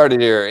thing started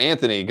here.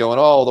 Anthony going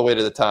all the way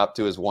to the top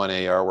to his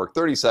 1A artwork.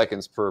 30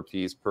 seconds per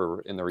piece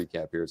in the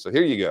recap here. So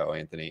here you go,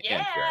 Anthony. Yeah.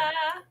 And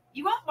Sharon.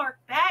 You want Mark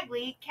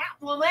Bagley,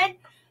 Catwoman.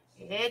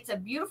 It's a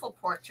beautiful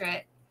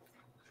portrait.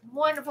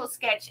 Wonderful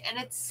sketch. And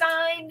it's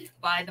signed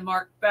by the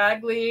Mark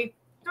Bagley.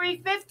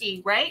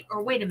 $350, right?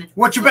 Or wait a minute.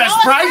 What's your best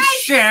price,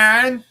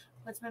 Sharon?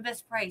 What's my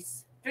best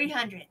price?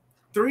 $300.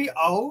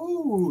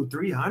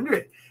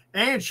 300.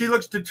 And she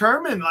looks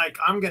determined, like,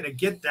 I'm gonna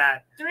get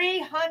that.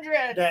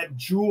 $300. That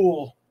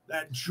jewel.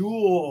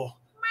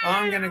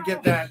 I'm gonna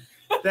get that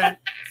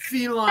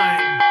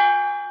feline.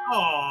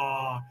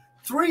 Oh,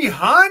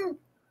 300.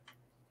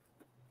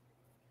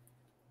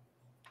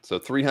 So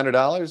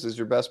 $300 is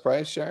your best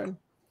price, Sharon?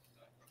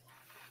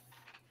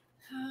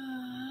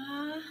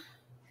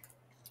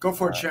 Go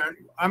for it, Sharon.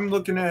 I'm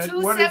looking at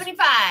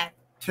 $275.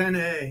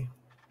 10A.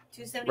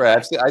 $275.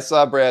 Brad, I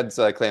saw Brad's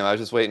claim. I was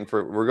just waiting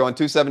for. We're going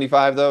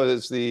 275 though.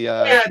 Is the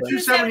Yeah,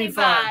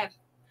 275.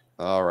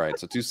 All right,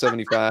 so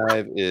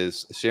 275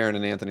 is Sharon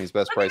and Anthony's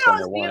best Look price at on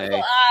those their 1A.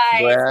 beautiful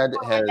eyes. Brad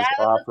Oh, has that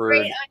would look offered.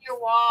 great on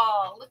your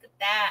wall. Look at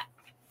that.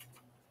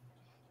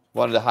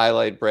 Wanted to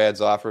highlight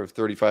Brad's offer of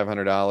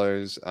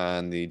 $3,500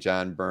 on the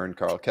John Byrne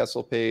Carl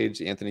Kessel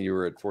page. Anthony, you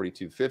were at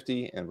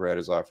 $4,250, and Brad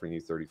is offering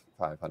you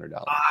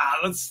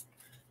 $3,500.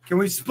 Can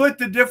we split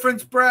the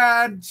difference,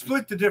 Brad?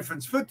 Split the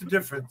difference. Split the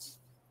difference.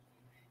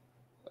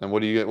 And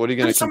what are you going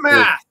to Do some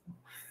math.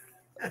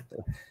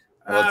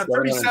 Well,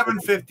 it's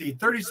 $37.50.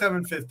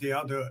 $37.50.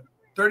 I'll do it.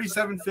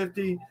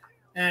 $37.50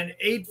 and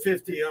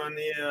 $8.50 on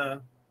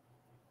the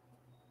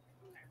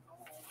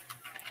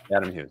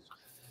Adam Hughes.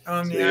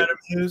 Adam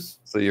Hughes.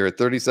 So you're at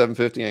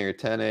 $37.50 on your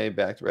 10A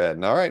back to Brad.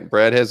 And all right,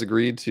 Brad has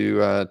agreed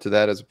to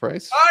that as a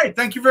price. All right,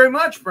 thank you very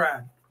much,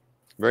 Brad.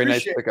 Very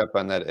Appreciate nice pickup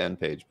on that end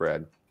page,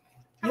 Brad.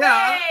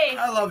 Yeah,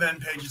 I love end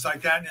pages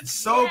like that, and it's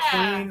so Yeah.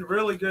 clean,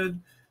 really good.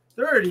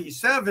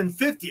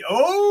 $37.50.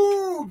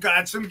 Oh,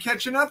 got some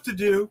catching up to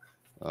do.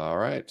 All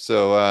right.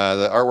 So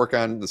the artwork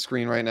on the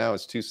screen right now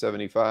is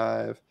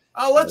 $275.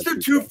 Oh, let's do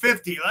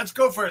 $250. Let's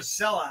go for a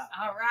sellout.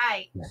 All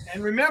right.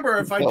 And remember,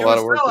 if I A do lot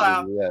a of work to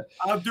sellout, do, yeah.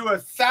 I'll do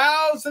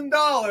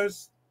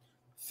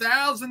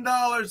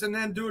 $1,000, and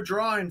then do a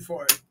drawing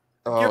for it.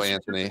 Oh, Gift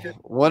Anthony,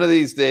 certificate. one of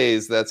these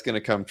days that's going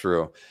to come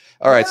true.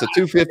 All right, so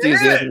Yeah, $250 is it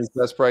is. Anthony's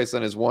best price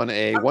on his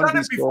 1A. I've One done it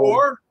piece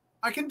before.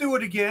 I can do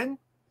it again.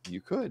 You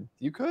could.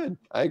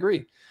 I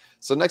agree.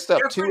 So next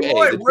up, Jeffrey 2A.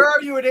 Lloyd, where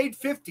are you at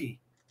 $850?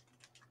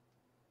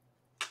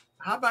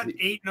 How about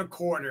 8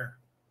 1/4?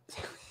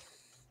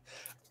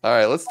 All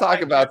right, let's talk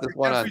right, about Jeffrey, this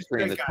one on Jeffrey's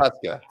screen, the great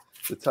guy. Tusca.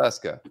 The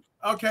Tusca.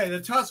 Okay, the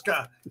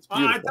Tusca. It's I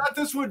beautiful. thought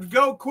this would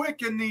go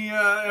quick in the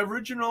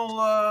original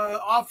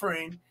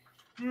offering.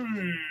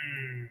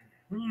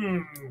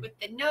 With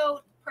the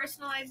note,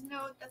 personalized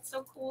note. That's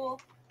so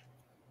cool.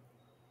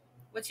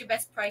 What's your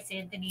best price,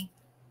 Anthony?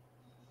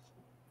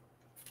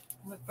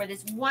 For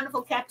this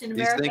wonderful Captain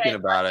He's America. thinking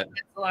about it.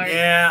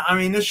 Yeah, I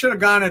mean, this should have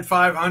gone at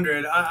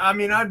 500. I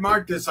mean, I'd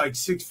mark this like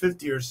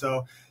 650 or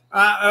so.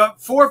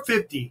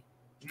 450.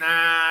 Nah,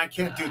 I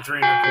can't do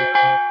 3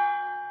 1/4.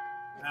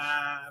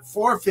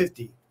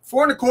 450.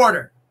 4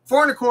 1/4.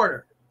 4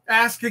 1/4.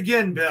 Ask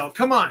again, Bill.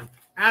 Come on.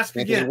 Ask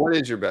Anthony, again. what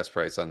is your best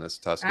price on this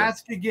Tusca?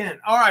 Ask again.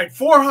 All right,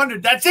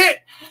 400. That's it.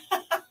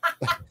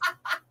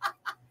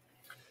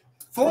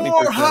 20%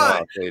 400.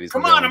 off, ladies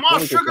Come and on, I'm all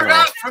 20% sugared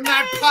off. out from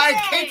that pie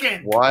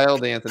kicking.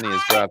 Wild Anthony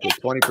has dropped it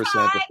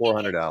 20% to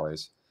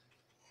 $400.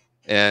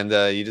 And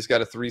you just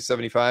got a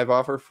 $375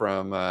 offer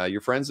from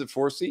your friends at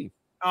 4C.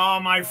 Oh,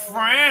 my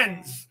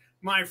friends.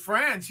 My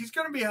friends. He's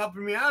going to be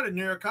helping me out at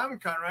New York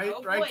Comic Con, right?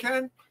 Oh, right, boy.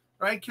 Ken?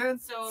 Right, Ken?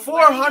 So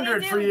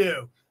 400 what for are you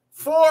you.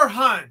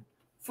 400.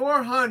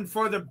 400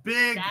 for the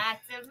big,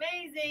 That's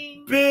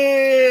amazing.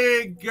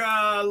 big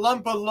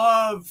lump of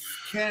love,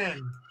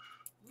 Ken.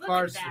 Look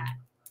Carson. at that.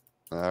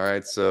 All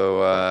right, so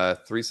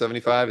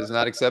 $375 is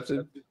not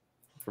accepted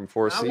from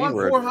 4C. I want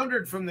We're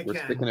 400 from the We're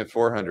Ken. sticking at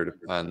 400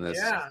 on this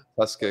Yeah.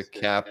 Tusca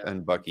Cap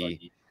and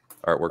Bucky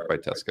artwork by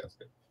Tusca.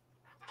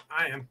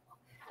 I am.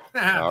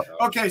 All right.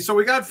 Okay, so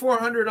we got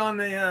 400 on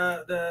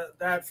the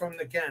that from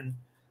the Ken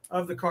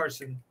of the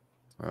Carson.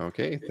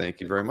 Okay, thank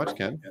you very much,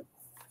 Ken.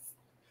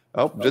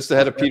 Oh, just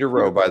ahead of Peter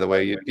Rowe, by the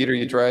way. Peter,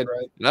 you tried.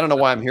 And I don't know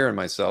why I'm hearing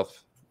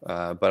myself,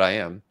 but I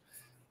am.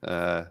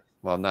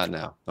 Well, not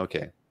now.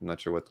 Okay, I'm not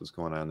sure what was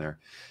going on there.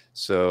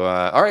 So,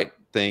 all right,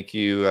 thank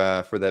you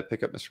for that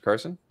pickup, Mr.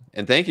 Carson,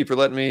 and thank you for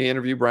letting me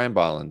interview Brian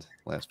Bolland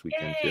last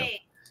weekend too.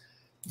 Yay.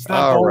 It's not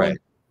All bowling. right,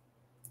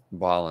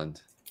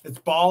 Bolland. It's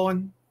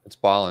ballin'. It's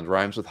Bolland.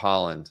 Rhymes with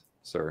Holland,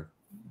 sir.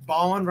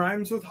 Ballin'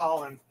 rhymes with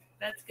Holland.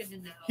 That's good to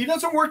know. He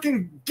doesn't work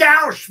in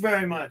Gauche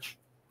very much.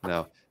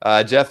 No,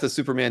 Jeff the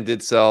Superman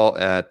did sell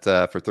at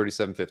for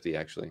 $37.50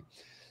 actually.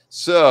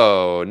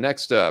 So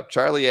next up,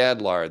 Charlie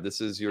Adlard.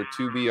 This is your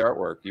 2B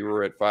artwork. You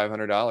were at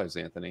 $500,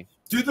 Anthony.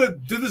 Do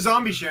the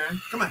zombie,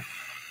 Sharon. Come on.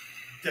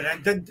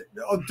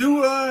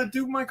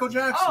 Do Michael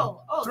Jackson.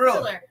 Oh,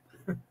 Thriller.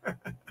 Thriller.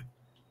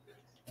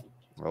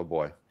 Oh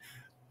boy.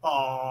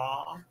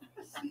 Aw,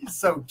 he's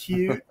so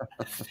cute.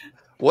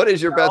 What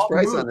is your best all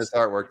price moves. on this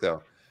artwork,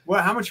 though?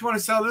 Well, how much you want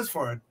to sell this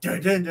for?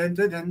 Dun, dun, dun,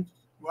 dun, dun.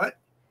 What?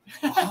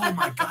 Oh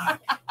my God!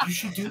 You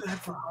should do that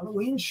for a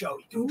Halloween show.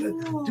 Do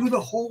the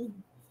whole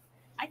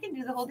I can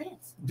do the whole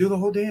dance.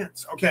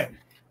 dance. Okay.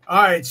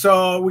 All right.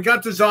 So we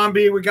got the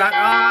zombie. We got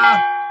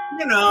you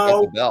Got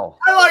know. the bell.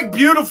 I like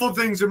beautiful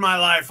things in my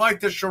life, like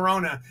the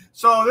Sharona.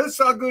 So this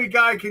ugly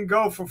guy can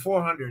go for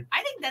 400.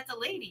 I think that's a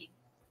lady.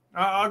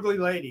 Ugly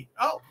lady.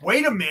 Oh,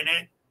 wait a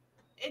minute.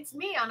 It's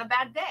me on a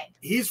bad day.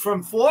 He's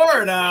from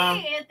Florida.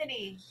 Hey,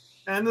 Anthony.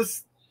 And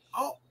this,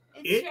 oh,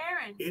 It's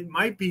Sharon. it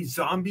might be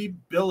Zombie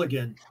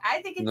Billigan.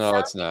 I think it's No,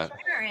 it's not.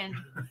 Sharon.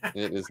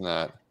 It is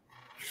not.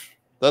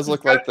 Does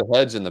look like the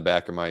hedge in the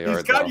back of my yard.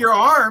 He's got though. your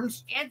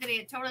arms. Anthony,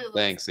 it totally looks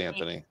Thanks, like me.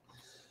 Anthony.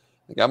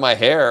 I got my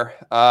hair.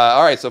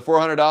 All right, so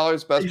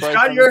 $400 best He's price.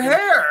 got on your this?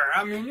 hair.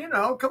 I mean, you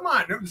know, come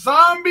on.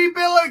 Zombie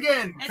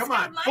Billigan. It's Come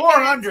got on. my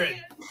 400. hair,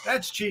 too.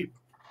 That's cheap.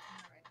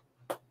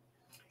 All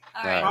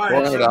All right. right,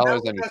 All right, so $400 now on we your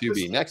got the 2B.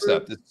 Steve Next Rude.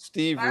 up, the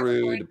Steve Barbara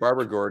Rude, Gordon.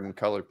 Barbara Gordon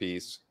color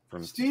piece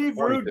from Steve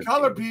Rude 2015.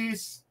 color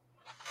piece.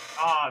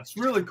 It's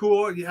really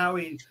cool how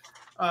he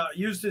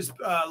used his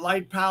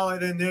light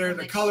palette in there, And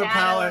the color shadows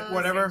palette, are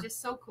whatever.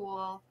 Just so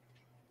cool.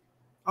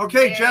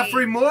 Okay, Yay.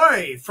 Jeffrey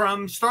Moy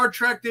from Star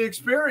Trek The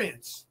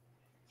Experience.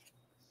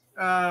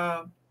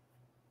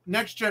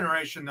 Next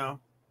generation, though.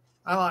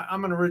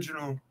 I'm an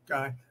original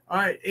guy. All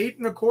right, 8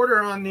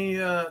 1/4 on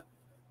the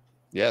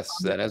Yes,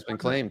 that has been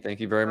claimed. Thank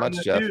you very on much,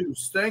 the Jeff.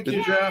 news. Thank you,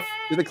 Did- Jeff.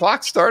 Did the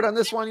clock start on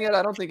this one yet?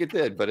 I don't think it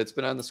did, but it's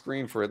been on the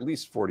screen for at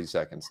least 40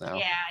 seconds now.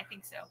 Yeah, I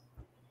think so.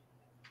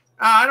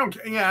 I don't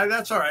care. Yeah,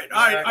 that's all right.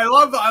 I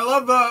love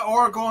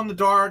Oracle in the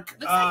Dark.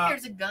 Looks like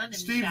there's a gun in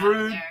Steve the shadow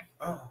Rude.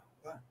 there.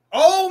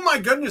 Oh my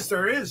goodness,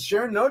 there is.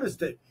 Sharon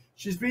noticed it.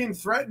 She's being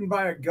threatened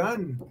by a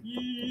gun.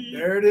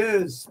 There it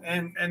is.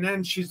 And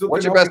then she's looking.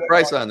 What's your over best the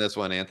price bar. on this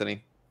one,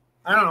 Anthony?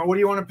 I don't know. What do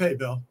you want to pay,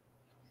 Bill?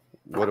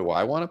 What do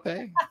I want to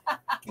pay?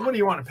 What do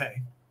you want to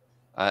pay?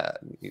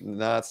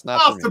 No, it's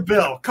not Off for the me.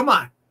 bill. Come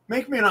on.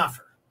 Make me an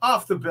offer.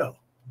 Off the bill.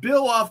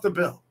 Bill off the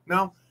bill.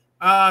 No.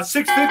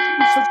 650,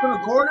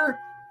 6.25.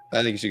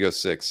 I think you should go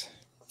 6.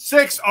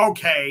 6.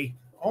 Okay.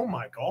 Oh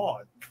my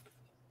God.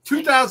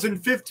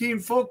 2015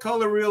 full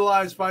color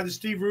realized by the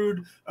Steve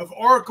Rude of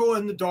Oracle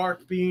in the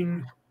Dark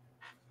being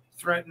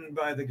threatened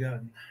by the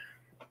gun.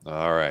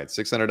 All right.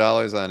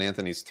 $600 on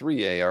Anthony's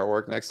 3A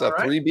artwork. Next up,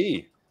 All right.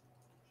 3B.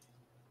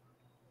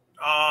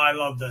 Oh, I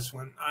love this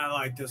one. I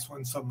like this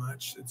one so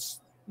much.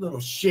 It's little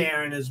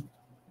Sharon as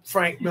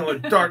Frank Miller,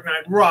 Dark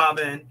Knight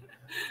Robin.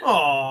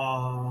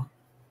 Oh,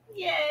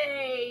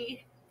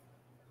 Yay.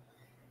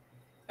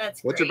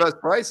 That's What's great. your best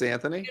price,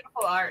 Anthony?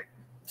 Beautiful art.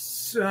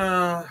 it's,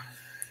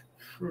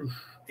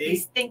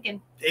 He's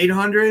thinking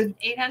 800,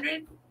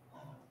 800?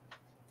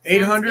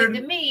 800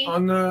 to me.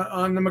 on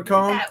the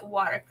Macomb. That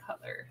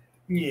watercolor.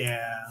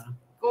 Yeah,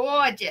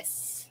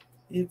 Gorgeous.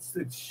 it's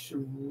the.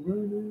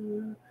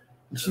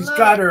 She's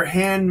got her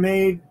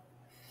handmade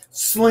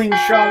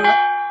slingshot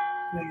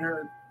and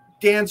her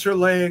dancer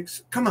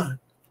legs. Come on.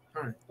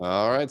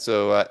 All right.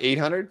 So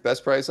 800,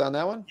 best price on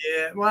that one?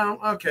 Yeah, well,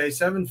 okay,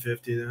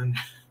 750 then.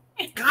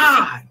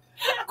 God,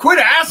 quit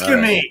asking All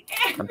right. me.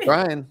 I'm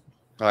trying.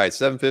 All right.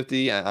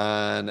 750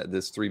 on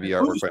this 3B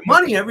artwork. Lose by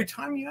money Mike. every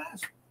time you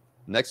ask.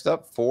 Next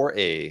up,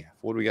 4A.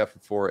 What do we got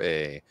for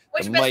 4A?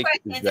 What's The your best Mike price,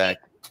 is Anthony? back.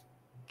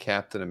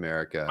 Captain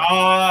America.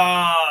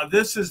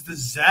 This is the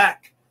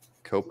Zach.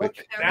 Copic.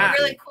 They're that.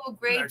 really cool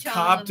gray The tones.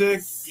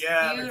 Coptic,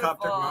 yeah, the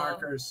Coptic Beautiful.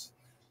 markers.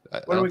 I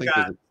What do don't we think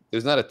got?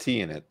 there's not a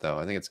T in it, though.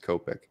 I think it's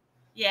Copic.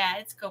 Yeah,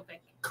 it's Copic.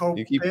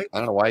 You keep, I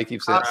don't know why you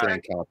keep saying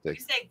Coptic. You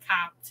Coptic. said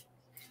Copt.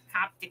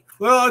 Coptic.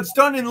 Well, it's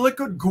done in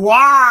liquid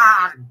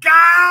gouache.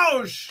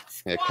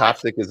 Yeah,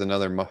 Coptic is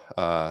another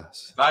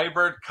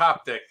Vibert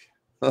Coptic.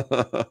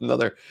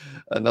 another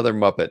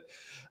Muppet.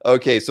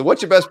 Okay, so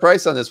what's your best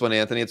price on this one,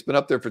 Anthony? It's been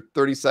up there for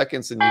 30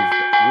 seconds, and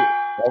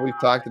all we've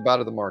talked about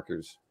are the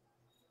markers.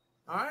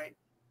 All right.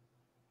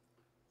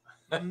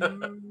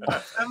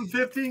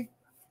 750.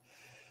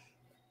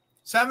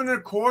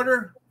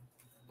 7.25.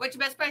 What's your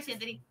best price,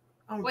 Anthony?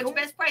 Oh, What's your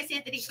best price,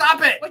 Anthony?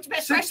 Stop it. What's your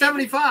best price?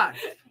 675.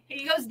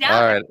 He goes down.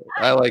 All right,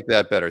 I like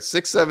that better.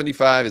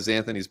 675 is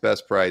Anthony's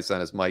best price on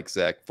his Mike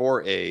Zach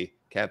 4A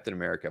Captain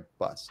America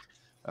bust.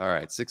 All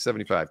right,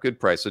 675, good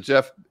price. So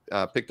Jeff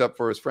picked up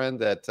for his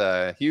friend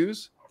at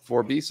Hughes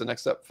 4B. So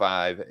next up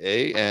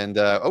 5A, and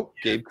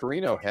Gabe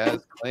Carino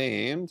has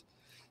claimed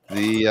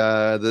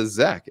the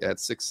Zach at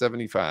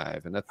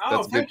 675, and that's a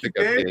good thank you,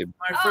 pickup, Gabe.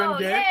 My friend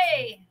Gabe.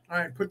 Yay. All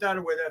right, put that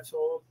away. That's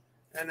old.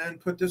 And then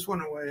put this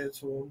one away.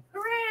 It's old.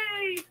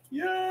 Hooray.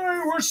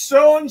 Yeah, we're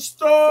selling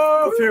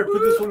stuff. Here, put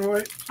this one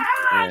away.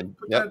 And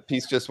Put yep, that-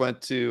 piece just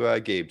went to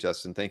Gabe.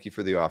 Justin, thank you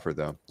for the offer,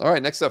 though. All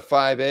right, next up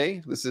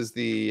 5A. This is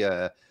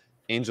the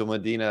Angel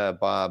Medina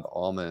Bob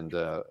Almond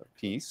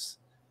piece,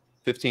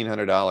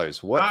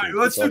 $1,500. What? All right,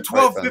 let's do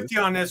 1250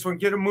 on this one.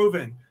 Get it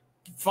moving.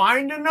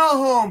 Finding a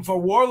home for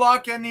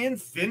Warlock and the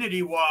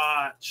Infinity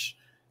Watch.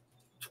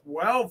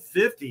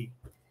 1250.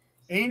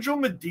 Angel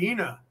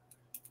Medina.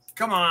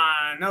 Come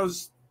on,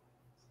 those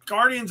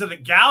Guardians of the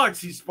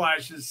Galaxy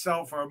splashes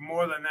sell for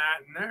more than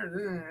that.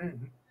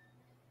 And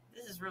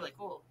This is really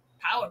cool.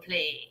 Power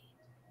play.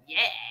 Yeah.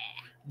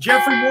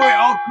 Jeffrey Boy,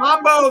 I'll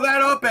combo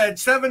that up at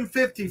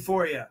 750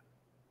 for you.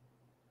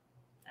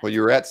 Well,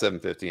 you were at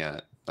 750 on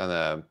it on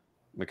the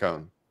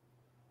Macomb.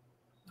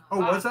 Oh,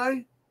 was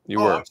I? You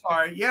oh, were. I'm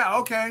sorry. Yeah,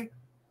 okay.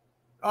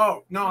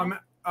 Oh, no, I'm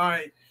all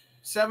right.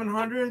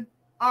 700.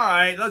 All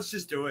right, let's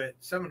just do it.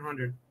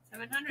 700.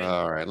 700.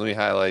 All right, let me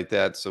highlight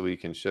that so we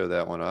can show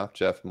that one off.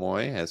 Jeff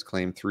Moy has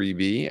claimed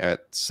 3B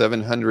at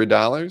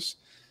 $700.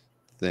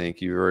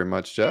 Thank you very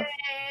much, Jeff.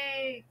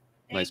 Yay.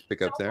 Nice Thank you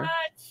pickup so there.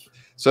 much.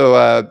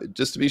 So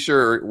just to be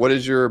sure, what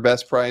is your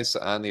best price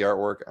on the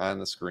artwork on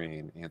the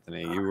screen,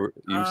 Anthony? You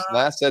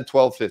last said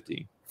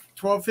 1250.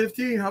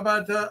 1250. How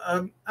about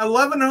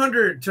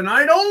 1100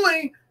 tonight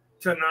only?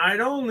 Tonight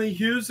only.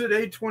 Hughes at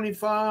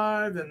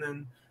 825, and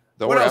then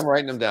Don't what worry, else? I'm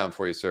writing them down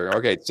for you, sir.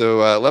 Okay, so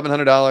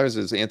 $1,100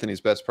 is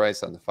Anthony's best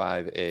price on the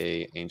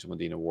 5A Angel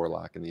Medina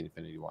Warlock and the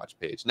Infinity Watch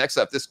page. Next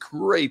up, this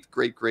great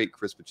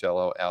Chris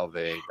Pacello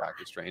Alve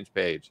Doctor Strange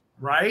page.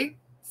 right.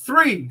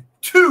 3,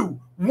 2,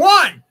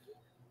 1.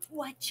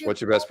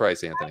 What's your best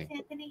price, Anthony?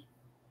 Anthony?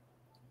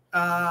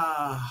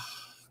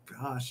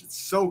 Gosh, it's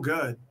so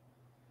good.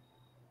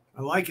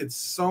 I like it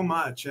so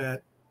much. All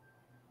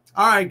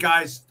right,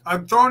 guys,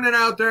 I'm throwing it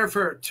out there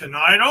for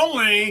tonight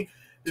only.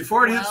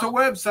 Before it hits the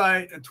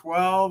website at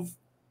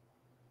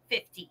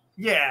 1250.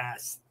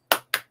 Yes.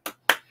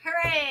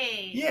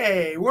 Hooray.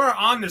 Yay, we're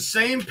on the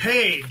same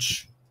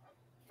page.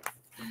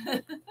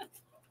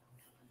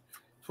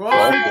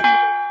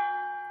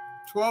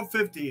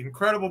 1250,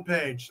 incredible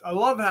page. I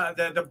love how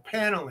the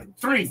paneling.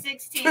 3,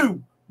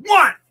 2,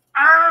 1.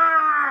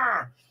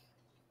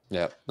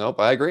 Yeah, nope,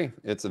 I agree.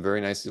 It's a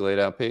very nicely laid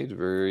out page.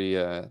 Very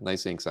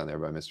nice inks on there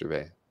by Mr.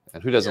 Bay.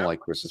 And who doesn't like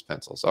Chris's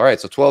pencils? All right,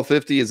 so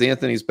 1250 is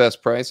Anthony's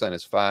best price on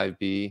his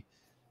 5B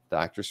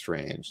Doctor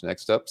Strange.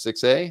 Next up,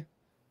 6A,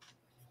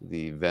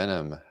 the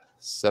Venom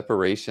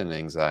Separation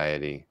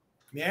Anxiety.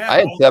 Yeah. I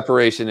had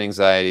separation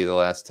anxiety the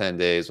last 10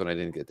 days when I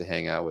didn't get to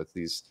hang out with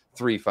these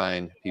 3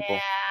 fine people.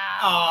 Yeah.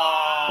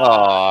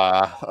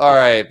 Aw. All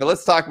right, but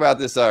let's talk about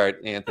this art,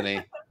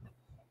 Anthony.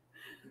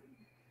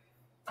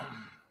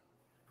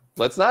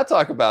 Let's not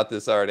talk about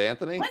this art,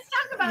 Anthony. Let's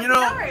talk about You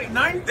the know,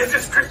 art. This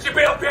is Christian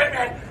Bale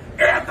Batman.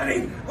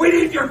 Anthony, we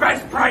need your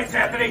best price,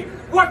 Anthony.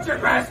 What's your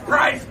best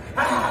price?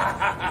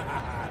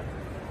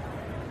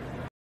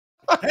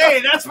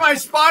 Hey, that's my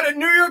spot at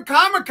New York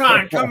Comic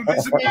Con. Come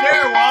visit me there.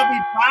 Where I'll be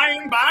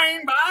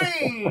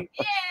buying.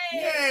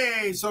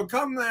 Yay! So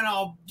come and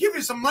I'll give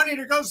you some money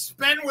to go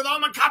spend with all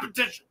my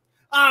competition.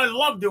 I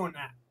love doing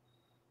that.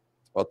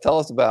 Well, tell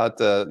us about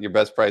your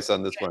best price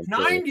on this one.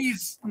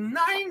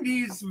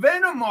 90s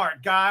Venom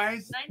art,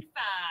 guys.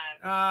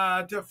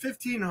 95. To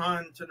 15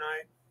 hun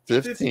tonight.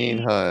 15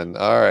 hun.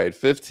 All right,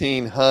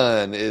 15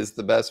 hun is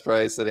the best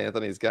price that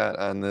Anthony's got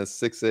on this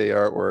 6A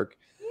artwork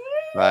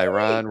by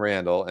Ron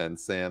Randall and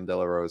Sam De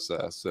La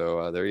Rosa.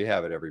 So there you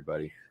have it,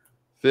 everybody.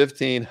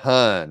 15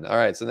 hun. All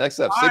right, so next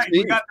up, All right,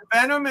 we got the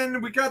Venom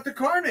and we got the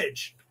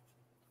Carnage.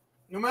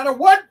 No matter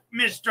what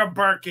Mr.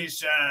 Berkey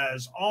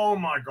says. Oh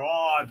my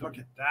God, look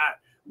at that.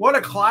 What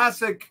a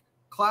classic,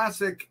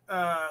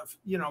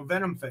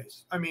 Venom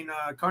face. I mean,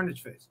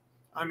 Carnage face.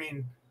 I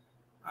mean,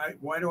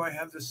 why do I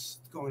have this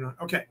going on?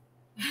 Okay.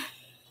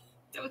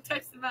 Don't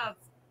touch the mouth.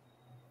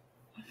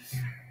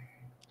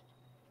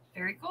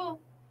 Very cool.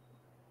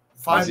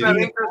 What's that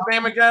inker's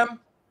name again?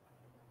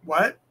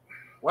 What?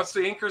 What's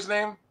the inker's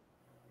name?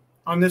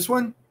 On this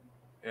one?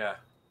 Yeah.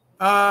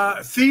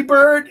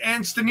 Thebird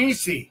and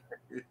Stanisi.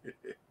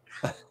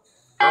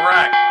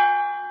 Correct.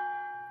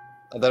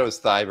 I thought it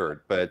was Thybird,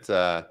 but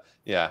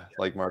yeah,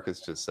 like Marcus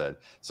just said.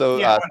 So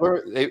Yeah,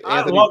 Anthony,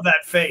 I love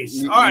that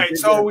face. All right,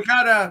 so we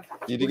got a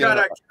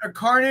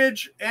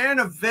Carnage and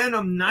a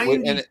Venom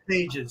 90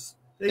 pages.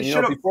 They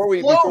should have. Before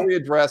we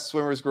address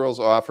Swimmers Girls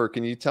offer,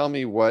 can you tell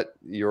me what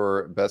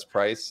your best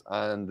price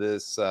on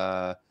this?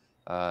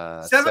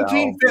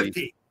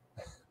 $17.50.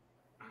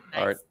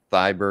 All right,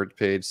 Thybird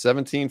page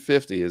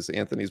 1750 is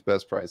Anthony's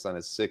best price on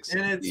his 6.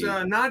 And it's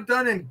not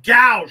done in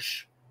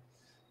gouache.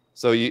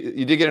 So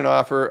you did get an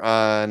offer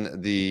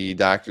on the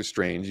Doctor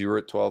Strange. You were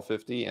at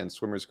 $12.50, and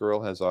Swimmer's Girl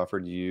has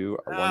offered you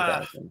a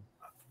 $1,000.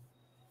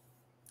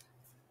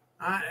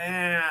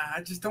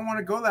 I just don't want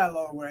to go that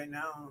low right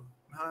now,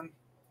 hon.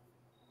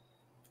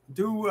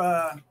 Do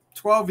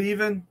 12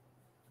 even.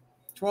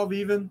 12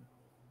 even.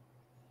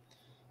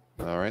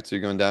 All right, so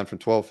you're going down from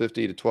 $12.50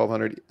 to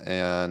 $1,200,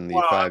 and the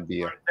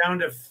 5B down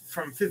to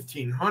from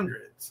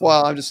 1,500. So.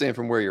 Well, I'm just saying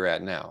from where you're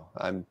at now.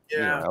 I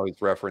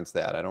always reference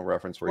that. I don't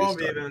reference where you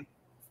started. 12 even.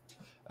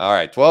 All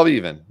right, 12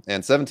 even,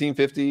 and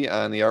 1750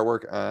 on the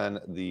artwork on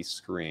the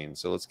screen.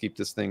 So let's keep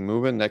this thing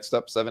moving. Next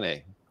up,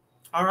 7A.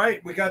 All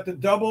right, we got the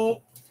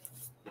double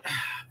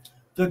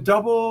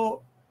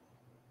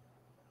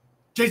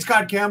J.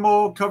 Scott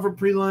Campbell cover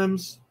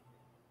prelims.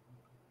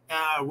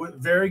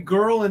 Very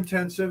girl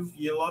intensive.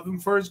 You love him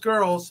for his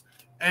girls.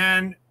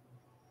 And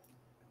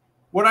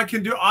what I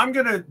can do, I'm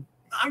gonna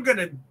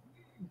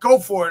go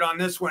for it on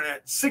this one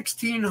at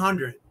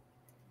 1,600.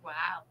 Wow.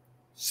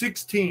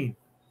 16.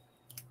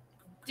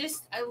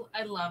 Just I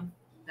love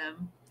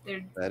them.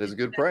 That is a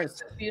good price.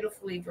 So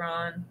beautifully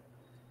drawn.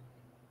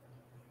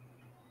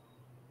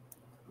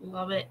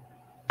 Love it.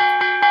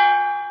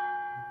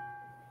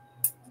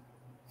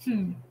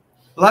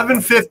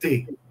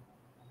 1150.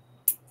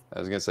 I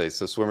was gonna say,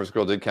 so Swimmer's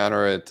Girl did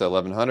counter at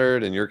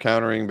 1,100, and you're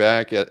countering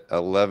back at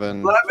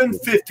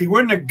 1150.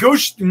 We're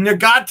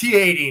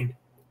negotiating.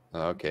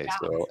 Okay,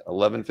 so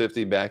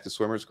 1150 back to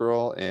Swimmer's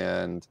Girl,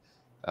 and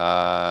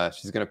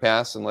she's gonna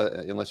pass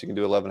unless you can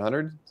do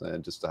 1,100.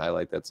 Just to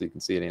highlight that so you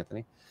can see it,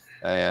 Anthony.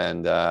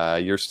 And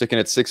you're sticking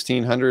at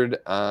 1,600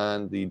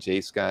 on the J.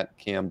 Scott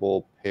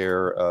Campbell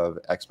pair of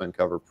X-Men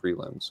cover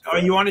prelims. Oh,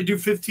 you want to do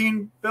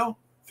 15, Bill?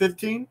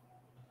 15?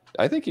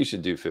 I think you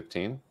should do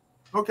 15.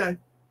 Okay.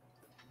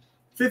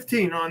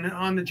 15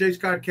 on the J.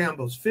 Scott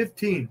Campbell's.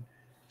 15.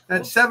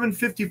 That's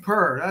 $750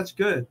 per. That's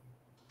good.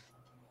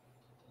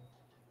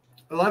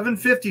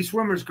 1150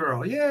 Swimmer's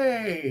Girl.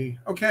 Yay.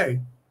 Okay.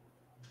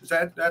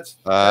 That's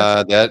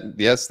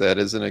yes, that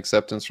is an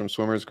acceptance from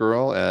Swimmer's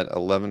Girl at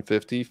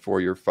 1150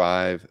 for your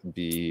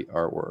 5B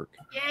artwork.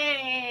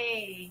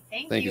 Yay.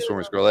 Thank you,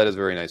 Swimmer's Girl. That is a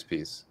very nice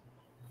piece.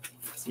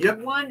 Yep.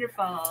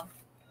 Wonderful.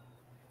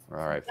 All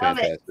right, Love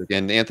fantastic.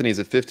 And Anthony's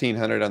at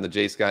 1,500 on the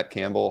J. Scott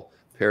Campbell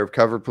pair of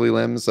cover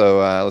prelims. So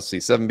let's see,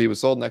 7B was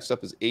sold. Next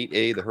up is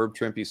 8A, the Herb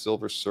Trimpe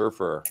Silver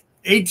Surfer.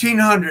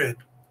 1,800.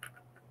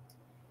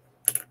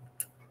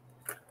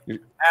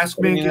 Ask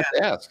me again.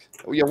 Ask.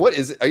 Oh, yeah, what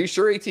is it? Are you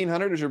sure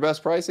 1,800 is your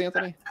best price,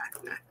 Anthony?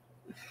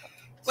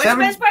 What's your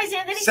best price,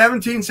 Anthony?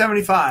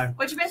 1775.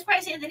 What's your best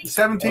price, Anthony?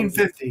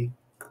 1750.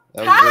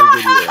 That was a very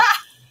good deal.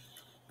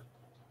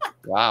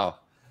 Wow.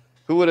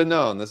 Who would have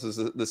known? This is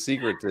the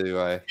secret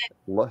to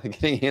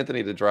getting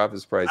Anthony to drop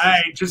his prices.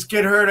 Hey, just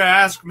get her to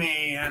ask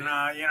me, and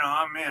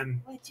I'm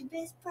in. What's your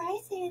best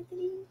price,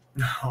 Anthony?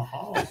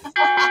 Oh.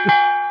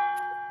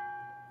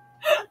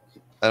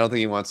 I don't think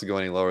he wants to go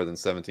any lower than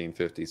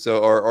 1750. So,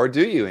 or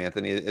do you,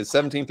 Anthony? Is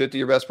 1750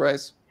 your best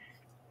price?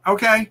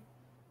 Okay.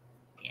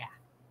 Yeah.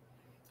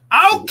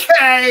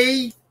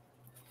 Okay.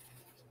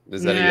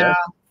 Is that a yes?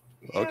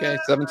 Okay,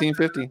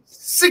 1750.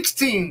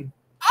 16.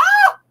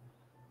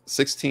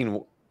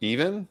 16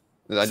 even?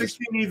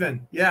 16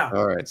 even. Yeah.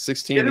 All right,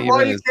 16 Get it even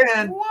while you is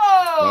can.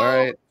 Whoa. all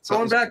right.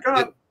 Going back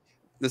up.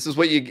 This is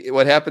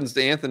what happens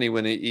to Anthony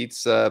when he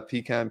eats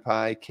pecan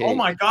pie cake. Oh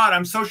my God,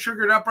 I'm so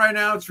sugared up right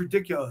now. It's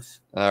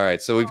ridiculous. All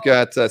right, so we've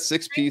got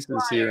 6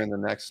 pieces here in the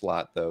next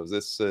lot, though.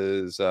 This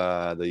is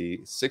the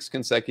 6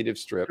 consecutive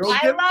strips.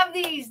 I love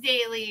these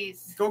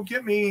dailies. Go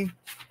get me.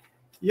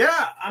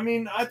 Yeah, I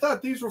mean, I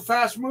thought these were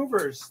fast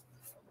movers.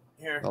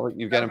 Here. Well,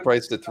 you've got them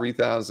priced at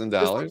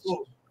 $3,000.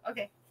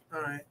 Okay.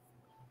 All right.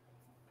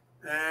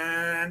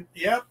 And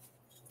yep,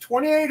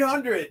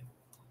 2,800.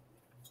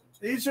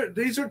 These are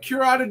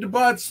curated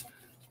debuts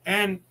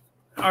and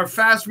are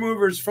fast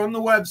movers from the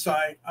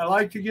website. I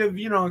like to give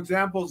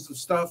examples of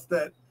stuff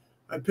that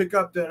I pick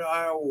up that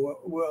I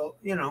will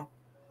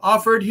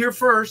offer it here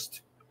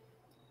first.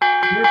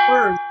 Here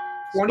first.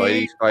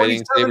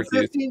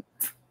 2750.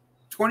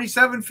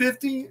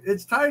 2750.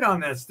 It's tight on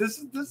this.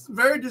 This is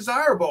very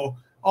desirable.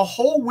 A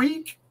whole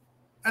week.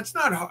 That's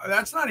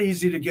not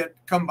easy to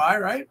come by,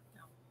 right?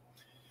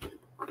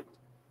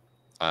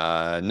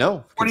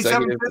 No.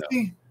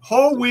 2750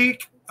 whole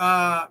week.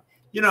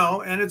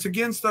 And it's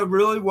against a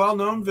really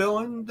well-known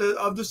villain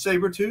of the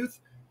Sabretooth.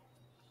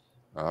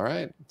 All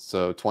right.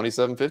 So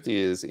 2750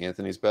 is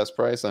Anthony's best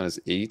price on his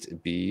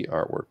 8B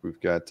artwork.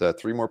 We've got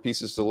 3 more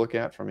pieces to look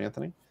at from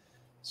Anthony.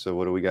 So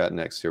what do we got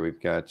next here?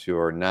 We've got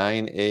your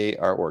 9A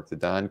artwork, the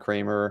Don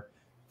Kramer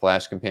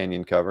Flash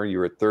Companion cover. You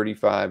were at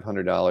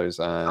 $3,500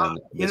 on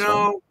this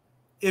one.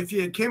 If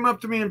you came up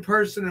to me in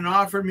person and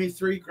offered me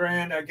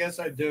 $3,000, I guess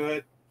I'd do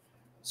it.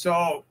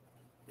 So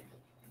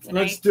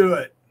let's do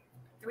it.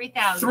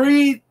 3,000.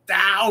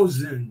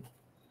 3,000.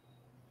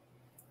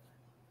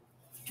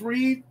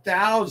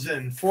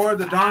 3,000 for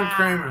the Don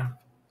Kramer.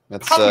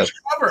 That's published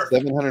cover.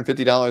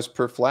 $750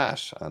 per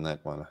flash on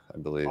that one, I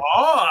believe.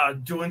 Oh,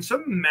 doing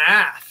some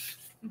math.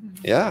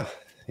 Yeah.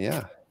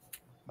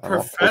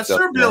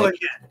 Professor Billigan.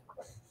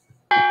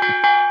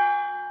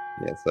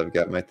 Yes, I've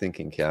got my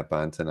thinking cap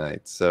on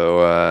tonight.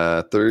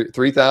 So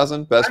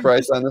 3,000 best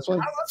price on this one.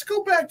 Let's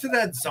go back to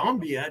that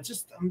zombie.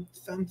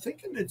 I'm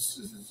thinking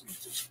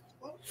it's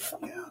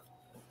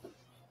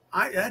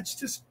that's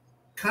just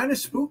kind of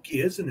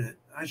spooky, isn't it?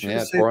 I should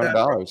have saved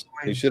 $400.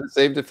 You should have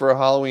saved it for a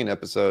Halloween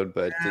episode,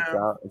 but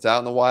it's out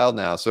in the wild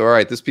now. So all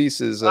right, this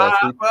piece is well,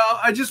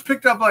 I just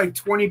picked up like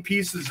 20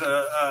 pieces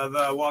of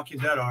Walking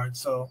Dead art,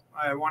 so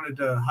I wanted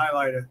to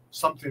highlight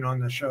something on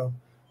the show.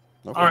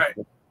 Okay. All right.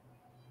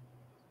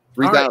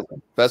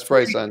 3,000 best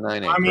price on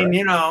 9A. I mean,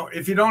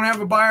 if you don't have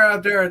a buyer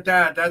out there at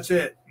that's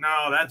it.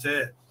 No, that's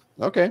it.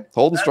 Okay,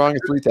 holding strong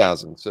at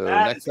 3,000. So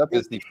next up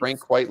is the Frank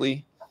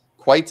Quitely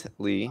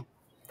 9B.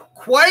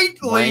 We're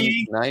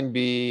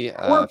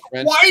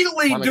French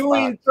quietly comic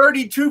doing box.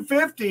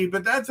 3,250,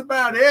 but that's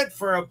about it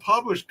for a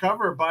published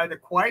cover by the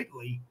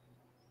Quietly.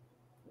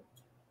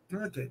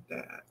 Look at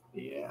that.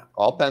 Yeah.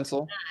 All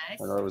pencil.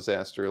 Nice. I know it was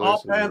asked earlier. All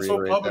so we'll pencil,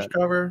 reiterate published that.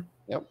 cover.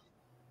 Yep.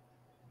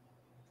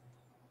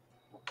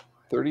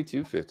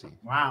 3,250.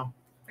 Wow.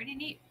 Pretty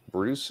neat.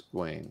 Bruce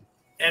Wayne.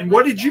 And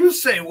what did you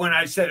say when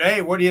I said,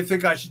 "Hey, what do you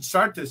think I should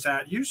start this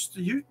at?" You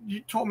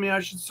told me I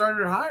should start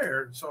it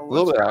higher. So A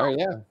little bit higher,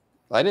 yeah.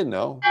 I didn't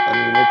know. I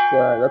mean, that's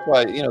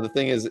why the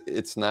thing is,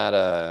 it's not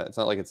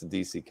like it's a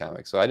DC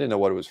comic, so I didn't know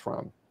what it was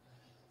from.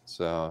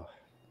 So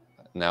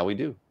now we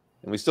do,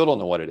 and we still don't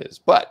know what it is,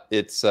 but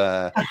it's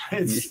you're at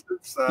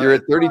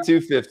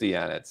 3,250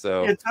 on it.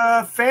 So it's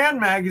a fan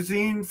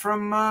magazine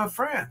from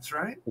France,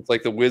 right? It's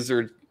like the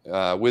Wizard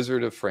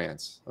of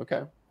France.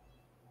 Okay.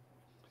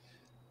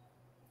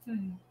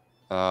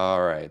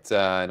 All right,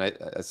 and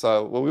I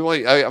saw. Well,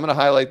 I'm going to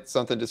highlight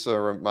something just to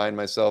remind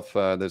myself.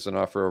 There's an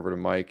offer over to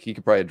Mike. He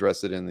could probably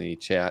address it in the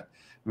chat.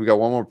 We've got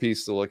one more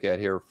piece to look at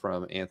here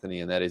from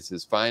Anthony, and that is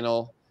his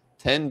final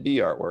 10B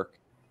artwork.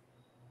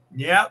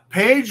 Yeah,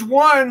 page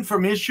 1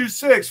 from issue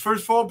 6,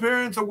 first full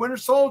appearance of Winter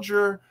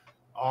Soldier.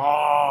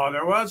 Oh,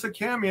 there was a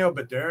cameo,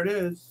 but there it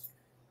is.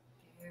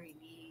 Very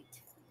neat.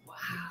 Wow.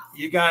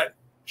 You got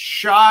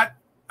shot.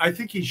 I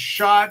think he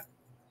shot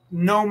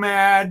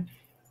Nomad,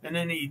 and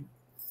then he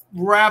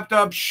wrapped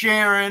up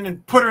Sharon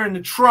and put her in the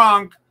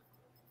trunk.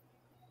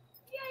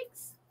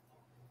 Yikes.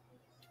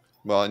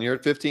 Well, and you're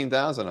at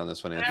 15,000 on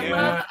this one, Anthony.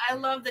 I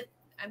love that.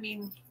 I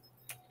mean,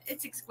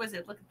 it's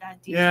exquisite. Look at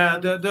that detail. Yeah,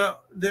 the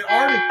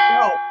art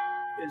itself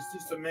is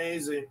just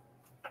amazing.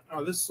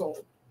 Oh, this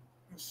sold.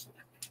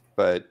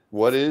 But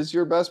what is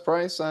your best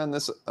price on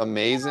this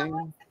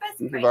amazing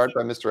piece of art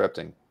by Mr.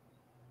 Epting?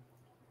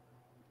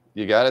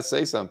 You got to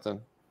say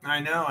something. I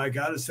know. I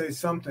got to say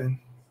something.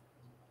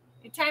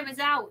 Your time is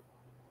out.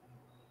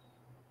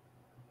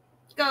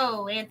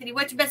 Go, Anthony.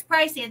 What's your best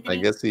price, Anthony?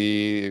 I guess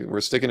we're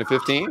sticking to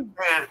 15.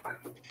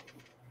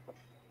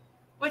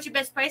 What's your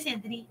best price,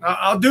 Anthony?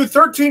 I'll do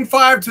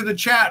 13.5 to the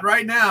chat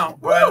right now.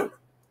 But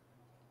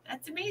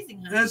That's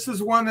amazing. Huh? This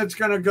is one that's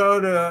going to go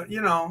to,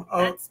 you know,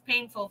 That's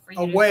painful for you.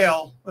 a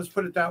whale. Let's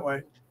put it that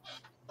way.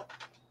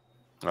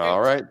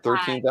 All right,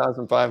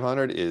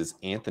 13,500 is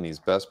Anthony's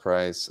best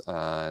price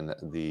on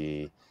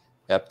the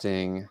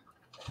Epting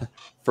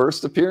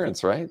first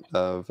appearance, right,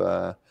 of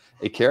a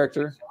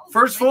character.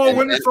 First full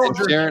Winter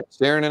Soldier.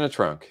 Sharon in a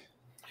trunk.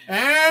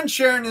 And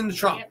Sharon in the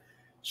trunk. Yep.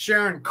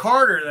 Sharon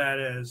Carter, that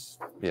is.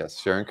 Yes,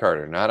 Sharon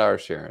Carter, not our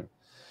Sharon.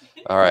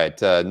 All right,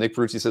 Nick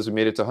Perucci says we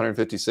made it to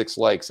 156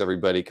 likes.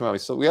 Everybody, come on!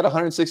 We got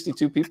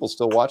 162 people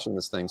still watching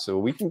this thing, so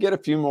we can get a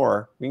few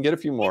more. We can get a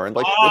few more, and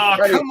like,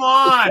 come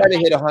on! Let's try to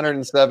hit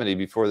 170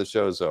 before the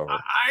show's over.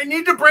 I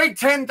need to break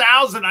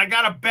 10,000. I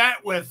got a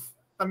bet with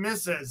the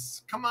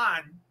missus. Come on,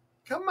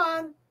 come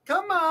on,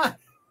 come on!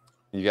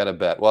 You got to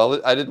bet.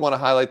 Well, I did want to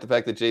highlight the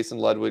fact that Jason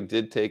Ludwig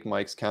did take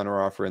Mike's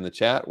counteroffer in the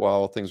chat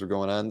while things were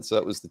going on. So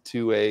that was the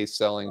 2A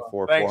selling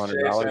for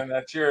 $400. Jason,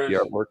 that's yours. The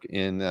artwork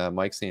in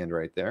Mike's hand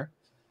right there.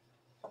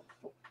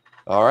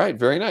 All right,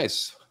 very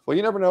nice. Well,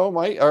 you never know,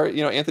 Mike. Or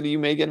Anthony, you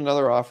may get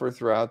another offer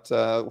throughout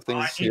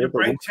things here.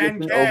 But we're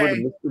flipping over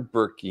to Mr.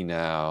 Berkey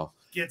now.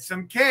 Get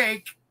some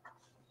cake.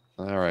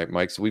 All right,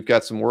 Mike. So we've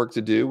got some work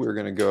to do. We're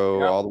going to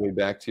go all the way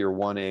back to your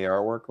 1A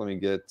artwork. Let me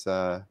get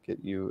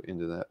you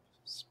into that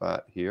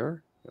spot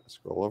here.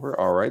 Scroll over.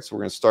 All right, so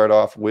we're going to start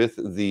off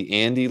with the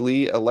Andy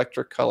Lee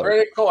electric color.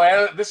 Very cool.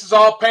 And this is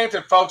all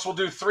painted, folks. We'll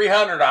do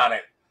 300 on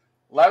it.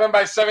 11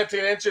 by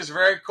 17 inches.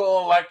 Very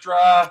cool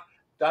Electra.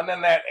 Done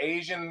in that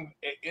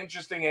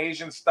interesting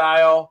Asian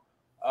style.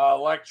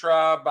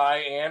 Electra by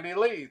Andy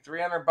Lee.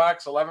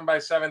 $300, 11 by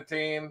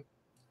 17.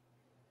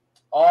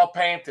 All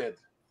painted.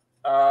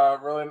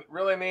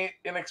 Really neat,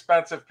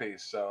 inexpensive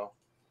piece. So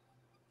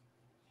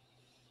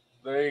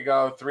there you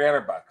go,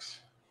 $300.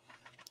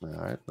 All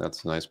right,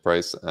 that's a nice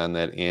price on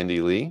that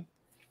Andy Lee.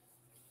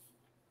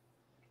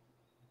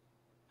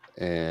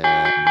 And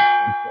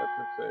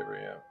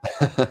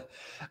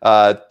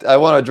I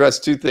want to address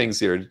two things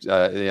here.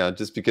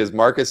 Just because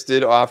Marcus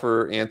did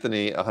offer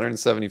Anthony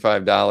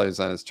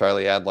 $175 on his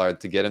Charlie Adlard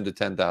to get him to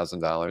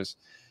 $10,000,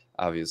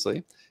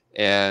 obviously.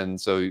 And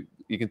so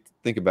you can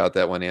think about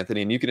that one,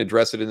 Anthony, and you can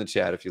address it in the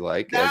chat if you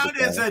like. That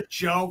is a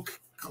joke.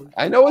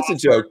 I know it's a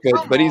joke,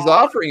 but he's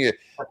offering it.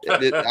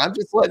 I'm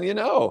just letting you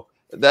know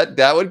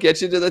that would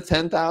get you to the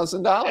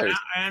 $10,000.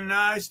 And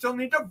I still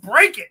need to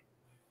break it.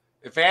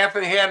 If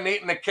Anthony hadn't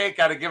eaten the cake,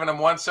 I'd have given him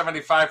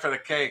 $175 for the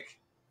cake.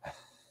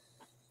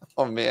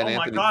 Oh man! Oh Anthony,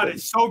 my God,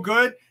 it's so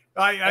good.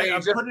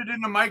 I put it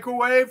in the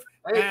microwave,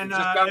 and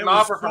just got an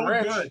offer from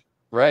Rich. Good.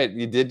 Right,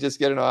 you did just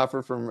get an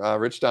offer from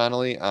Rich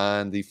Donnelly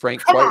on the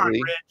Frank Quitely.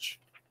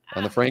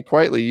 On the Frank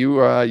Quitely, you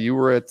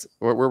were at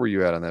where were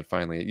you at on that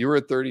finally? You were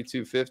at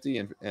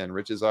 3,250, and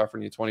Rich is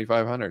offering you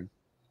 2,500.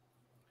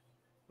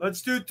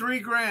 Let's do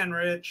 $3,000,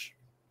 Rich.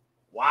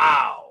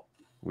 Wow.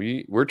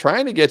 We're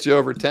trying to get you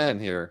over 10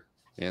 here.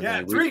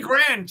 Anthony. Yeah,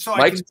 $3,000. So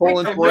Mike's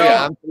pulling for you.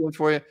 I'm pulling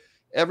for you.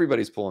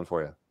 Everybody's pulling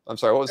for you. I'm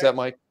sorry. What was that,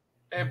 Mike?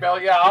 Hey,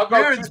 Bill. Yeah, I'll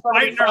go.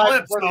 Biting her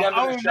lips. For the end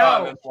of the show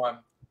on this one.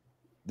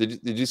 Did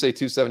you say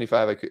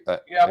 275?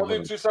 Yeah, we'll do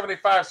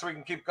 275 so we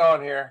can keep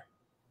going here.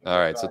 All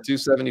right, so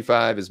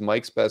 275 is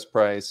Mike's best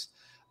price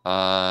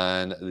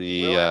on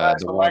the really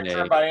nice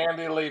Electra by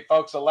Andy Lee,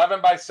 folks.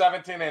 11 by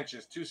 17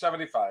 inches,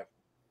 275.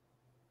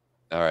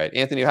 All right,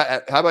 Anthony,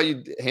 how about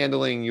you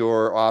handling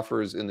your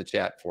offers in the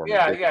chat for me?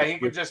 Yeah, he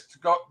could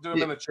just go do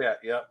them in the chat.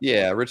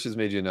 Yeah, Rich has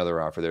made you another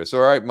offer there.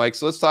 So, all right, Mike.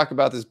 So let's talk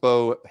about this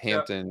Bow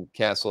Hampton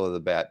Castle of the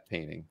Bat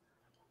painting.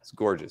 It's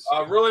gorgeous.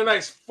 Really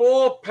nice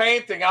full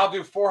painting. I'll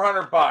do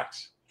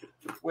 $400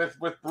 with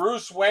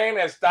Bruce Wayne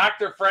as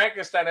Dr.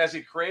 Frankenstein as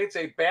he creates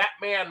a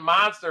Batman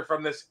monster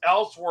from this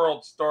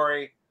Elseworld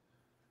story.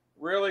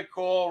 Really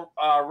cool.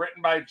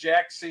 Written by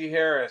Jack C.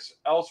 Harris.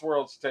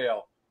 Elseworld's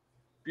Tale.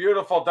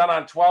 Beautiful, done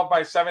on 12 by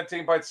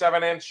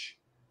 17.7 inch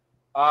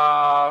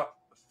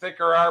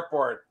thicker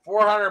artboard.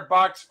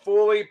 $400,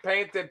 fully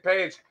painted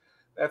page.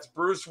 That's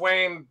Bruce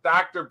Wayne,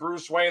 Dr.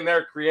 Bruce Wayne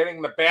there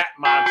creating the Bat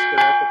monster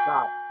at the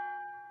top.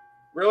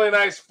 Really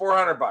nice,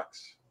 $400.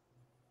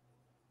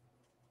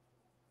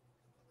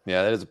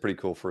 Yeah, that is a pretty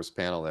cool first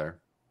panel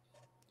there.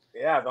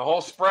 Yeah, the whole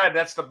spread.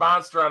 That's the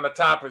monster on the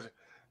top.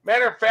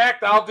 Matter of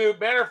fact, I'll do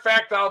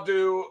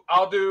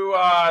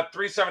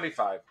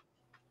 375.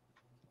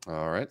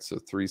 All right, so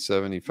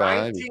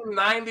 375.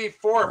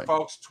 1994, right.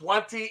 Folks,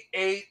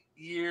 28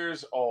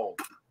 years old.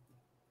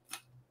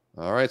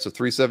 All right, so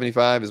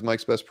 375 is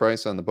Mike's best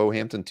price on the Bow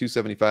Hampton,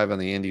 275 on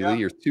the Andy Lee.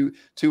 Your 2A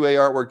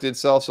artwork did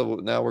sell, so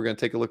now we're going to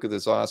take a look at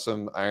this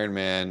awesome Iron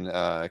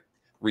Man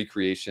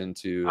recreation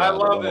to I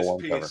love this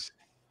piece. Cover.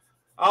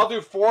 I'll do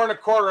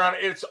 $4.25 on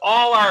it. It's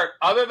all art,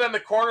 other than the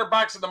corner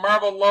box and the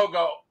Marvel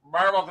logo,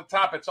 Marvel at the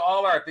top. It's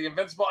all art. The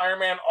Invincible Iron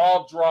Man,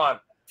 all drawn.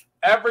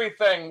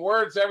 Everything,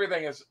 words,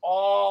 everything is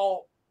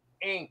all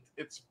inked.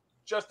 It's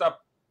just a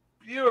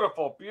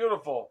beautiful,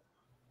 beautiful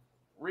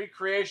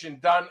recreation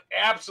done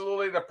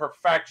absolutely to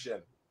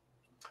perfection.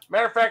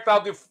 Matter of fact,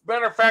 I'll do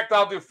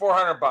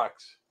 $400.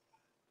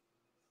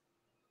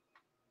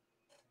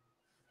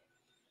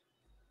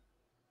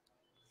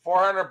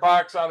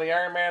 $400 on the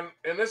Iron Man,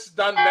 and this is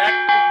done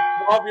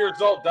back 12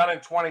 years old, done in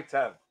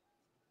 2010.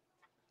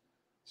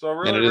 So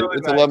really, and really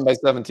it's nice. 11 by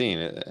 17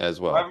 as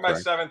well. 11 by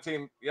correct?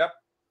 17. Yep.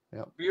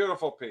 Yep.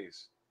 Beautiful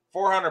piece.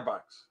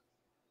 $400.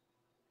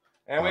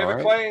 And we have All a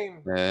right.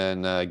 claim.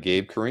 And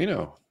Gabe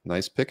Carino.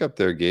 Nice pickup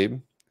there,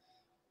 Gabe.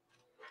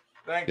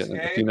 Thanks, Getting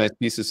a Gabe. few nice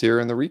pieces here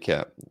in the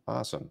recap.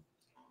 Awesome.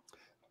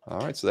 All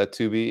right, so that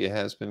 2B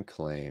has been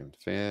claimed.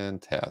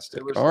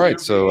 Fantastic. All right,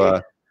 2B.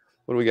 so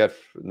what do we got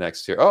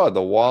next here? Oh,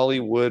 the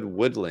Wallywood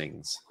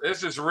Woodlings.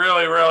 This is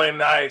really, really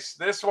nice.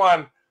 This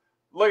one,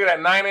 look at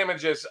that, 9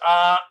 images.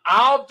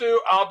 I'll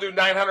do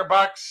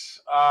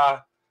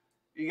 $900.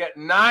 You get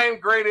 9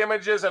 great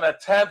images and a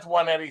 10th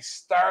one that he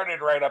started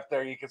right up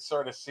there. You can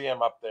sort of see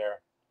him up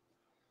there.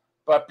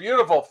 But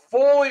beautiful,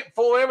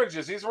 full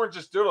images. These weren't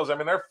just doodles. I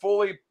mean, they're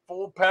full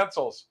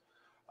pencils.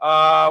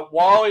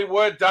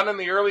 Wallywood, done in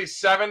the early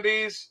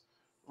 70s.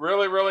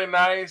 Really, really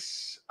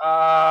nice.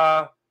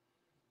 Done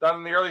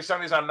in the early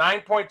 70s on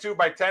 9.2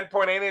 by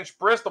 10.8 inch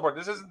Bristol board.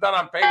 This isn't done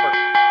on paper.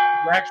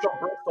 It's an actual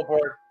Bristol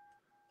board.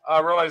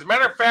 Realize.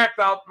 Matter of fact,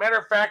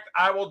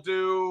 I will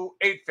do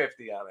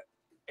 $850 on it.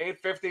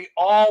 $850,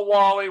 all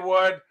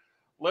Wallywood,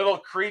 little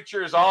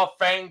creatures, all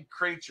fanged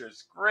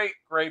creatures. Great,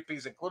 great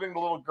piece, including the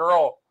little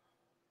girl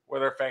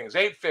with her fangs.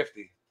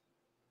 $850.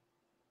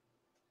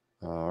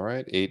 All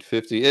right,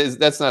 $850.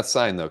 That's not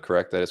signed though,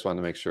 correct? I just wanted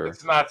to make sure.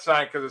 It's not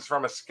signed because it's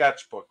from a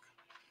sketchbook.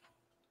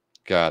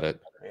 Got it.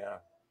 Yeah,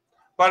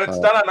 but it's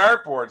done on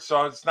artboard,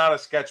 so it's not a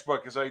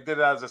sketchbook. So he did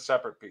it as a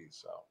separate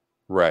piece. So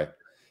right.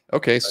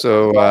 Okay,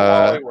 so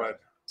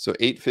so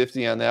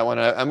 $850 on that one.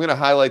 I'm going to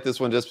highlight this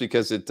one just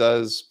because it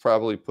does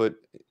probably put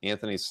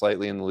Anthony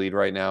slightly in the lead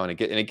right now, and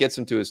it gets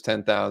him to his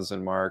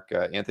 10,000 mark.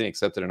 Anthony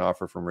accepted an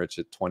offer from Rich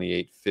at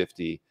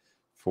 $2,850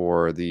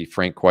 for the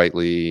Frank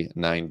Quitely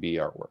 9B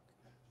artwork.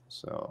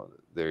 So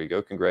there you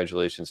go.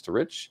 Congratulations to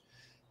Rich.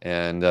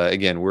 And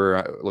again,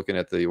 we're looking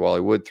at the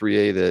Wallywood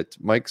 3A that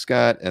Mike's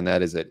got, and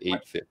that is at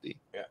 $850.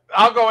 Yeah,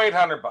 I'll go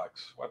 $800.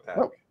 What the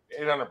heck? Oh.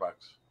 $800.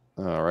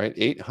 All right,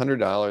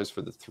 $800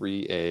 for the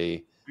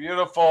 3A.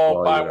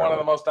 Beautiful by one of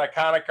the most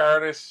iconic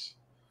artists.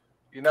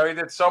 You know, he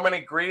did so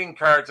many greeting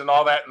cards and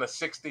all that in the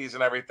 60s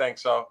and everything.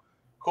 So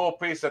cool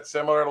piece that's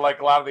similar to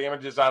like a lot of the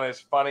images on his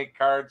funny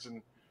cards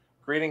and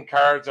greeting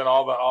cards and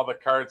all the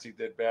cards he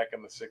did back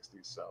in the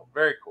 60s. So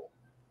very cool.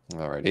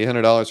 All right,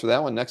 $800 for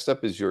that one. Next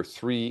up is your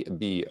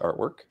 3B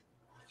artwork.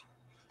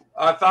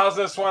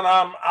 1,000. This one,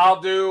 I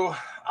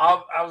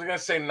was gonna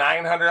say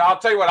 900. I'll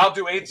tell you what, I'll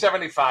do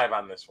 875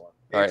 on this one.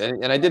 All right,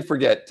 and I did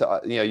forget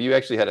to, you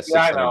actually had a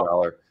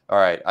 $600. All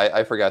right,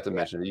 I forgot to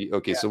mention it.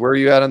 Okay, so where are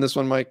you at on this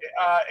one, Mike?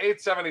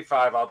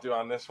 875. I'll do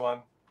on this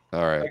one.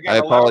 All right, again, I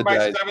apologize.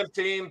 11 by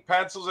 17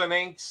 pencils and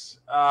inks,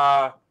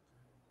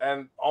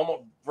 and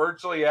almost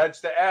virtually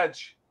edge to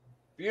edge.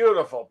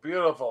 Beautiful,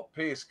 beautiful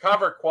piece.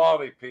 Cover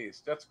quality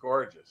piece. That's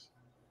gorgeous.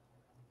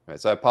 All right,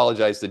 so I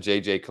apologize to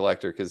JJ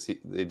Collector because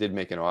they did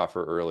make an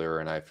offer earlier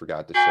and I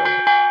forgot to show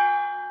it.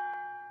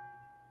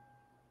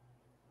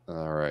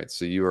 All right,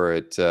 so you are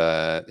at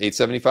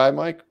 875,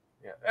 Mike?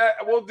 Yeah,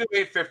 we'll do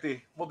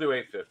 850. We'll do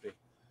 850.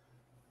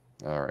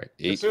 All right,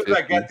 as soon as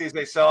I get these,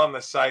 they sell on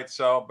the site.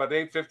 So, but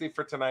 850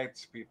 for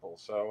tonight's people.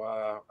 So,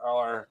 all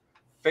our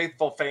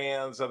faithful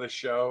fans of the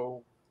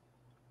show,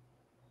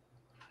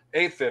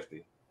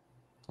 850.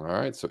 All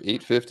right, so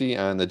 850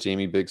 on the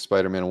Jamie Big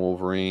Spider-Man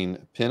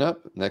Wolverine pinup.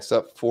 Next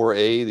up,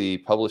 4A, the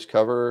published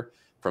cover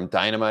from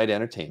Dynamite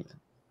Entertainment.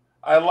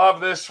 I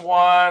love this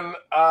one.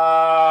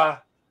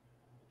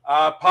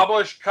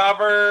 Published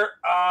cover.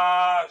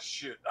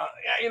 Shoot.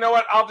 You know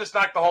what? I'll just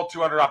knock the whole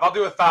 200 off. I'll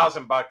do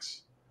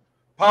 $1,000.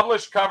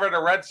 Published cover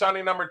to Red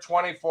Sunny number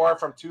 24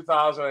 from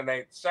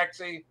 2008.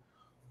 Sexy,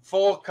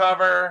 full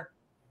cover.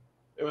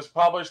 It was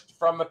published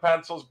from the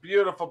pencils.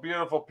 Beautiful,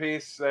 beautiful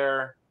piece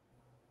there.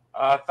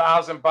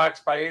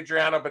 $1,000 by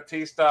Adriano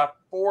Batista.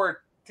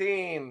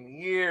 14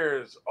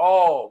 years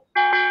old.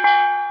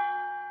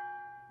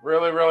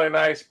 Really, really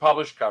nice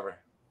published cover.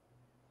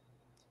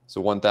 So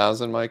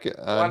 1,000, Mike,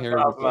 on here?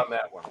 1,000 on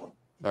that one.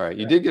 All right.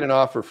 You did get an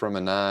offer from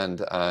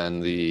Anand on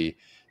the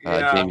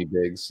Jamie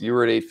Biggs. You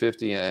were at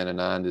 850 and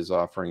Anand is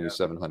offering you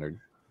 700.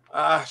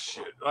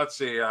 Shoot. Let's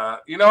see.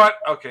 You know what?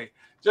 Okay.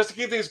 Just to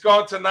keep things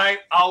going tonight,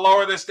 I'll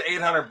lower this to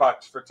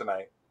 $800 for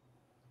tonight.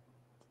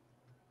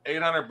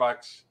 $800.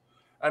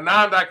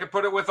 Anand, I could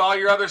put it with all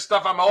your other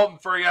stuff I'm holding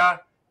for you.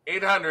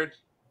 $800.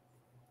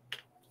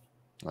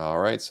 All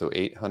right, so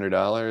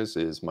 $800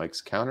 is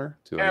Mike's counter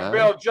to Anand. And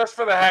Bill, just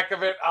for the heck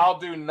of it, I'll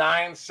do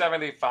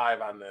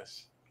 $975 on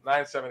this.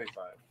 $975.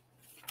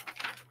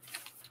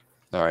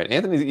 All right,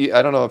 Anthony.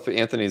 I don't know if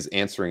Anthony's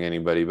answering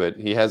anybody, but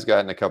he has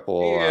gotten a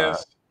couple. He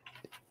is.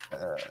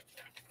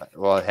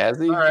 Well, has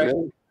he? All right.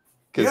 Really?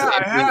 Yeah,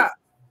 I have.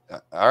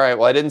 All right.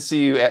 Well, I didn't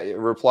see you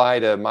reply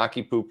to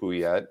Maki Poo Poo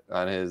yet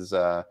on his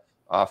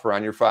offer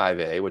on your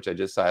 5A, which I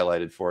just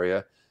highlighted for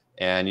you.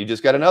 And you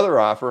just got another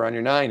offer on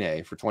your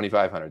 9A for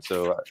 $2,500.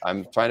 So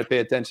I'm trying to pay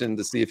attention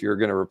to see if you're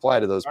going to reply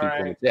to those people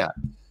in the chat.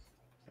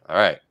 All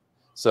right.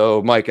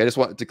 So, Mike, I just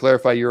want to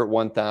clarify you're at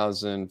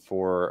 1,000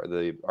 for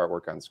the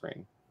artwork on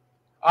screen.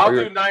 I'll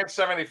do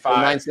 975.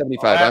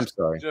 975. I'm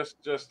sorry. Just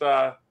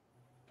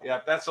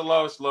yeah, that's the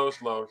lowest.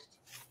 Well,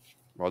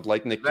 I'd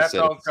like Nick to That say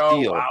don't go.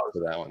 steal Wow. for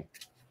that one.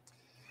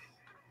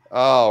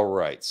 All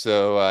right.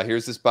 So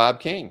here's this Bob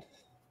Kane.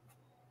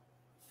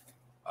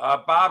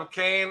 Bob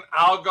Kane,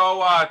 I'll go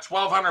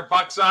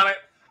 $1,200 on it.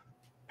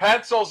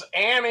 Pencils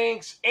and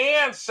inks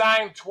and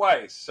signed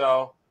twice.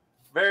 So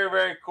very,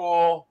 very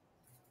cool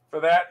for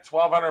that.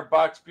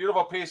 $1,200.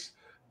 Beautiful piece.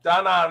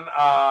 Done on,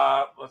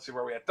 let's see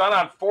where we at. Done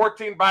on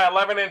 14 by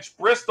 11 inch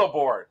Bristol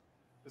board.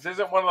 This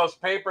isn't one of those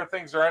paper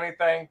things or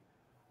anything.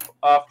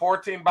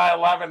 14 by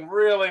 11,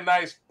 really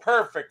nice,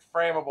 perfect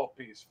frameable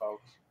piece,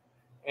 folks.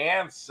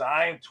 And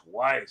signed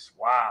twice.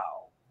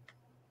 Wow.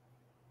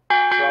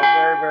 So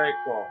very, very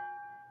cool.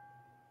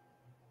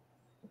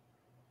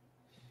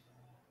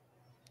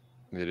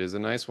 It is a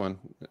nice one.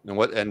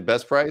 And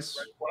best price?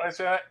 What I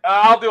say?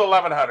 I'll do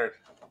 1,100.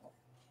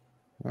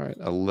 All right,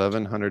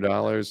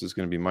 $1,100 is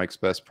going to be Mike's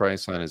best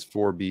price on his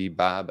 4B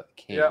Bob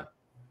Kane. Yeah.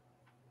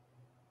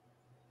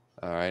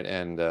 All right,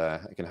 and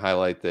I can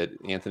highlight that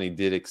Anthony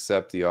did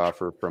accept the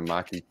offer from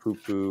Maki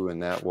Pupu, and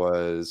that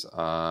was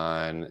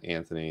on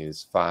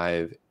Anthony's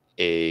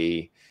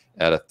 5A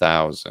at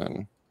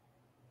 1,000.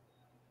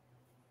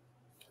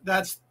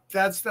 That's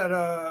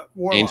that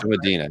Warlock, Angel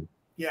Medina. Right?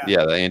 Yeah.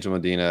 Yeah, the Angel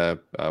Medina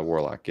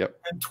Warlock. Yep.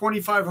 And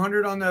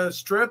 2,500 on the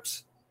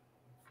strips.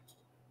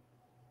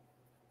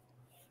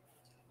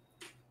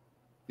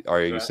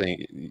 Are you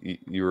saying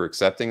you were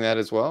accepting that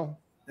as well?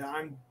 Yeah,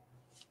 I'm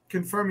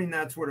confirming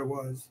that's what it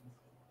was.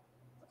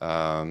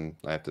 I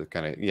have to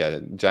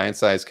Giant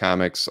Size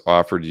Comics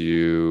offered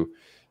you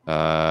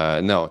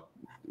no,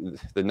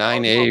 the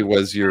 9A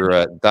was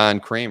your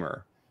Don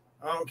Kramer.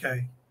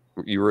 Okay.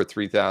 You were at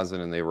 3,000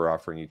 and they were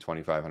offering you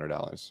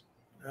 $2,500.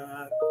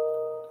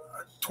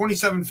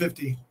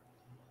 2,750.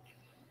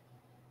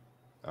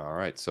 All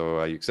right,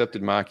 so you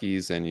accepted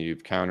Maki's and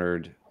you've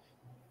countered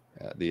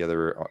the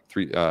other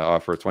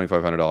offer,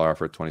 $2,500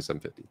 offer at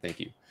 $2,750.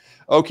 Thank you.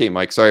 Okay,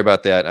 Mike, sorry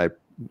about that. I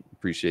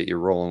appreciate you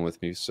rolling with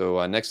me.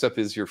 So next up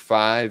is your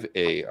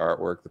 5A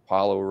artwork, the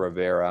Paulo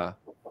Rivera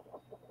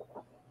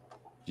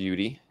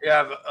Beauty.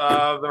 Yeah,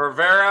 the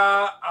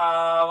Rivera,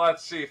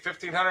 let's see,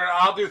 1,500.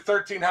 I'll do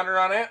 1,300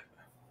 on it.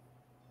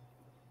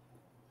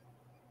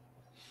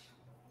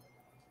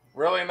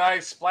 Really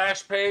nice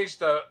splash page,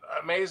 the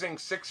amazing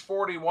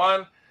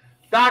 641.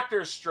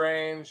 Doctor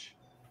Strange,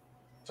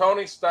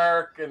 Tony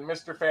Stark, and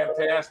Mr.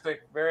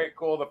 Fantastic. Very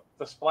cool.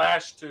 The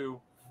splash to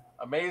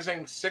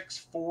amazing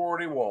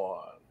 641.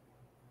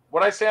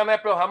 What'd I say on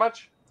that, Bill? How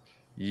much?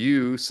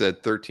 You said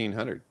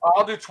 1,300.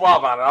 I'll do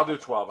 12 on it. I'll do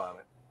 12 on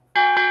it.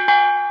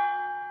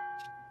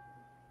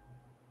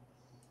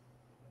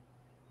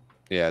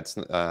 Yeah, it's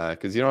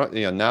because you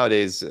know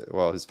nowadays.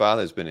 Well, his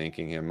father's been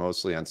inking him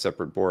mostly on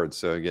separate boards,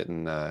 so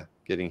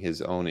getting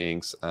his own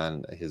inks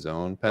on his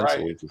own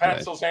pencil. Right,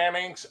 pencils and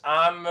inks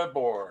on the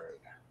board.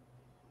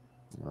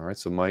 All right,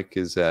 so Mike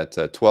is at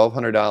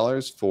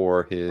 $1,200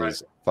 for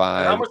his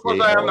 5. How much was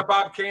I on the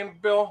Bob Kane,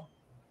 Bill?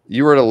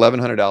 You were at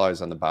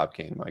 $1,100 on the Bob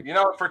Kane, Mike. You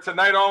know, for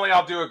tonight only,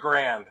 I'll do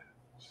 $1,000.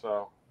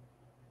 So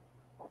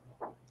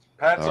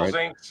pencils,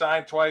 ink,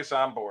 signed twice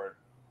on board.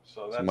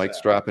 So that's Mike's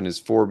dropping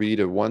his 4B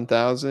to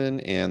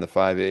 1,000, and the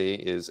 5A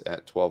is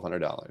at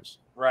 $1,200.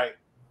 Right.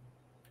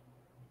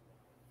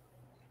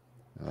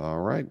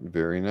 All right,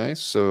 very nice.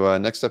 So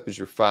next up is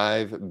your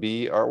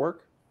 5B artwork.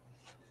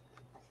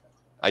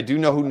 I do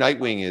know who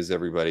Nightwing is,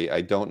 everybody.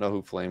 I don't know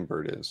who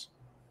Flamebird is.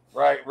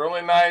 Right,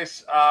 really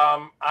nice.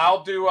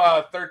 I'll do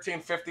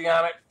 $1,350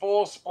 on it.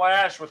 Full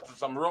splash with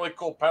some really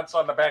cool pencil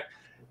on the back.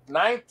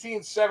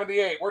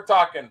 1978. We're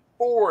talking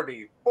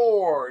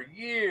 44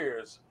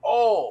 years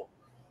old.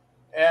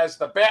 As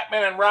the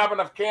Batman and Robin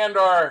of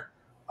Kandor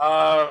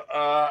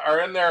are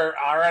in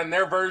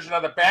their version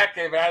of the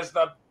Batcave, as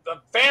the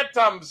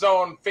Phantom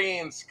Zone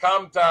fiends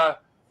come to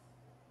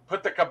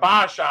put the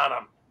kibosh on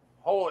them.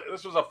 Holy,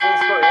 this was a full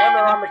story, and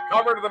they're on the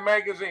cover of the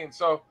magazine.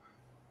 So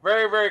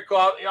very, very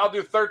cool. I'll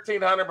do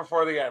 $1,300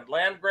 before the end.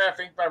 Landgraf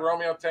inked by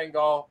Romeo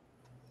Tangal.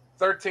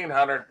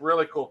 $1,300.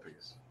 Really cool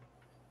piece.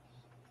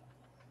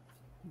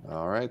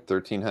 All right,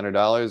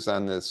 $1,300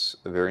 on this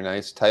very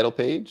nice title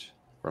page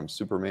from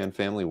Superman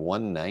Family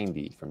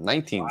 190 from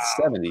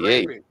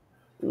 1978.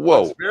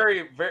 Wow, whoa!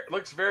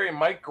 Looks very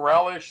Mike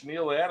Grell-ish,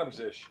 Neil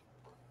Adams-ish.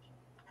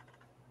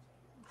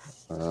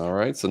 All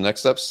right, so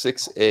next up,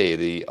 6A,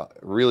 the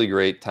really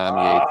great Tom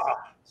Yates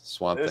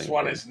Swamp Thing. This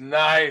one is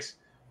nice.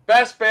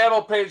 Best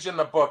battle page in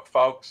the book,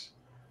 folks.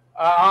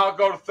 I'll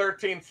go to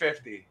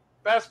 $1,350.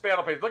 Best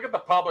battle page. Look at the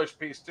published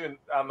piece too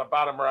on the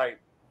bottom right.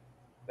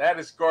 That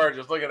is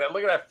gorgeous. Look at that.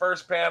 Look at that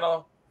first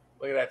panel.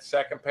 Look at that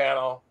second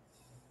panel.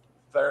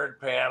 Third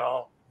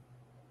panel.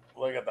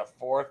 Look at the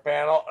fourth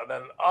panel. And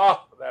then,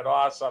 that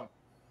awesome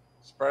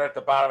spread at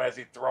the bottom as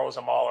he throws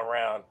them all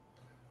around.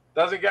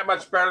 Doesn't get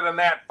much better than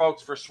that,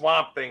 folks, for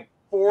Swamp Thing.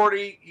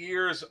 40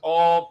 years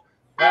old.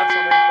 That's a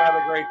link by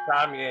the great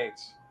Tom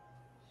Yates.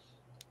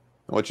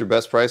 What's your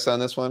best price on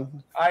this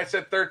one? I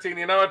said 13.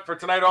 You know what? For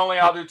tonight only,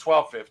 I'll do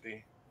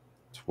 $1,250.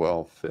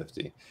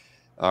 $1,250.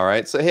 All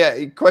right. So,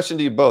 hey, question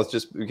to you both,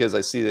 just because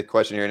I see the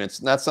question here, and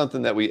it's not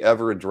something that we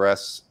ever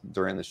address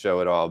during the show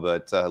at all.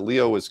 But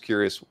Leo was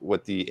curious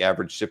what the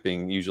average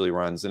shipping usually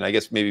runs, and I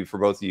guess maybe for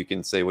both of you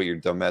can say what your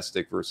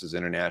domestic versus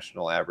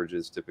international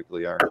averages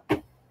typically are.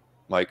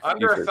 Mike, up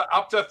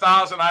to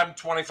 1,000, I'm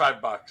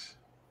 $25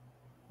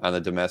 on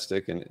the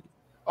domestic, and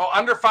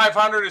under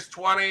 500 is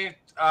 20. Then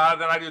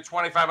I do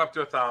 25 up to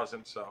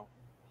 1,000. So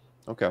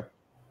okay.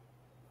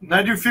 And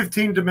I do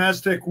 15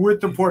 domestic with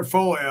the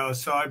portfolio,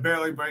 so I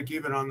barely break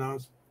even on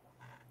those.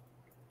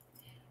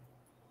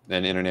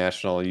 And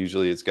international,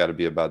 usually it's got to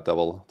be about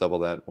double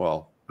that.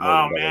 Well,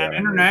 oh man,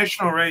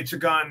 international rates have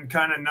gone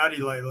kind of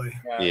nutty lately.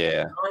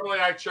 Yeah. Normally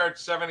I charge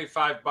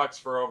 $75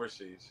 for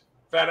overseas.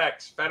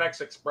 FedEx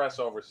Express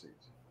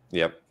overseas.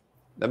 Yep,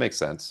 that makes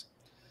sense.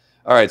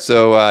 All right,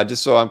 so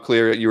just so I'm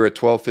clear, you were at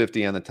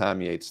 $12.50 on the Tom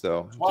Yates,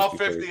 though.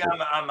 $12.50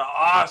 on the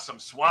awesome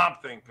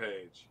Swamp Thing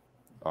page.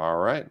 All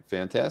right,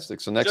 fantastic.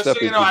 So next just up,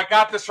 so you know, I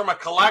got this from a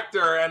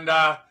collector, and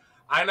I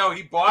know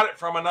he bought it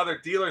from another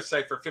dealer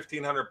site for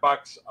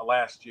 $1,500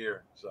 last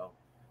year. So,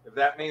 if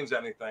that means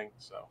anything,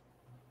 so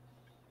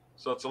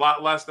it's a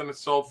lot less than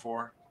it's sold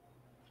for.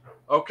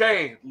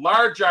 Okay,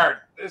 large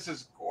art. This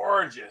is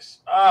gorgeous.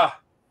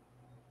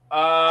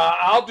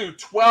 I'll do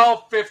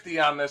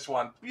 $12.50 on this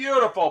one.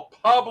 Beautiful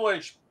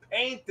published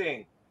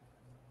painting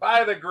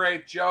by the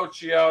great Joe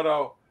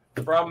Chiodo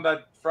from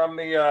the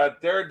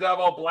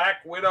Daredevil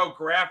Black Widow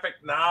graphic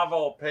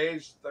novel,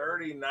 page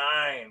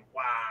 39.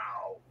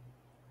 Wow.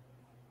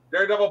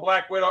 Daredevil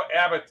Black Widow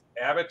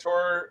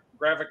Avatar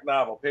graphic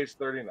novel, page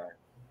 39.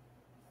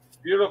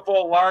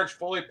 Beautiful, large,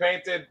 fully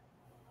painted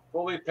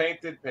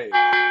page.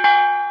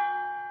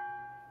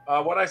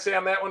 What'd I say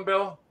on that one,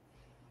 Bill?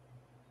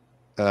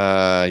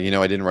 I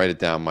didn't write it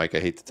down, Mike.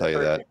 I hate to tell you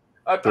that.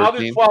 I'll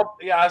do 12.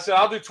 Yeah, I said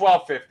I'll do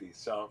 $12.50.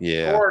 So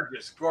yeah,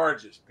 gorgeous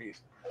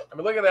piece. I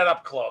mean, look at that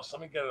up close.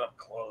 Let me get it up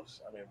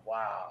close. I mean,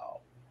 wow.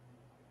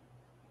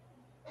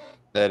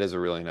 That is a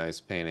really nice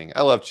painting.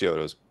 I love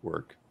Chiodo's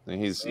work.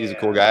 He's a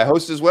cool guy. I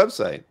host his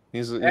website.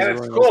 He's and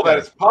it's cool that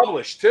it's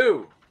published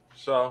too.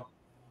 So,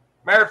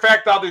 matter of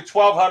fact, I'll do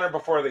 $1,200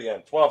 before the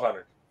end.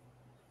 $1,200.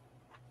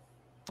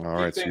 All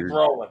right, so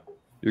rolling.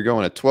 You're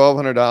going at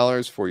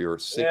 $1,200 for your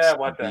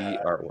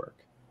 6B artwork.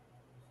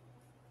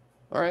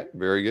 All right,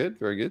 very good,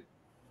 very good.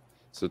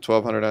 So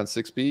 $1,200 on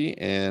 6B,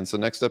 and so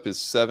next up is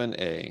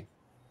 7A.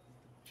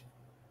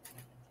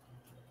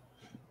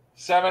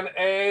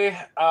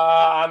 7A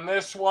on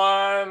this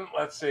one.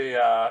 Let's see.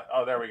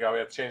 Oh, there we go. We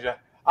have to change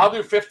that. I'll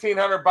do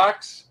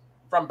 $1,500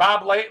 from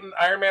Bob Layton,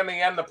 Iron Man: The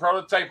End, the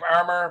prototype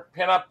armor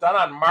pinup done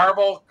on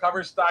marble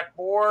cover stock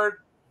board,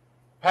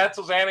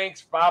 pencils and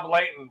inks. Bob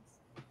Layton.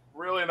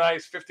 Really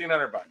nice,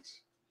 $1,500.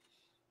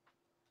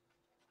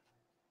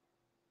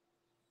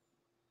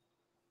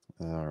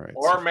 All right.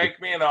 Or so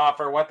make me an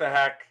offer. What the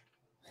heck?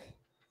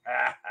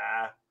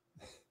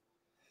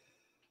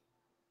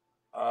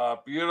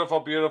 Beautiful,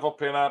 beautiful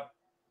pinup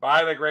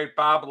by the great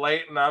Bob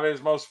Layton of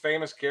his most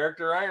famous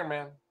character, Iron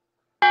Man.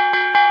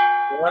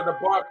 For the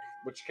book,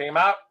 which came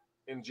out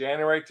in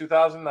January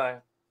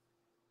 2009.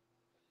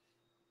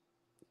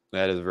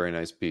 That is a very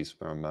nice piece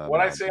from.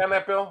 What I say on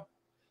that, Bill?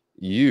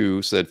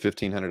 You said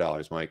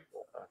 $1,500, Mike.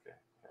 Okay.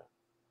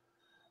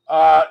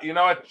 You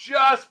know what?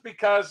 Just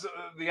because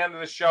the end of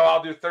the show,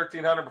 I'll do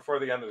 $1,300 before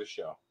the end of the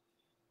show.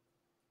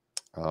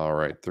 All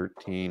right,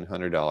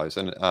 $1,300,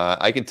 and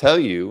I can tell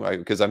you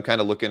because I'm kind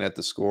of looking at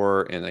the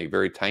score in a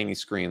very tiny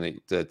screen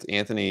that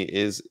Anthony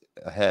is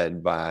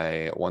ahead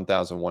by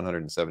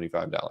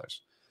 $1,175.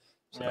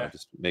 So I'll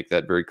just make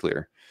that very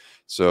clear.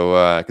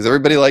 So because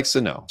everybody likes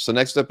to know. So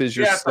next up is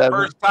your it's the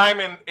first time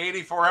in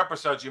 84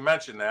 episodes you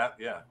mentioned that.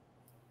 Yeah.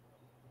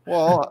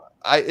 Well,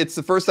 it's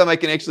the first time I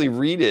can actually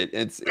read it.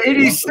 It's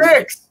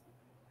 86.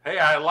 Hey,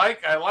 I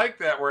like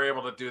that we're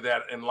able to do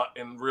that in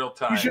real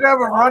time. You should have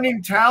a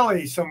running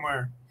tally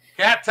somewhere.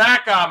 Cat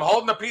Taka, I'm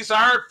holding a piece of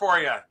art for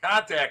you.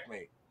 Contact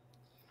me.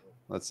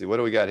 Let's see. What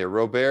do we got here?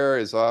 Robert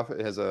has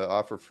an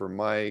offer for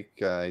Mike.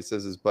 He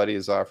says his buddy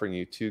is offering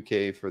you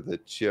 $2K for the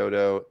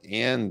Chiodo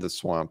and the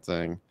Swamp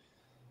Thing.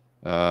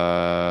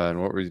 And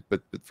what were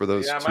but for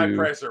those two? Yeah, my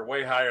prices are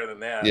way higher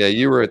than that. Yeah,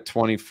 you were at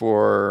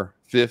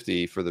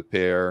 $24.50 for the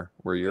pair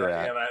where you're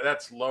at. Yeah,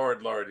 that's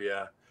lowered,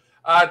 yeah.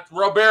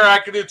 Robert, I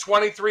could do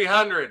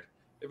 $2,300.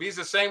 If he's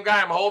the same guy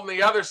I'm holding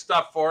the other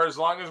stuff for, as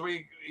long as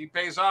he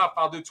pays off,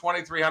 I'll do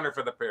 $2,300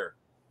 for the pair.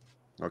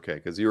 Okay,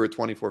 because you were at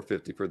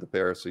 $24.50 for the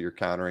pair, so you're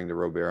countering the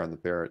Robert on the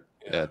pair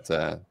at.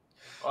 Well,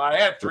 I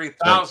had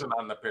 $3,000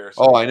 on the pair.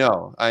 So I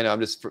know. I'm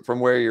just from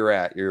where you're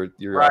at. You're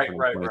right.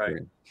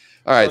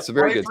 All right, so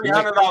very good.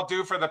 $2,300 I'll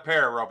do for the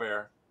pair,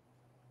 Robert.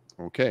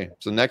 Okay,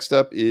 so next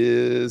up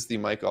is the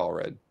Mike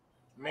Allred.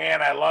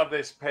 Man, I love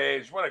this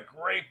page. What a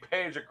great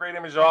page, a great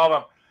image of all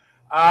of them.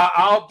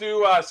 I'll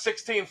do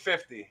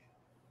 $1,650.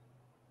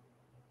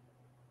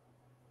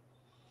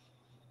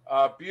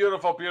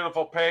 Beautiful,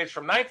 beautiful page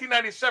from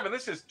 1997.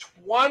 This is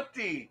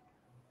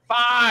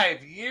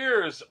 25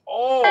 years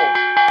old.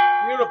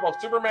 Beautiful.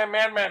 Superman,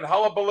 Man,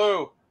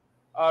 Hullabaloo.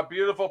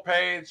 Beautiful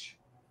page.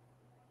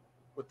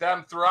 with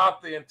them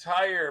throughout the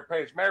entire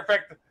page. Matter of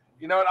fact,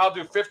 you know what? I'll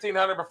do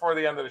 1,500 before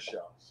the end of the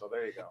show. So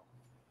there you go.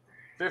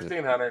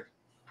 1,500.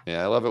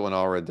 Yeah, I love it when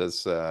Allred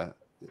does,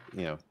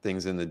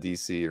 things in the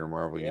DC or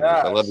Marvel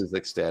universe. I love his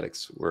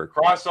ecstatics work.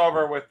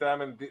 Crossover with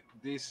them and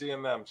DC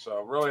and them.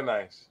 So really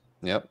nice.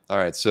 Yep. All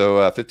right. So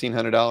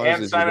 $1,500.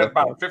 And sign it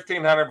about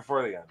 1,500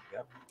 before the end.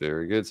 Yep.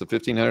 Very good. So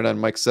 1,500 on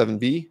Mike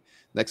 7B.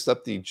 Next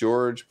up, the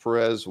George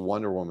Perez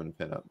Wonder Woman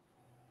pinup.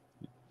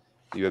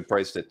 You had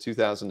priced at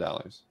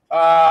 $2,000.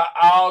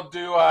 I'll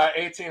do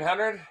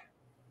 1,800.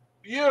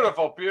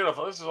 Beautiful,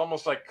 beautiful. This is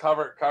almost like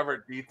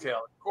cover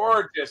detail.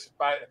 Gorgeous.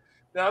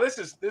 Now this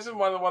is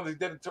one of the ones he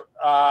did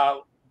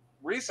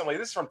recently.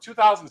 This is from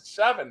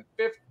 2007.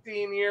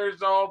 15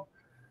 years old.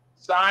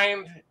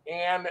 Signed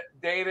and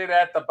dated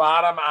at the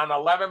bottom on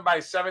 11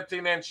 by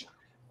 17 inch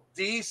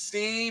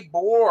DC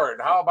board.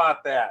 How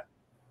about that?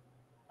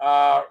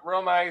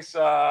 Real nice.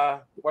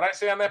 What I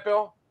say on that,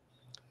 Bill?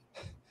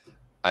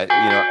 I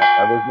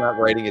was not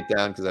writing it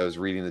down because I was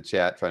reading the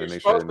chat trying to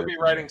make sure. You're supposed to be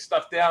writing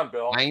stuff down,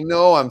 Bill. I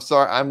know. I'm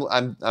sorry.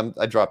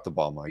 I dropped the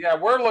ball, Mike. Yeah,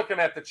 we're looking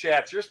at the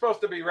chats. You're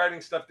supposed to be writing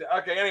stuff down.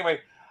 Okay.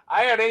 Anyway,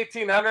 I had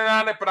 1,800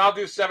 on it, but I'll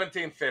do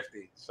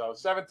 1,750. So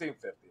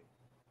 1,750.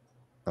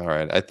 All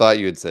right. I thought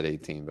you had said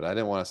 18, but I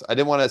didn't want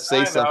to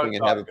say something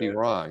and have it be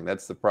wrong.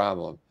 That's the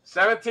problem.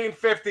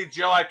 1,750,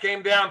 Jill. I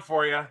came down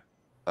for you.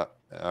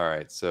 All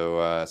right. So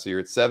you're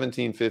at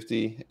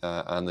 1,750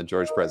 on the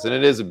George Perez, and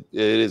it is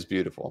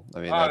beautiful.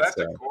 I mean, that's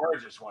a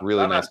gorgeous one.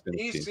 Really nice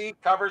DC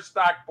cover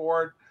stock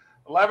board,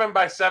 11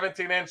 by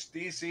 17 inch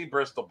DC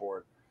Bristol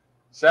board,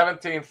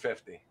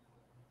 1,750.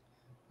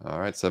 All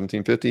right,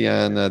 1,750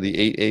 on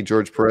the 8A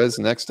George Perez.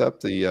 Next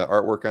up, the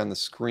artwork on the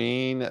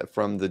screen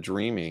from the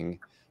Dreaming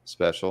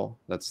special.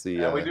 That's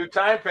the we do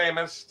time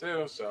payments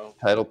too. So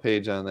title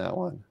page on that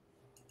one.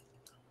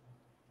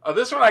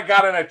 This one I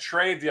got in a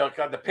trade deal.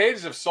 The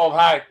pages have sold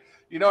high.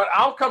 You know what?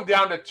 I'll come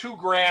down to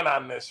 $2,000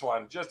 on this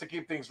one just to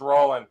keep things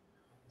rolling.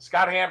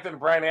 Scott Hampton,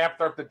 Brian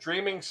Apthorpe, the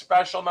Dreaming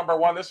Special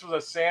 #1. This was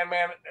a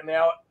Sandman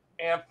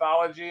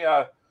anthology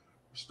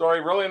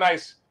story. Really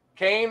nice.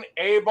 Cain,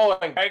 Abel,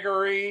 and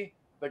Gregory,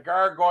 the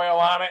gargoyle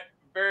on it.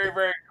 Very,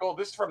 very cool.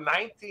 This is from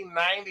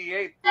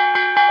 1998.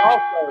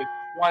 Also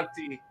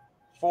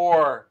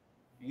 24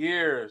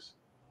 years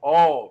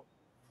old.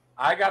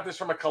 I got this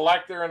from a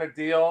collector in a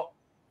deal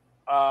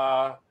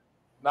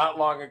not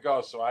long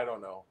ago, so I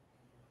don't know.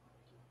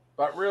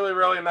 But really,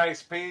 really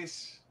nice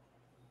piece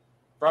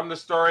from the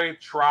story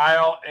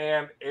Trial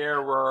and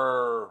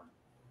Error.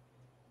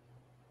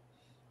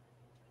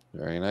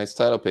 Very nice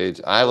title page.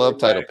 I love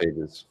title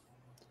pages.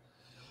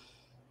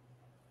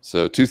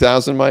 So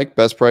 2,000, Mike,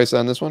 best price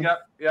on this one?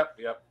 Yep.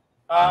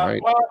 All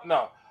right. Well,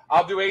 no,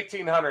 I'll do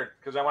 1,800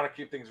 because I want to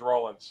keep things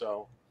rolling.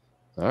 So.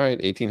 All right,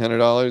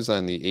 $1,800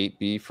 on the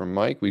 8B from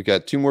Mike. We've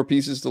got two more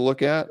pieces to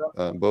look at,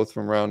 both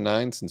from round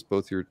 9, since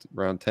both your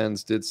round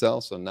 10s did sell.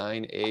 So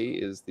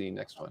 9A is the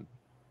next one.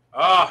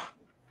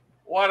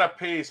 What a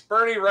piece.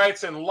 Bernie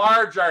writes in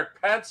large art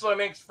pencil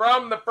and inks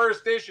from the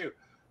first issue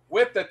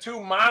with the two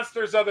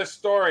monsters of the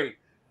story.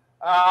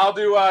 I'll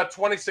do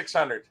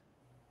 2,600.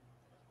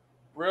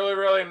 Really,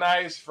 really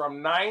nice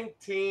from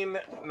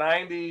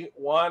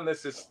 1991.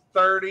 This is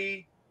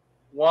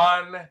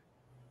 31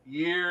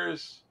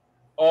 years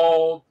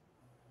old.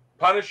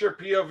 Punisher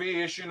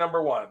POV issue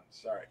 #1.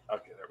 Sorry.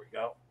 Okay, there we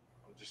go.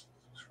 I'm just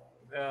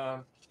scrolling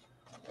down.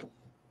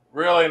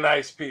 Really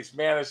nice piece.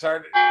 Man, it's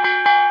hard to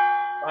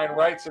find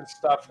rights and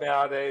stuff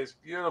nowadays.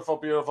 Beautiful,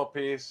 beautiful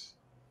piece.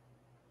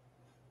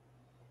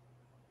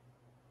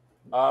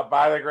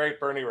 By the great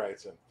Bernie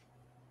Wrightson.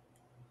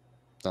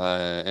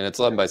 And it's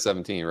 11 by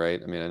 17, right?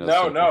 I mean, I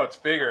know. No, it's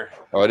bigger.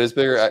 Oh, it is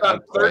bigger.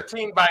 It's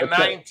 13 by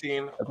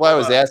 19. That's why I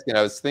was asking.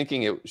 I was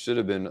thinking it should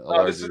have been.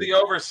 No, this is the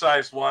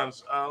oversized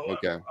ones.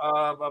 Okay.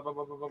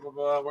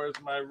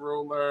 Where's my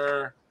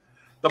ruler?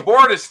 The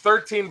board is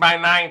 13 by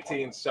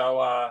 19.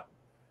 So,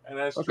 and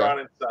then it's drawn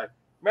inside.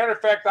 Matter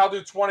of fact, I'll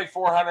do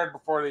 2,400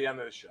 before the end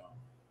of the show.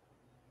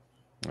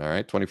 All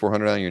right,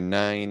 2,400 on your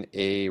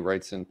 9A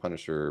Wrightson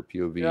Punisher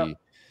POV. Yep.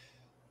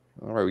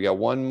 All right, we got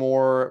one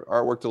more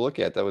artwork to look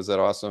at. That was that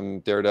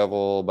awesome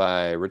Daredevil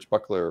by Rich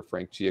Buckler,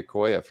 Frank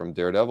Giacoia from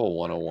Daredevil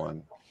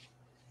 101.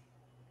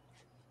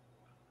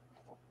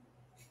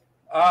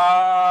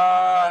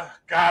 God,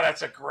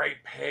 that's a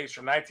great page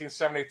from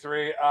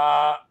 1973.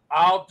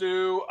 I'll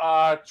do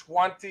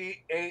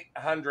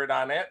 2,800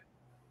 on it.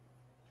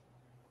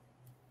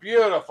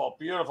 Beautiful,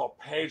 beautiful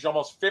page.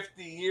 Almost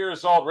 50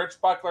 years old.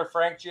 Rich Buckler,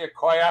 Frank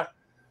Giacoia,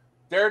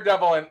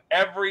 Daredevil in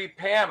every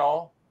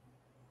panel.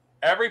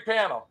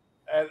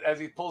 As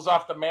he pulls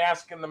off the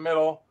mask in the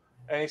middle,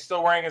 and he's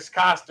still wearing his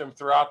costume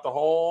throughout the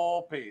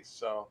whole piece.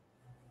 So,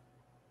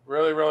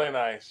 really, really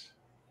nice.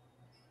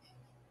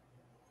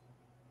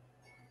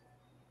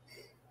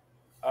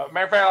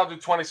 Matter of fact, I'll do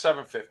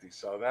 2,750.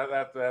 So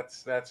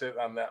that's it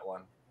on that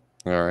one.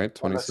 All right,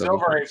 27. The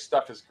Silver Age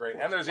stuff is great,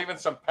 and there's even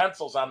some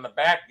pencils on the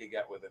back you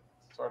get with it.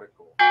 Sort of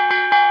cool.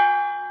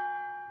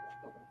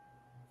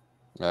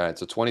 All right,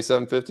 so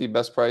 2,750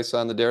 best price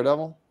on the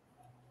Daredevil.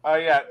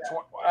 Yeah,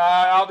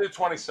 I'll do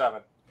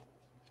 27.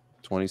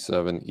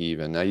 27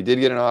 even. Now, you did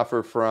get an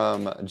offer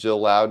from Jill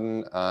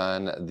Loudon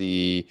on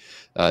the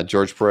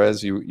George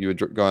Perez. You had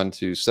gone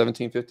to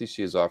 1750.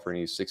 She is offering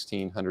you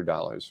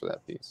 $1,600 for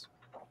that piece.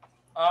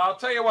 I'll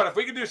tell you what. If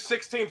we could do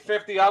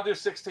 1650, I'll do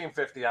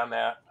 1650 on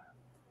that.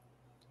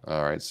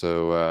 All right,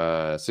 so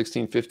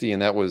 1650,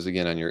 and that was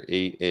again on your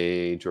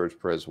 8A George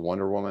Perez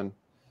Wonder Woman.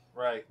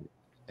 Right.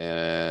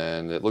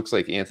 And it looks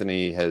like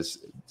Anthony has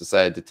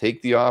decided to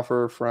take the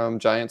offer from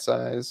Giant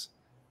Size,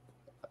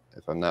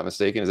 if I'm not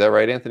mistaken. Is that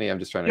right, Anthony? I'm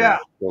just trying to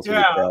go through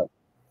the chat.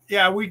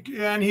 Yeah,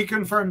 and he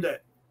confirmed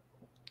it.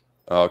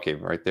 Oh, okay,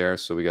 right there.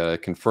 So we got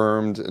it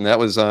confirmed, and that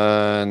was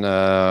on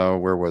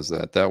where was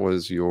that? That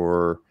was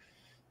your.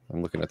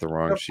 I'm looking at the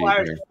wrong sheet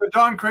here. The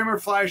Don Kramer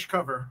flash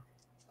cover.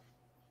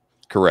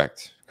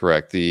 Correct.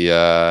 The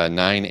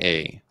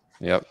 9A.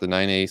 Yep, the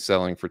 9A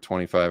selling for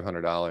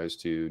 $2,500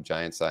 to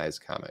Giant Size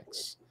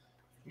Comics.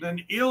 Then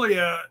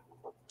Ilya,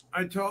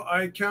 I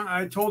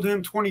told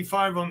him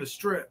 25 on the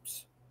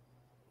strips.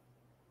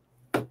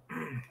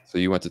 So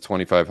you went to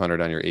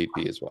 2,500 on your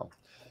 8B as well.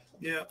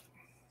 Yeah.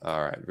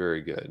 All right,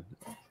 very good.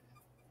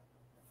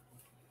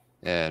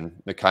 And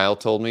Mikhail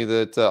told me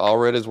that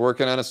Allred is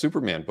working on a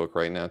Superman book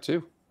right now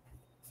too.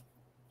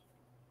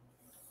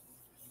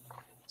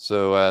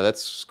 So that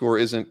score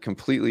isn't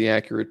completely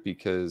accurate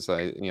because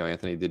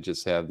Anthony did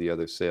just have the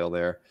other sale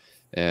there,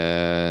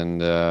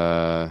 and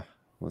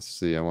let's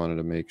see. I wanted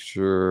to make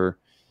sure.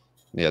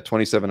 Yeah,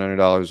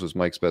 $2,700 was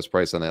Mike's best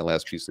price on that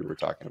last piece that we were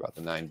talking about,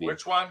 the 9B.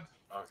 Which one?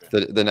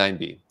 Okay. The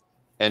 9B.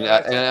 And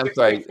I'm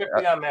sorry.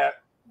 1650 on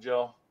that,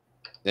 Jill.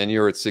 And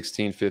you're at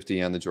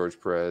 1650 on the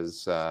George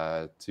Perez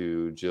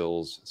to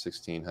Jill's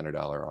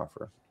 $1,600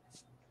 offer.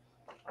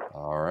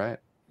 All right.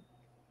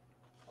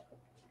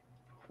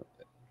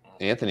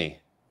 Anthony,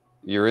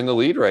 you're in the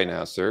lead right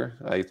now, sir.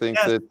 I think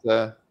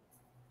that,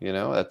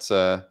 that's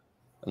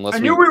unless I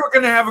knew we were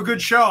going to have a good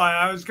show.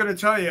 I was going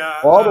to tell you.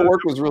 All the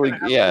work was really,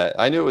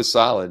 I knew it was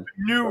solid. I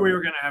knew we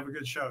were going to have a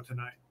good show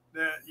tonight.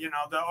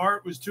 The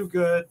art was too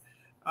good.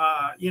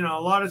 A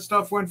lot of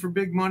stuff went for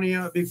big money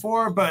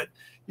before, but,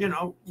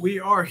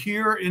 we are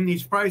here in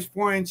these price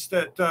points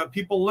that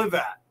people live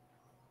at,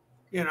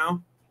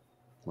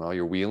 Well,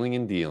 you're wheeling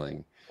and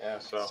dealing. Yeah,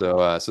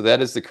 so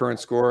that is the current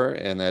score,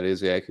 and that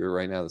is accurate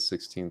right now. The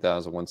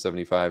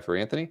 16,175 for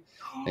Anthony,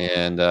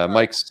 and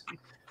Mike's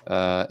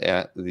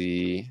at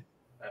the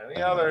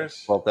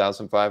others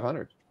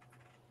 12,500.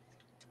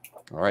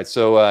 All right,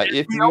 so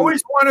if you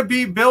always want to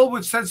be,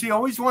 Bill says he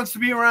always wants to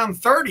be around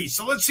 30.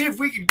 So let's see if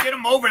we can get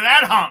him over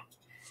that hump.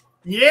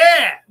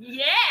 Yeah,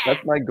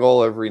 that's my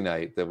goal every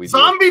night that we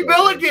Zombie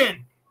Bill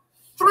again,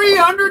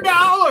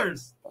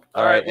 $300.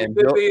 All right, and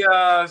Jill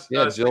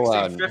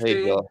Loudon.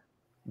 Hey, Jill.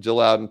 Jill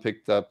Loudon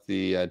picked up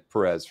the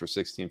Perez for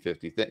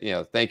 1650.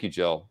 Thank you,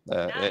 Jill.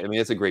 I mean,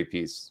 it's a great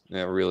piece.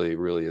 It really,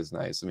 really is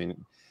nice. I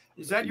mean,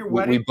 is that your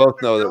wedding? We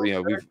both know that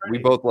we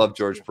both love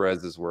George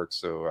Perez's work.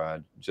 So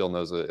Jill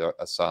knows a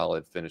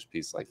solid finished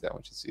piece like that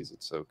when she sees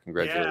it. So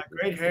congratulations. Yeah,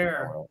 great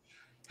hair.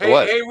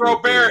 Hey,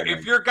 Robert,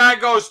 if your guy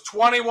goes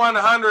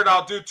 2,100,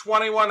 I'll do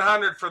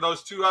 2,100 for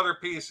those two other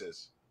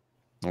pieces.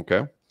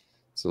 Okay.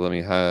 So let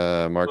me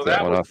mark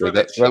that one off. That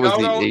was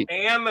the 8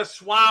 and the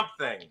Swamp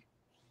Thing.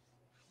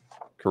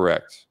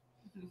 Correct.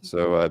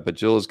 So, but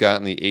Jill has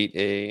gotten the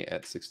 8A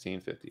at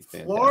 1650.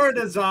 Fantastic.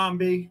 Florida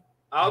Zombie.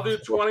 I'll do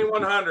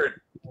 2,100.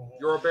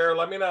 Robert,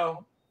 let me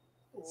know.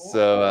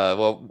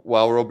 So,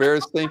 while Robert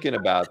is thinking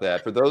about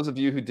that, for those of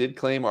you who did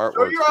claim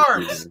artwork,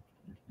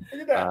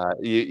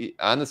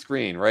 on the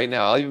screen right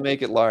now, I'll even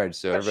make it large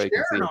so everybody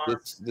can see it.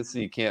 Just so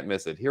you can't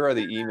miss it. Here are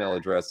the email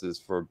addresses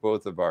for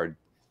both of our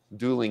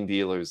dueling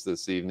dealers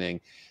this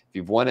evening. If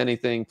you've won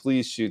anything,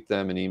 please shoot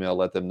them an email.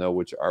 Let them know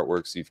which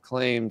artworks you've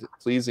claimed.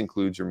 Please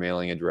include your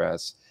mailing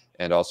address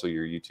and also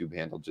your YouTube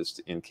handle just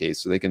in case,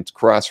 so they can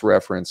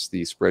cross-reference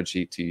the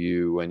spreadsheet to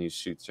you when you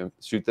shoot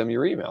them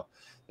your email.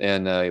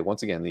 And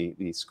once again,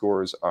 the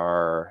scores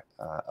are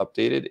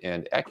updated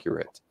and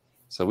accurate.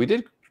 So we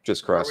did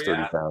just cross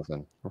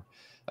 30,000.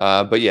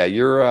 But yeah,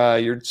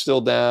 you're still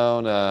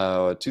down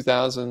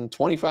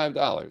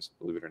 $2,025,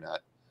 believe it or not.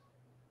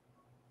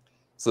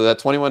 So that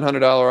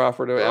 $2,100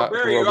 offer to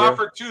Robert, you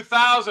offered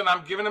 2,000.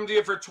 I'm giving them to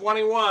you for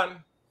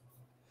 21.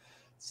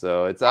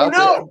 So it's out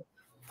there.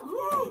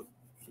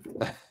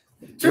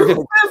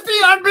 250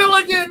 on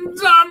Billigan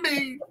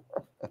Zombie.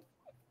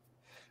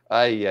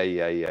 Ay.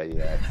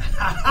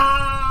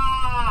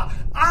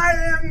 I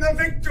am the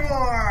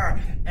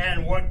victor.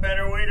 And what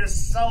better way to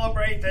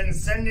celebrate than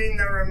sending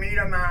the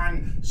Ramita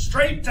Man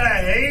straight to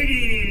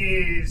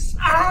Hades?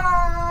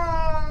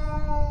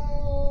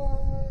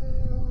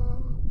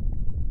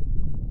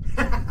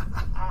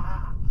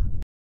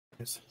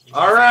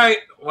 All right.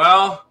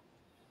 Well,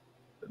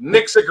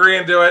 Nick's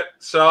agreeing to it,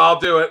 so I'll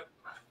do it.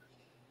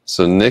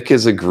 So Nick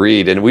has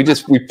agreed, and we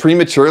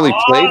prematurely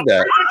played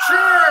that.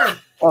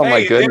 Premature. Oh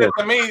my goodness!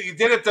 You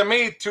did it to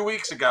me 2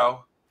 weeks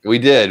ago. We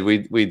did. We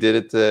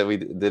did it. We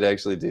did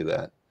actually do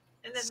that.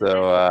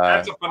 So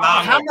that's a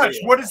phenomenal. How much?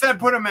 What does that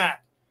put him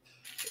at?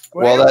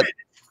 Well, all right,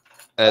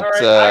 I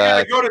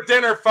gotta go to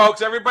dinner,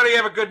 folks. Everybody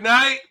have a good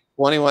night.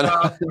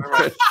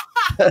 $2,100.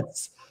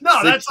 That's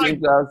No, that's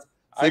like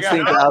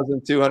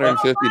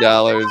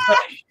 $16,250.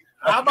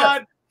 how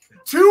about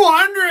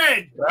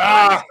 200?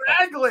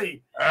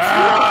 Bagley.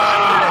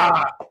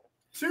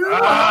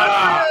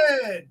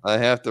 200. I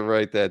have to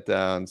write that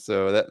down.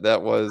 So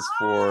that was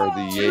for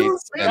the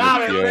Yates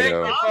and the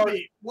Kyoto.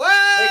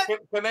 What?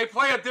 Can they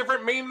play a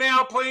different meme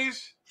now,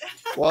 please?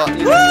 Well,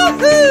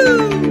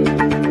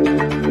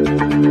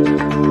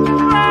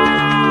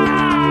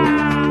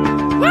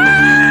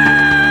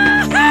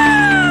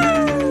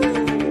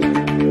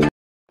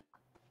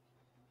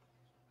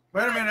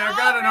 Wait a minute, I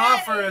got an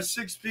offer at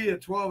 6B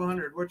at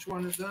 1,200. Which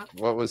one is that?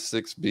 what was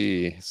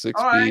 6B? 6B.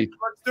 All right,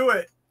 let's do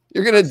it.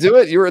 You're gonna do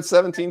it. You were at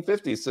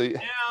 1750. So Yeah,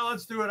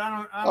 let's do it.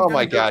 oh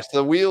my gosh,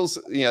 the wheels.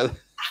 No,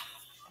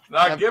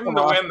 give them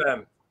the win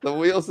then. The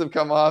wheels have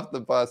come off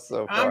the bus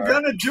so far. I'm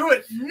gonna do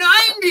it.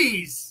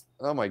 90s.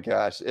 Oh my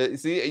gosh!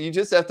 See, you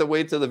just have to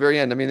wait till the very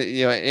end. I mean,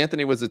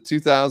 Anthony was at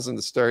 2,000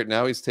 to start.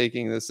 Now he's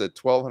taking this at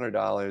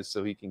 $1,200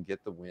 so he can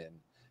get the win.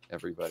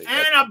 Everybody.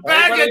 And a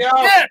bag of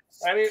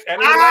chips. Any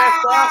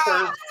last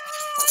offers?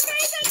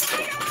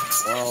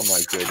 Oh my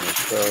goodness!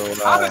 So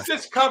how does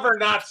this cover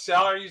not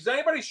sell? Is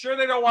anybody sure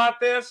they don't want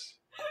this?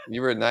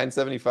 You were at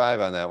 975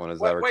 on that one,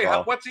 as I recall.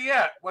 Wait, what's he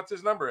at? What's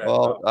his number at?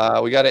 Well,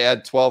 we got to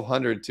add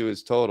 1,200 to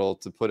his total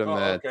to put him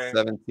at okay.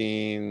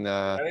 17.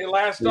 Any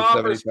last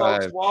offers,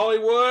 folks?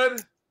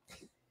 Wallywood.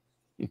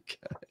 You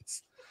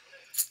guys.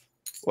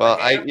 Well,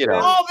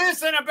 all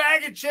this in a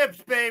bag of chips,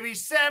 baby.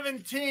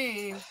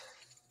 17.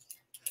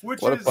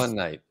 What a fun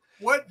night.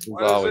 What?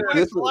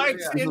 This is what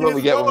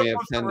we get when we have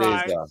 10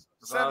 days off.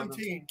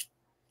 17.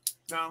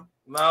 No.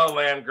 No,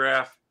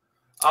 Landgraf.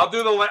 I'll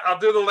do the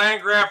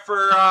Landgraf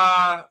for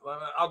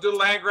I'll do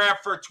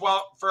Landgraf for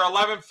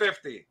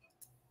 1150.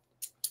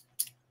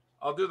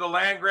 I'll do the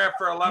Landgraf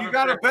for 1150. You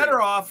got a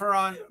better offer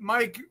on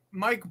Mike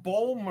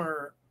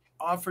Bolmer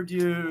offered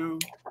you.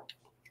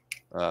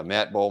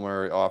 Matt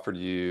Bolmer offered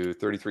you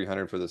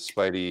 3,300 for the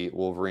Spidey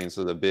Wolverine,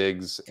 so the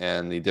Bigs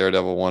and the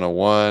Daredevil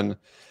 101.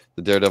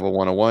 The Daredevil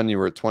 101, you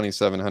were at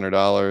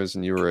 $2,700,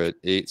 and you were at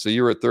 8. So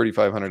you were at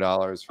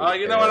 $3,500. Oh,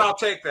 you know what? I'll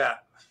take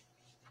that.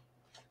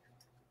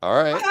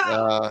 All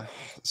right.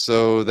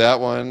 So that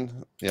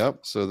one, yep.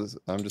 So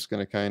I'm just going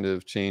to kind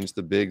of change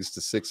the Bigs to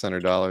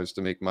 $600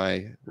 to make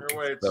my.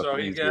 Wait, so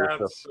he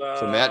gets.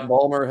 So Matt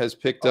Balmer has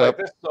picked up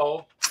this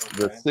sold.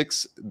 The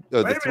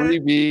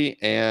 3B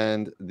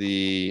and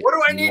the. What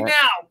do I need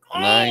now?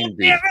 9B.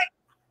 Damn it.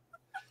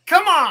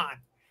 Come on.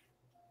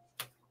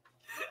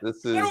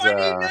 This is. What do I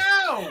need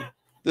now?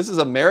 This is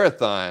a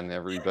marathon,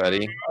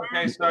 everybody.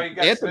 Okay, so you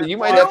got Anthony, you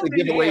might have to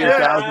give away your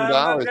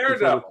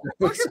 $1,000.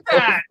 Look at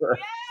that.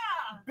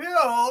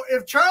 Bill,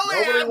 if Charlie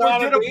Adler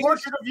did a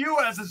portrait of you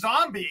as a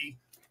zombie,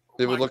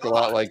 it would look a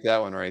lot like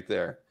that one right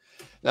there.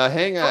 Now,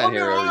 hang on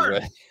here,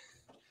 everybody.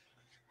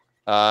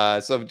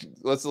 So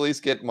let's at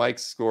least get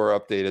Mike's score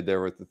updated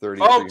there with the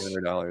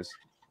 $3,300.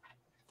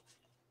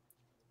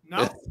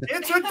 No,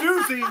 it's a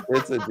doozy.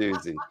 It's a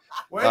doozy.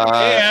 Wait,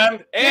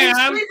 and James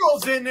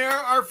Siegel's in there.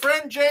 Our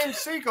friend James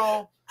Siegel.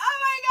 Oh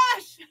my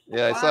gosh.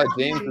 Yeah, I saw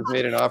James has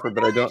made an offer,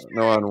 but I don't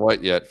know on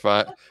what yet.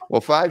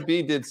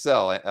 5B did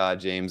sell,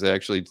 James,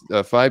 actually.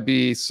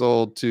 5B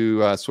sold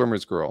to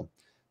Swimmer's Girl.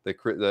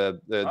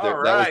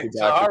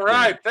 All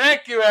right.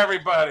 Thank you,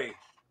 everybody.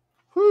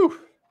 Whew.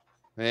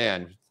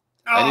 Man.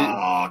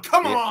 Oh,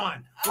 come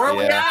on. Where are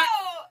we at?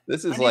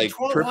 This is like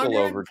triple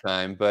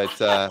overtime, but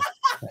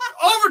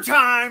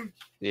overtime.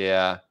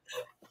 Yeah.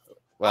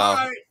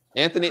 Well,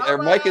 Anthony or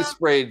Mike has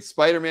sprayed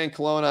Spider-Man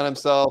cologne on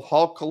himself,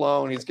 Hulk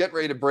cologne. He's getting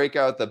ready to break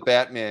out the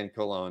Batman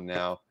cologne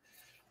now.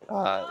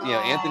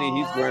 Anthony,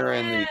 he's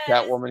wearing the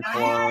Catwoman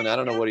cologne. I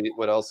don't know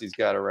what else he's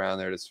got around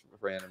there to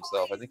spray on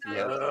himself. I think he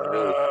has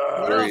really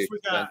very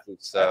expensive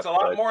stuff. That's a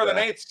lot more than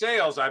 8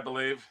 sales, I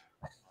believe.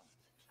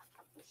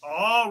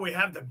 Oh, we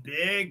have the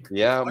big.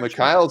 Yeah,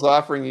 Mikhail's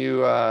offering you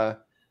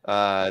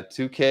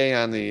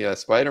 $2K on the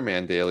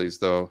Spider-Man dailies,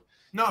 though.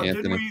 No,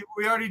 Anthony.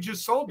 We already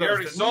just sold those. We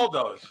already sold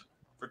those.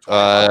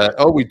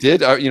 For we did.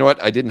 You know what?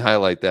 I didn't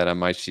highlight that on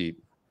my sheet.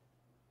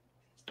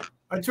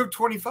 I took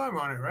 25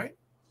 on it, right?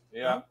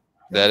 Yeah.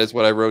 That is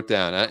what I wrote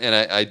down, and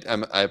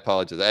I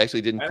apologize. I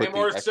actually didn't. Any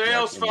more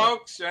sales,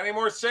 folks? Any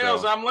more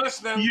sales? So, I'm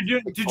listening.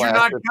 Did you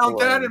not count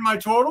that in my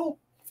total?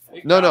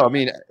 No. I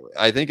mean,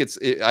 I think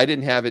I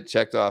didn't have it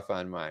checked off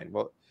on mine.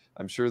 Well,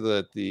 I'm sure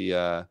that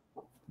the.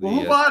 Well,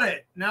 who bought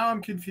it? Now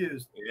I'm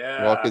confused.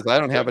 Yeah. Well, because I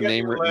don't have a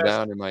name written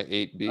down in my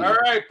 8B. All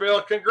right,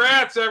 Bill.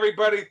 Congrats,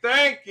 everybody.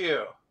 Thank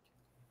you.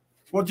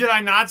 Well, did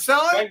I not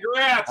sell it?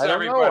 Congrats,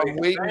 everybody.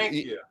 Thank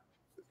you.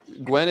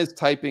 Gwen is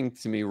typing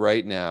to me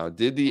right now.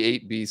 Did the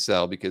 8B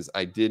sell? Because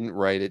I didn't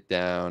write it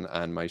down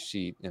on my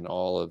sheet in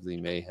all of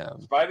the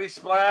mayhem. Spidey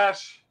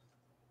Splash.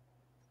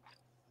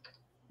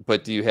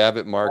 But do you have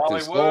it marked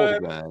as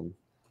sold, Gwen?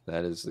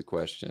 That is the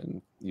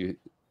question.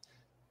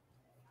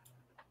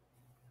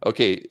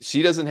 Okay,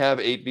 she doesn't have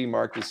 8B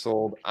marked as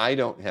sold. I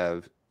don't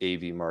have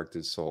AV marked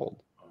as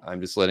sold.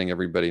 I'm just letting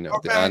everybody know.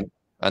 Okay.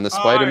 On the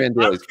Spider-Man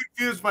dailies. I'm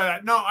confused by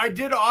that. No, I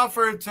did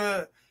offer it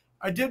to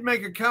I did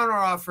make a counter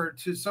offer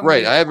to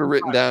somebody. Right. I have it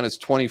written down as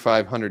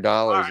 $2,500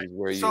 right. is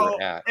where you So,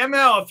 were at.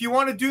 ML, if you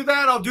want to do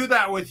that, I'll do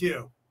that with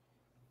you.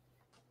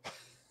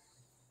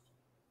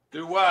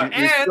 Do what?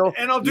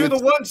 And I'll do the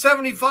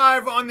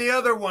 175 on the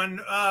other one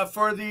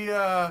for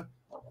the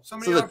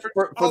somebody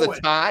for the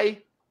tie.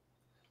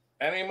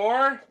 Any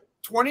more?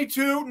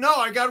 22. No,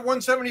 I got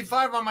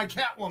 175 on my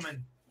Catwoman.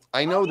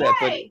 I know that,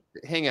 but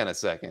hang on a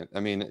second. I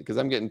mean, because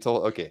I'm getting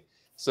told. Okay,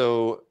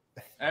 so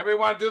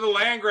everyone do the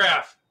land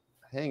graph.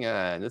 Hang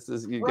on. This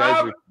is you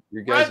guys.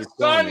 You guys Red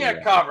are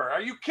Sonja cover.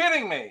 Are you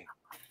kidding me?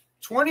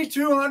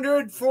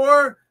 2,200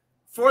 for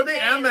the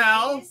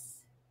ML.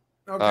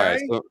 Okay. All right.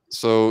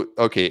 So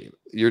okay,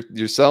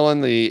 you're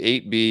selling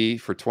the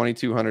 8B for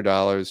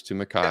 $2,200 to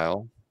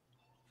Mikhail.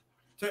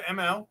 To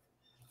ML.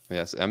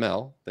 Yes,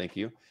 ML. Thank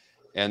you.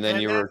 And then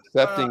you were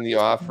accepting the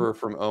offer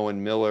from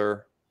Owen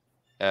Miller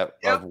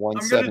of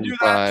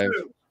 175,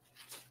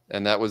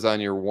 and that was on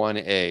your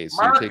 1A.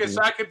 So Marcus,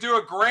 I could do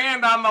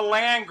 $1,000 on the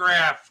land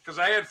graph because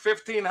I had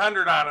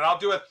 1,500 on it. I'll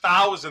do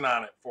 1,000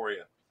 on it for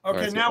you. Okay,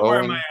 right, so now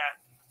where am I at?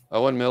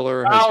 Owen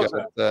Miller has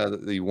got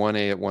the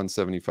 1A at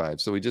 175.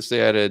 So we just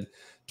added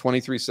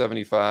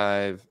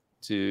 2,375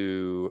 to.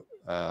 You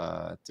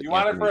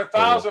want it for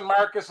 1,000,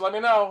 Marcus? Let me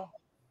know.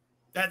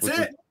 That's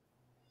it.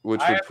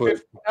 Which would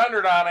put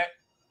 1,500 on it.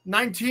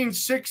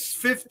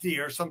 19,650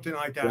 or something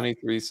like that.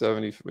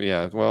 2370.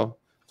 Yeah, well,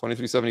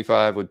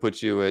 2375 would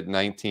put you at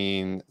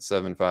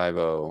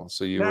 19,750.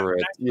 So you were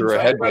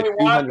ahead by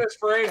 200. This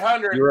for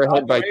 800. You were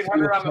ahead by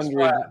 800 on the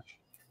splash.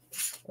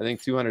 I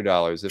think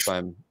 $200 if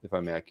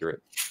I'm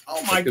accurate.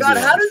 Oh my God!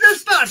 How did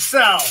this not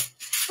sell?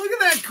 Look at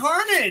that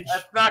carnage.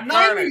 That's not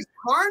carnage.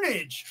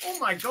 Carnage. Oh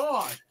my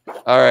God.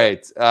 All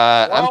right.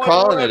 I'm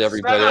calling it,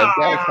 everybody. I've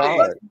got to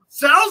call it.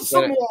 Sell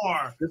some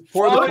more. Just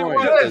pour the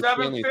coin.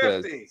 Stanley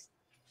says.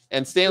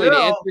 And Stanley, to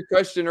answer your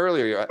question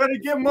earlier, better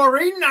give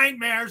Maureen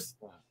nightmares.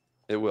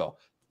 It will.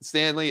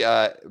 Stanley,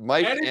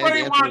 Mike.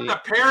 Anybody want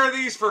a pair of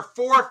these for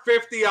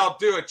 $450? I'll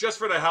do it just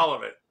for the hell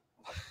of it.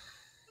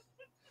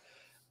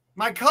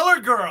 My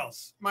color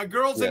girls, my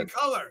girls in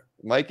color.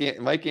 Mike,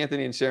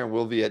 Anthony, and Sharon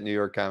will be at New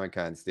York Comic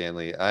Con.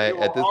 Stanley,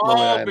 at this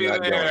moment, I'm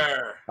not going.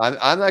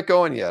 I'm not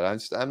going yet.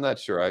 I'm not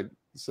sure. I'm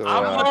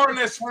lowering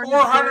this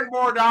 $400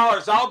 more.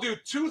 I'll do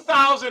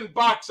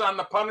 $2,000 on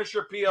the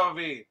Punisher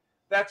POV.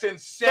 That's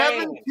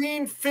insane.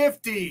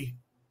 1,750.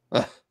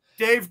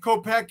 Dave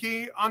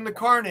Kopecki on the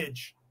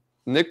Carnage.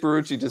 Nick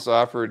Barucci just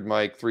offered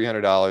Mike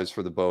 $300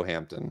 for the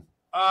Bohampton.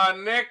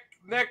 Nick,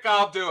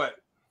 I'll do it.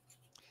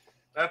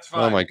 That's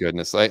fine. Oh my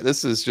goodness,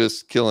 this is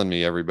just killing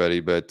me, everybody.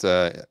 But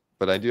I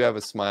do have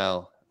a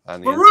smile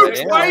on the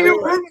inside. Why are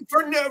you rooting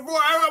for?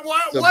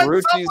 So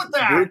what's up with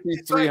that?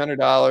 Barucci's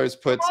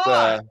 $300 puts.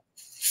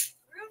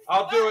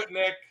 I'll do it,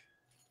 Nick.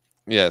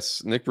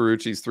 Yes, Nick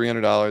Barucci's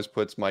 $300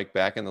 puts Mike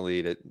back in the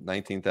lead at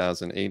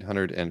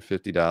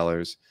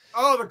 $19,850.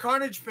 Oh, the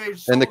Carnage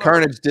page. And the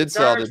Carnage did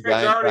sell the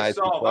giant prize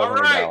for $1,200. All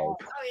right. Oh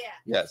yeah.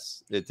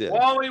 Yes, it did.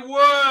 Wally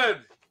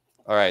Wood.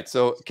 All right,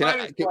 so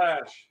I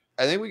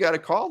think we got to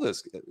call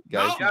this,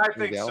 guys. Yeah, I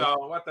think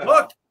so. What the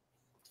hell?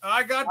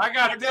 I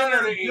got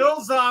dinner to eat.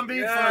 Bill Zombie.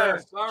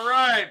 Yes. All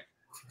right.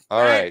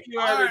 All right. Thank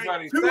you,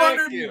 everybody.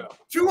 Thank you.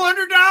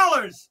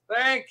 $200.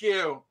 Thank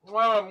you.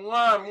 Mwah,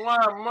 mwah,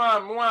 mwah,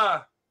 mwah,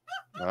 mwah.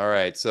 All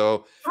right,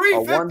 so a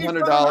 $100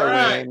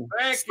 win.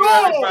 Thank you,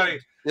 everybody.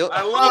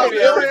 I love you,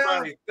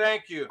 everybody.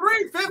 Thank you.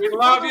 We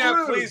love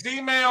you. Please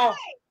email.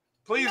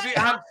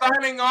 I'm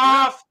signing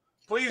off.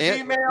 Please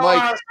email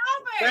us.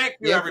 Thank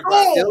you,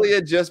 everybody.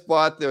 Ilya just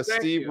bought the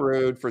Steve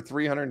Rude for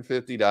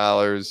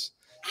 $350.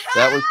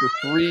 That was the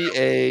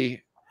 3A,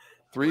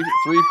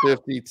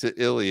 350 to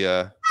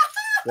Ilya.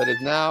 That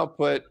has now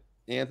put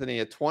Anthony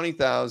at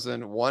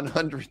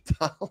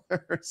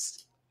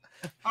 $20,100.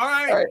 All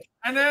right.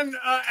 And then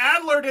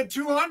Adler did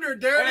 200.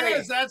 There it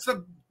is. That's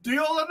a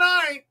deal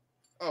tonight.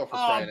 Oh,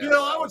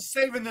 Bill, I was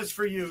saving this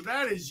for you.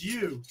 That is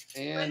you.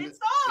 And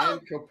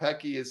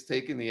Kopecki is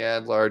taking the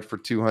Adlard for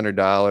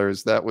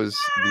 $200. That was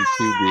the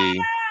 2B.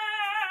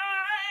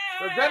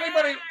 Does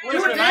anybody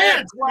listen? I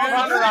had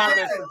 $1,200 on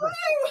this.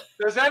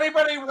 Does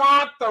anybody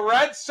want the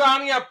Red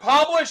Sonja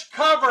published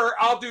cover?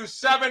 I'll do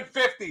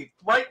 $750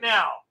 right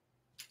now.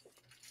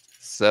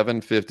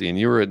 $750, and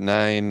you were at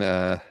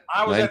 $975.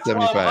 I was at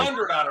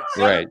 $1,200 on it.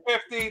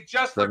 $750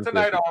 just for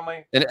tonight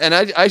only. And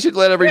I should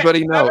let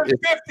everybody know.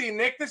 $750,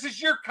 Nick. This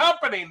is your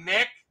company,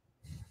 Nick.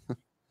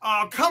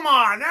 Oh, come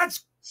on.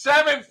 That's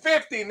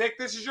 $750, Nick.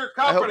 This is your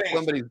company. I hope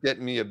somebody's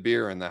getting me a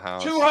beer in the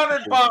house.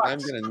 $200. I'm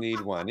gonna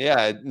need one.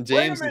 Yeah,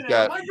 James has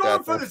got. Am I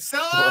going for the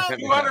sellout?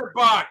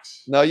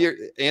 $200. No,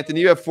 Anthony.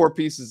 You have 4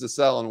 pieces to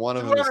sell, and one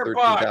of them is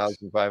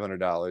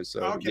 $13,500.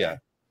 So yeah,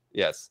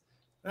 yes.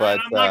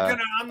 But I'm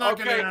not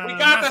gonna. We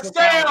got the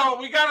sale.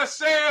 We got a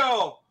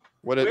sale.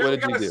 What did you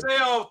do?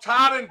 Sale.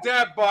 Todd and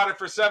Deb bought it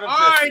for $750. All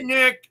right,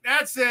 Nick.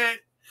 That's it.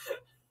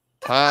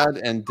 Todd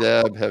and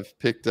Deb have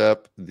picked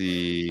up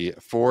the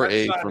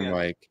 4A from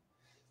Mike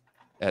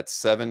at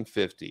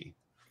 $750.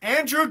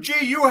 Andrew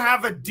G, you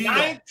have a deal.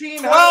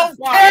 $1,900.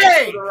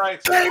 $12K,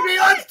 baby.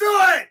 Let's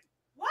do it.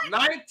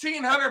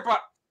 $1,900.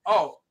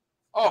 Oh,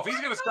 if he's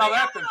gonna sell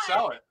that, then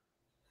sell it.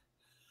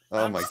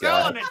 Oh I'm my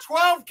selling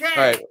God! it, 12K.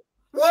 All right,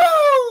 Woo!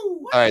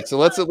 all right. So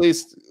let's at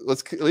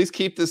least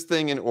keep this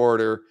thing in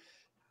order.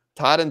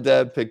 Todd and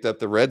Deb picked up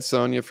the Red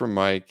Sonja from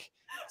Mike,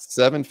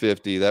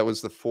 $750. That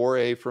was the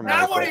 4A from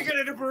Now Mike. what are you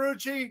gonna do,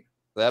 Barucci?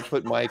 That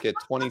put Mike at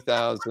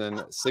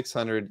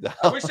 $20,600.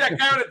 I wish that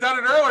guy would have done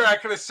it earlier. I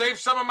could have saved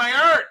some of my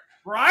art.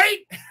 Right?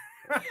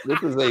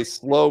 This is a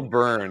slow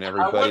burn, I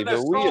everybody, wouldn't have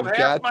but we sold have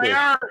half got my this.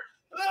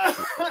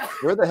 art.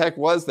 Where the heck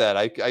was that?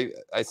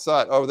 I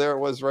saw it. Oh, there it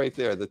was right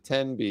there. The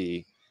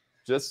 10B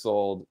just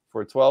sold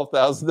for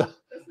 $12,000.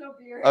 There's no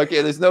beer.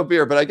 Okay, there's no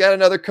beer, but I got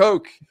another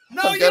Coke.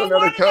 No, I've you got don't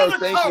another want Coke. another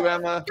Thank you, Coke.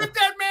 Emma. Get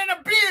that man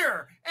a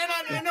beer and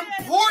an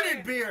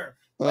imported beer.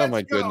 Oh Let's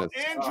my go. goodness.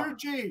 Andrew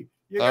G.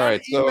 You All got right,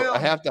 an so email. I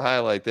have to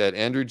highlight that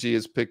Andrew G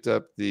has picked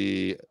up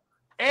the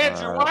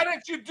Andrew, why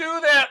didn't you do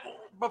that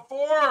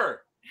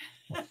before?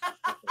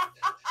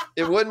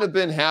 it wouldn't have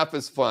been half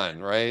as fun,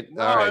 right?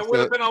 No, All right, it would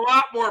have been a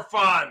lot more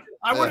fun.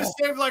 I would have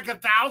saved like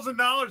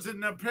 $1,000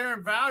 in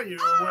apparent value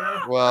or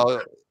whatever.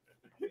 well,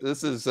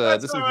 this is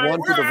That's all right. one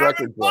We're for the having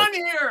record book. fun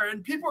here,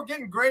 and people are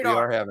getting great We are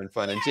art. having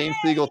fun. And James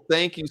Siegel,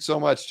 thank you so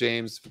much,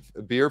 James.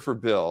 A beer for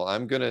Bill.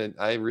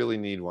 I really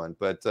need one.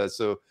 But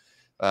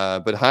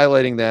but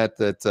highlighting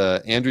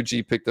that Andrew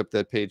G picked up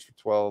that page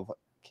for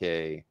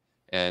 $12K.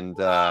 And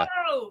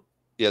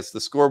yes, the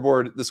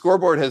scoreboard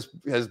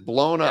has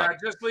blown up. Yeah,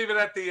 just leave it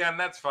at the end.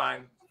 That's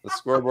fine. The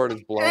scoreboard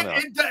is blown up.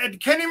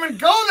 It can't even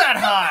go that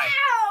high.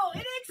 Wow,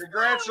 it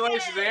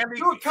Congratulations, Andy.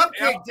 Do a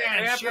cupcake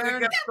dance, Anthony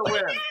Sharon. gets the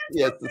win.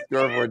 Yes, the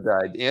scoreboard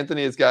died.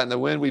 Anthony has gotten the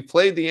win. We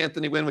played the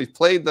Anthony win. We've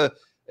played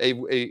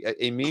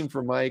a meme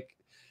for Mike.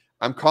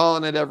 I'm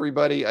calling it,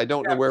 everybody. I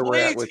don't know where we're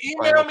at with the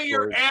email final me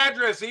your scores.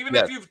 address. Even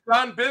Yes. if you've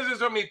done business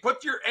with me,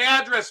 put your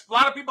address. A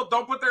lot of people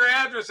don't put their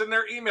address in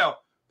their email.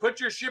 Put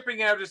your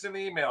shipping address in the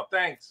email.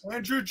 Thanks.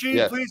 Andrew G,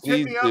 Yes, please hit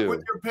me please up with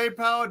do. your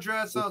PayPal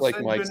address. Just I'll like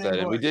send Mike you an said,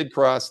 and we invoice. did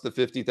cross the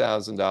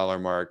 $50,000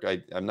 mark.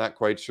 I'm not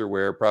quite sure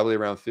where, probably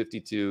around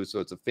 52.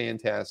 So it's a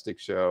fantastic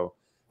show.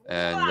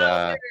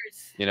 And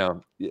you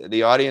know,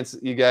 the audience,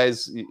 you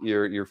guys,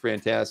 you're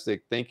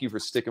fantastic. Thank you for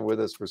sticking with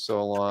us for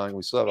so long.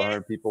 We still have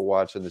 100 people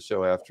watching the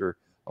show after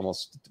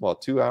almost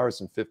 2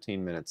 hours and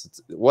 15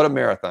 minutes. What a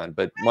marathon.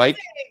 But Mike,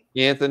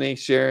 Anthony,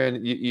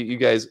 Sharon, you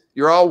guys,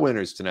 you're all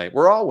winners tonight.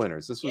 We're all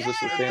winners. This was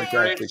just a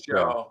fantastic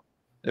show.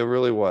 It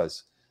really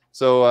was.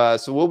 So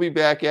we'll be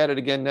back at it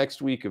again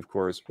next week, of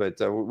course, but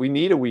we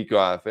need a week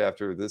off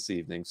after this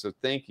evening. So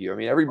thank you. I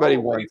mean, everybody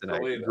won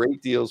tonight.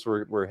 Great deals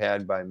were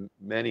had by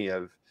many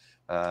of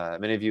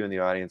you in the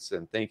audience,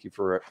 and thank you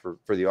for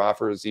the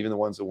offers, even the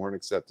ones that weren't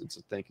accepted.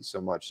 So thank you so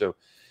much. So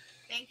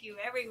thank you,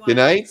 everyone. good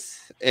night,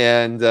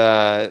 and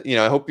you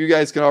know, I hope you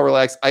guys can all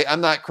relax.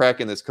 I'm not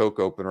cracking this Coke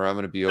open, or I'm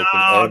going to be open.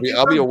 I'll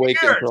be awake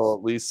until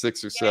at least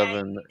 6 or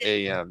 7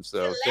 a.m.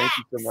 So thank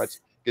you so much.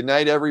 Good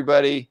night,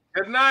 everybody.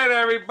 Good night,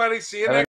 everybody. See you next